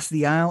across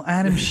the aisle?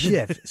 Adam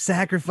Schiff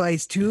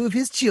sacrificed 2 of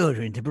his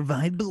children to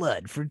provide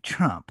blood for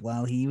Trump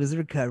while he was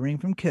recovering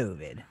from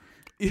COVID.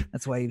 Yeah.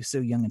 That's why he was so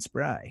young and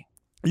spry.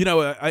 You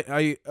know,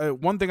 I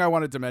one thing I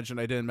wanted to mention,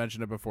 I didn't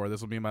mention it before. This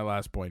will be my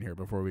last point here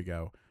before we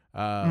go.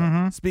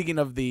 Speaking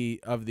of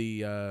the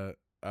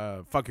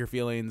fuck your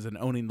feelings and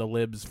owning the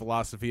libs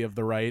philosophy of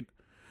the right,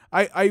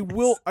 I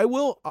will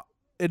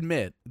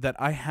admit that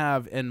I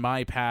have in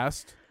my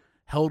past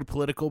held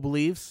political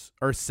beliefs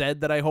or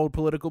said that I hold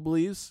political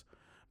beliefs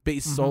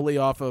based solely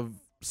off of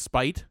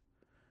spite.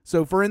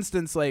 So, for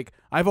instance, like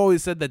I've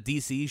always said that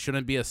DC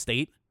shouldn't be a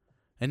state,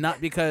 and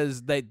not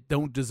because they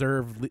don't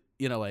deserve,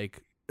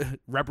 like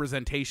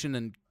representation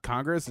in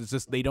Congress. It's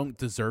just they don't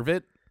deserve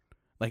it.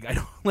 Like, I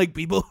don't like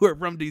people who are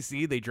from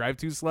DC, they drive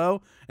too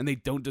slow and they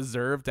don't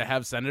deserve to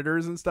have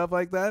senators and stuff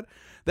like that.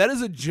 That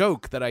is a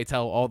joke that I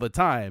tell all the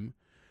time.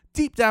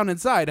 Deep down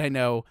inside, I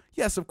know,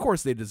 yes, of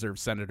course they deserve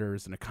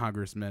senators and a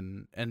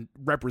congressman and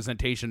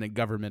representation in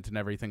government and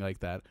everything like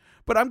that.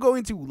 But I'm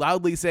going to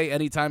loudly say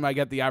anytime I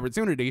get the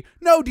opportunity,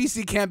 no,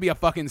 DC can't be a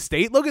fucking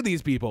state. Look at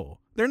these people.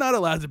 They're not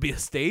allowed to be a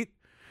state.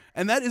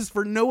 And that is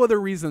for no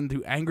other reason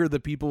to anger the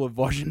people of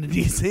Washington,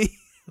 D.C.,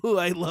 who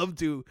I love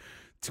to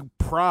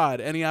prod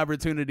any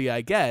opportunity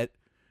I get.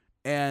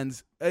 And,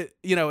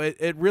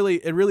 it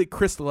really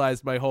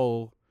crystallized my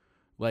whole,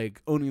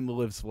 like, owning the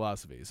libs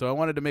philosophy. So I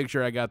wanted to make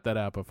sure I got that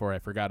out before I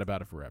forgot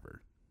about it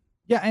forever.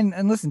 Yeah,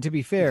 and listen, to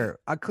be fair,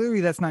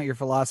 clearly that's not your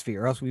philosophy,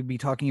 or else we'd be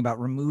talking about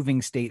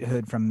removing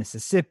statehood from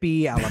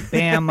Mississippi,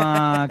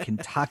 Alabama,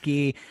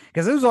 Kentucky,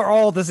 because those are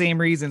all the same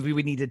reasons we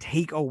would need to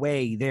take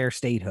away their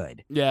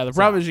statehood. Yeah, the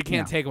problem is you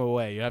can't take them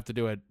away. You have to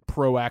do it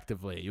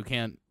proactively. You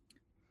can't,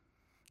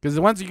 because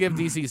once you give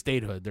DC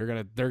statehood,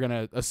 they're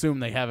gonna assume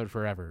they have it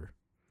forever.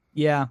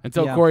 Yeah.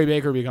 Until Cory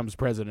Baker becomes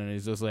president,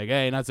 he's just like,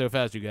 hey, not so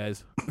fast, you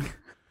guys.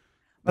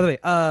 By the way,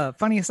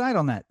 funny aside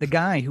on that, the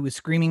guy who was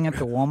screaming at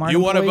the Walmart You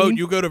want to employee- vote,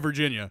 you go to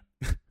Virginia.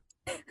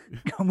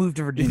 Go move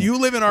to Virginia. You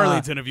live in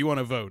Arlington if you want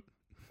to vote.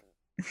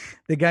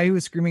 The guy who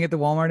was screaming at the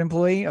Walmart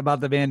employee about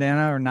the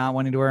bandana or not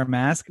wanting to wear a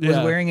mask was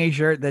wearing a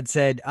shirt that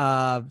said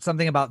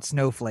something about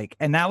snowflake.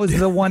 And that was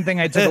the one thing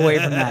I took away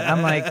from that.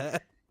 I'm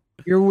like,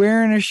 you're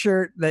wearing a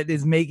shirt that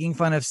is making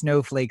fun of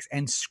snowflakes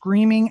and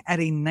screaming at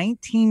a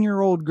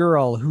 19-year-old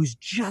girl who's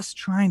just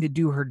trying to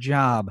do her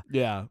job.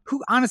 Yeah.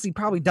 Who honestly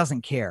probably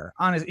doesn't care.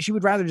 Honestly, she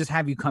would rather just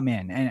have you come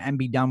in and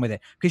be done with it,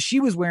 because she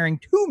was wearing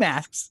 2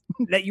 masks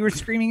that you were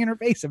screaming in her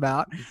face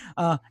about.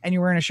 And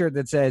you're wearing a shirt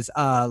that says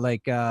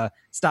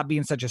stop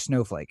being such a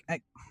snowflake. I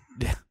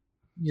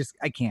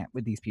can't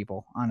with these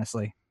people,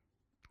 honestly.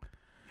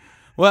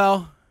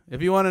 Well,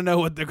 if you want to know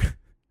what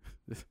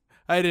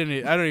I don't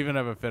even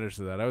have a finish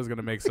to that. I was going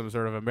to make some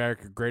sort of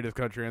America greatest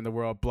country in the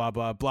world, blah,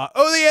 blah, blah.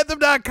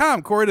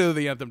 OhTheAnthem.com. Corey to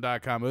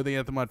OhTheAnthem.com. Oh, The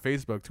Anthem on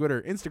Facebook,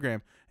 Twitter,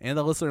 Instagram, and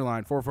the listener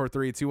line,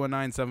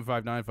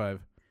 443-219-7595.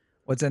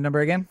 What's that number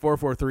again?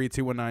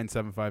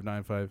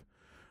 443-219-7595.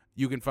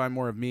 You can find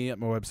more of me at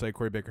my website,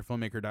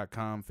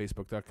 CoreyBakerFilmmaker.com,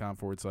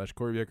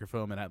 Facebook.com/Corey Baker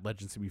Film, and at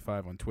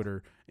LegendCB5 on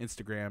Twitter,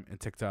 Instagram, and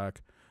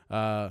TikTok.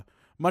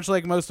 Much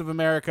like most of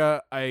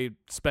America, I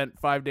spent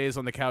 5 days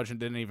on the couch and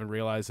didn't even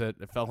realize it.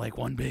 It felt like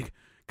one big,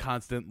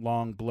 constant,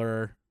 long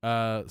blur.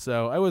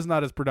 So I was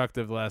not as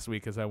productive last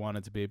week as I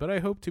wanted to be, but I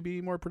hope to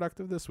be more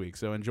productive this week.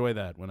 So enjoy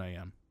that when I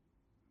am.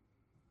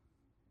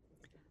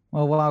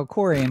 Well, while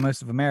Corey and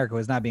most of America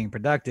was not being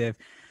productive,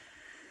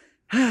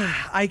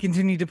 I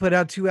continue to put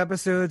out 2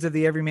 episodes of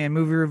the Everyman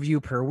Movie Review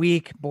per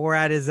week.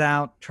 Borat is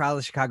out. Trial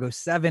of Chicago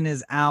 7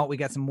 is out. We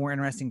got some more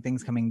interesting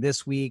things coming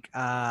this week.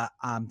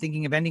 I'm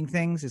Thinking of Ending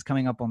Things is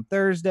coming up on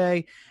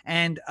Thursday.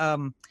 And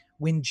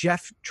When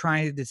Jeff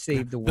Tried to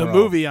Save the World. The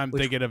movie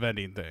Thinking of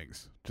Ending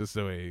Things. Just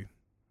so we...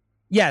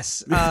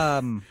 Yes.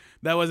 that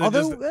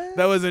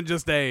wasn't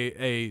just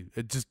a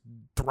just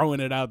throwing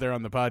it out there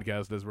on the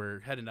podcast as we're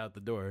heading out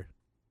the door.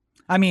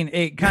 I mean,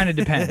 it kind of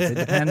depends. It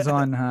depends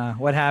on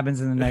what happens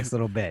in the next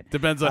little bit.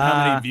 Depends on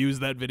how many views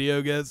that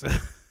video gets.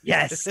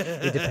 Yes,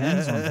 it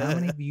depends on how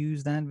many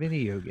views that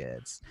video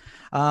gets.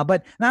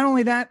 But not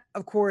only that,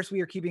 of course,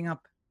 we are keeping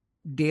up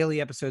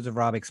daily episodes of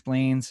Rob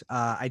Explains.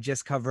 I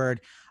just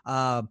covered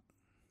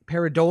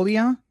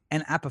pareidolia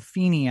and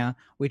apophenia,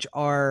 which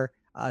are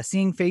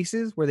seeing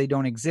faces where they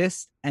don't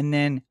exist, and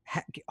then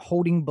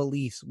holding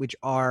beliefs which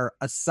are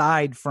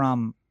aside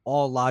from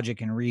all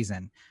logic and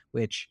reason,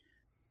 which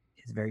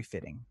is very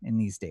fitting in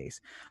these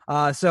days.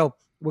 So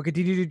We'll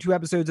continue to do 2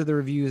 episodes of the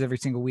reviews every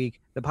single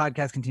week. The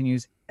podcast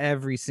continues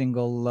every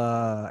single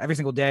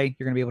day.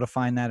 You're going to be able to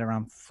find that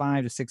around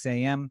 5 to 6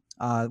 a.m.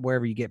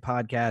 Wherever you get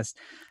podcasts.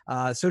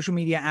 Social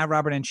media at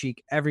Robert N.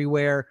 Cheek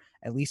everywhere,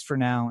 at least for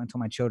now, until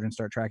my children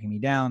start tracking me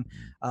down,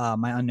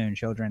 my unknown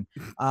children.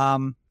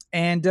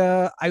 And you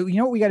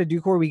know what we got to do,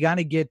 Corey? We got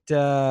to get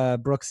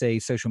Brooks a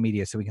social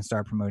media so we can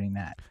start promoting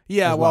that.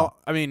 Yeah, well,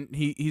 I mean,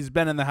 he's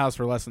been in the house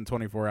for less than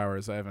 24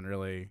 hours. I haven't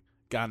really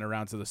gotten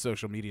around to the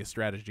social media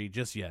strategy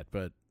just yet,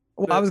 but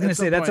I was going to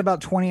say that's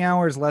about 20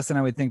 hours less than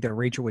I would think that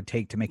Rachel would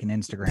take to make an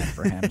Instagram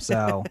for him.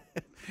 So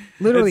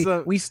literally,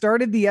 we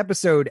started the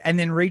episode and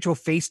then Rachel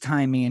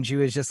FaceTimed me and she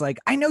was just like,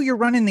 I know you're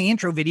running the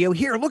intro video.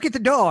 Here, look at the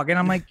dog. And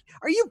I'm like,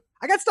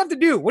 I got stuff to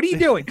do. What are you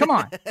doing? Come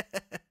on.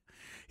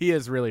 He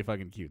is really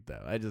fucking cute,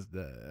 though.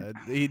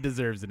 He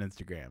deserves an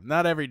Instagram.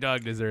 Not every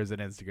dog deserves an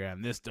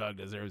Instagram. This dog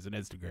deserves an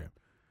Instagram.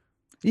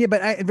 Yeah,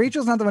 but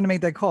Rachel's not the one to make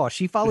that call.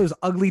 She follows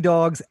ugly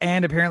dogs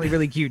and apparently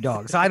really cute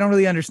dogs. So I don't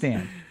really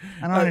understand.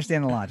 I don't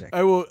understand the logic.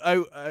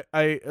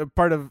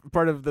 Part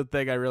of the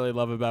thing I really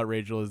love about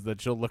Rachel is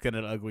that she'll look at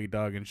an ugly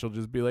dog and she'll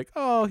just be like,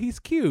 "Oh, he's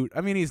cute."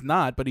 I mean, he's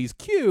not, but he's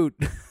cute.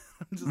 I'm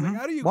just like,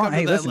 how do you come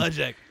to that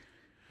logic?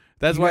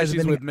 That's why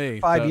she's with me.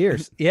 5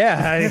 years.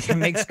 Yeah, it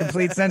makes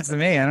complete sense to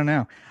me. I don't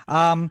know.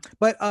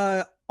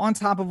 But on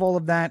top of all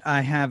of that,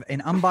 I have an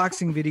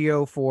unboxing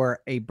video for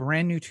a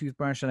brand new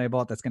toothbrush that I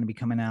bought that's going to be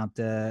coming out.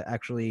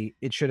 Actually,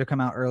 it should have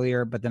come out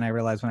earlier, but then I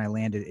realized when I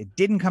landed, it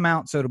didn't come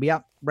out. So it'll be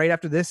out right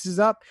after this is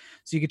up.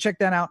 So you can check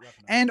that out.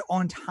 And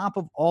on top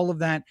of all of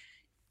that,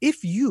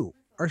 if you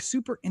are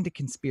super into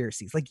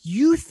conspiracies, like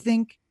you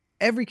think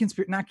every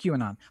conspiracy, not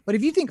QAnon, but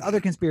if you think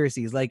other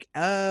conspiracies like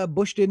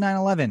Bush did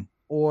 9/11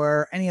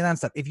 or any of that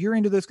stuff, if you're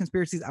into those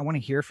conspiracies, I want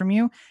to hear from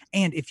you.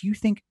 And if you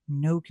think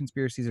no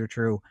conspiracies are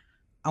true,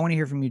 I want to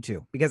hear from you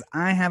too, because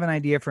I have an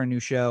idea for a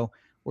new show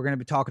we're going to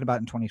be talking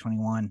about in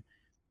 2021.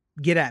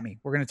 Get at me.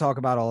 We're going to talk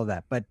about all of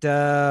that, but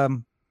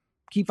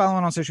keep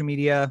following on social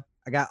media.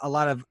 I got a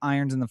lot of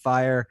irons in the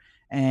fire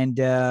and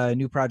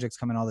new projects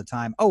coming all the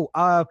time.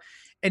 And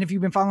if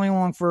you've been following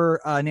along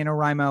for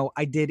NaNoWriMo,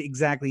 I did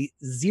exactly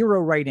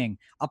 0 writing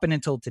up and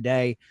until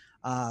today,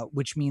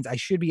 which means I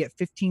should be at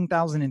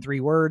 15,003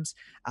 words.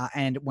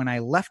 And when I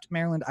left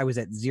Maryland, I was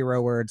at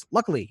 0 words.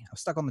 Luckily, I was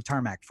stuck on the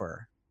tarmac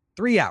for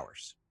 3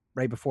 hours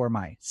right before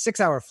my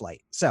 6-hour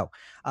flight. So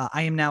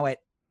I am now at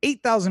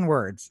 8,000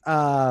 words.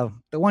 The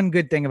one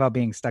good thing about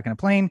being stuck in a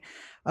plane.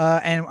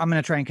 And I'm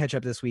going to try and catch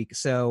up this week.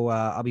 So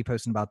I'll be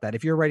posting about that.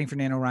 If you're writing for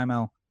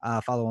NaNoWriMo,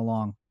 follow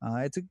along.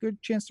 It's a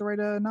good chance to write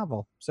a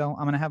novel. So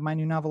I'm going to have my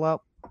new novel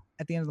out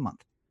at the end of the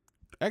month.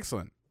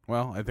 Excellent.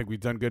 Well, I think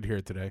we've done good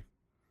here today.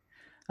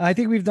 I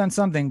think we've done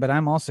something, but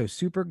I'm also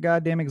super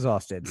goddamn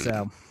exhausted.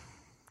 So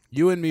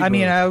you and me. I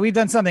mean, we've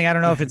done something. I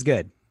don't know if it's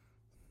good.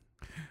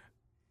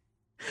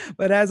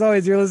 But as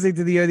always, you're listening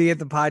to the Oh the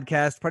Anthem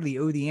podcast, part of the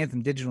Oh the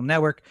Anthem digital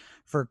network.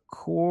 For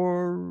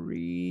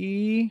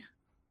Corey,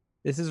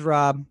 this is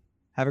Rob.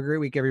 Have a great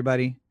week,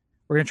 everybody.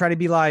 We're going to try to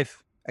be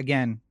live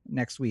again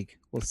next week.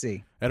 We'll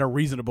see. At a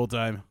reasonable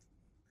time.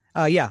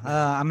 I'm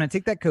going to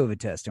take that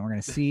COVID test, and we're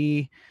going to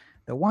see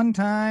the one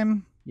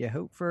time you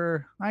hope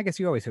for. I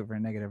guess you always hope for a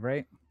negative,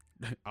 right?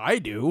 I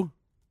do.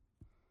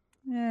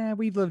 Yeah,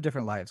 we've lived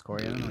different lives,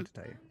 Corey. I don't know what to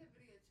tell you.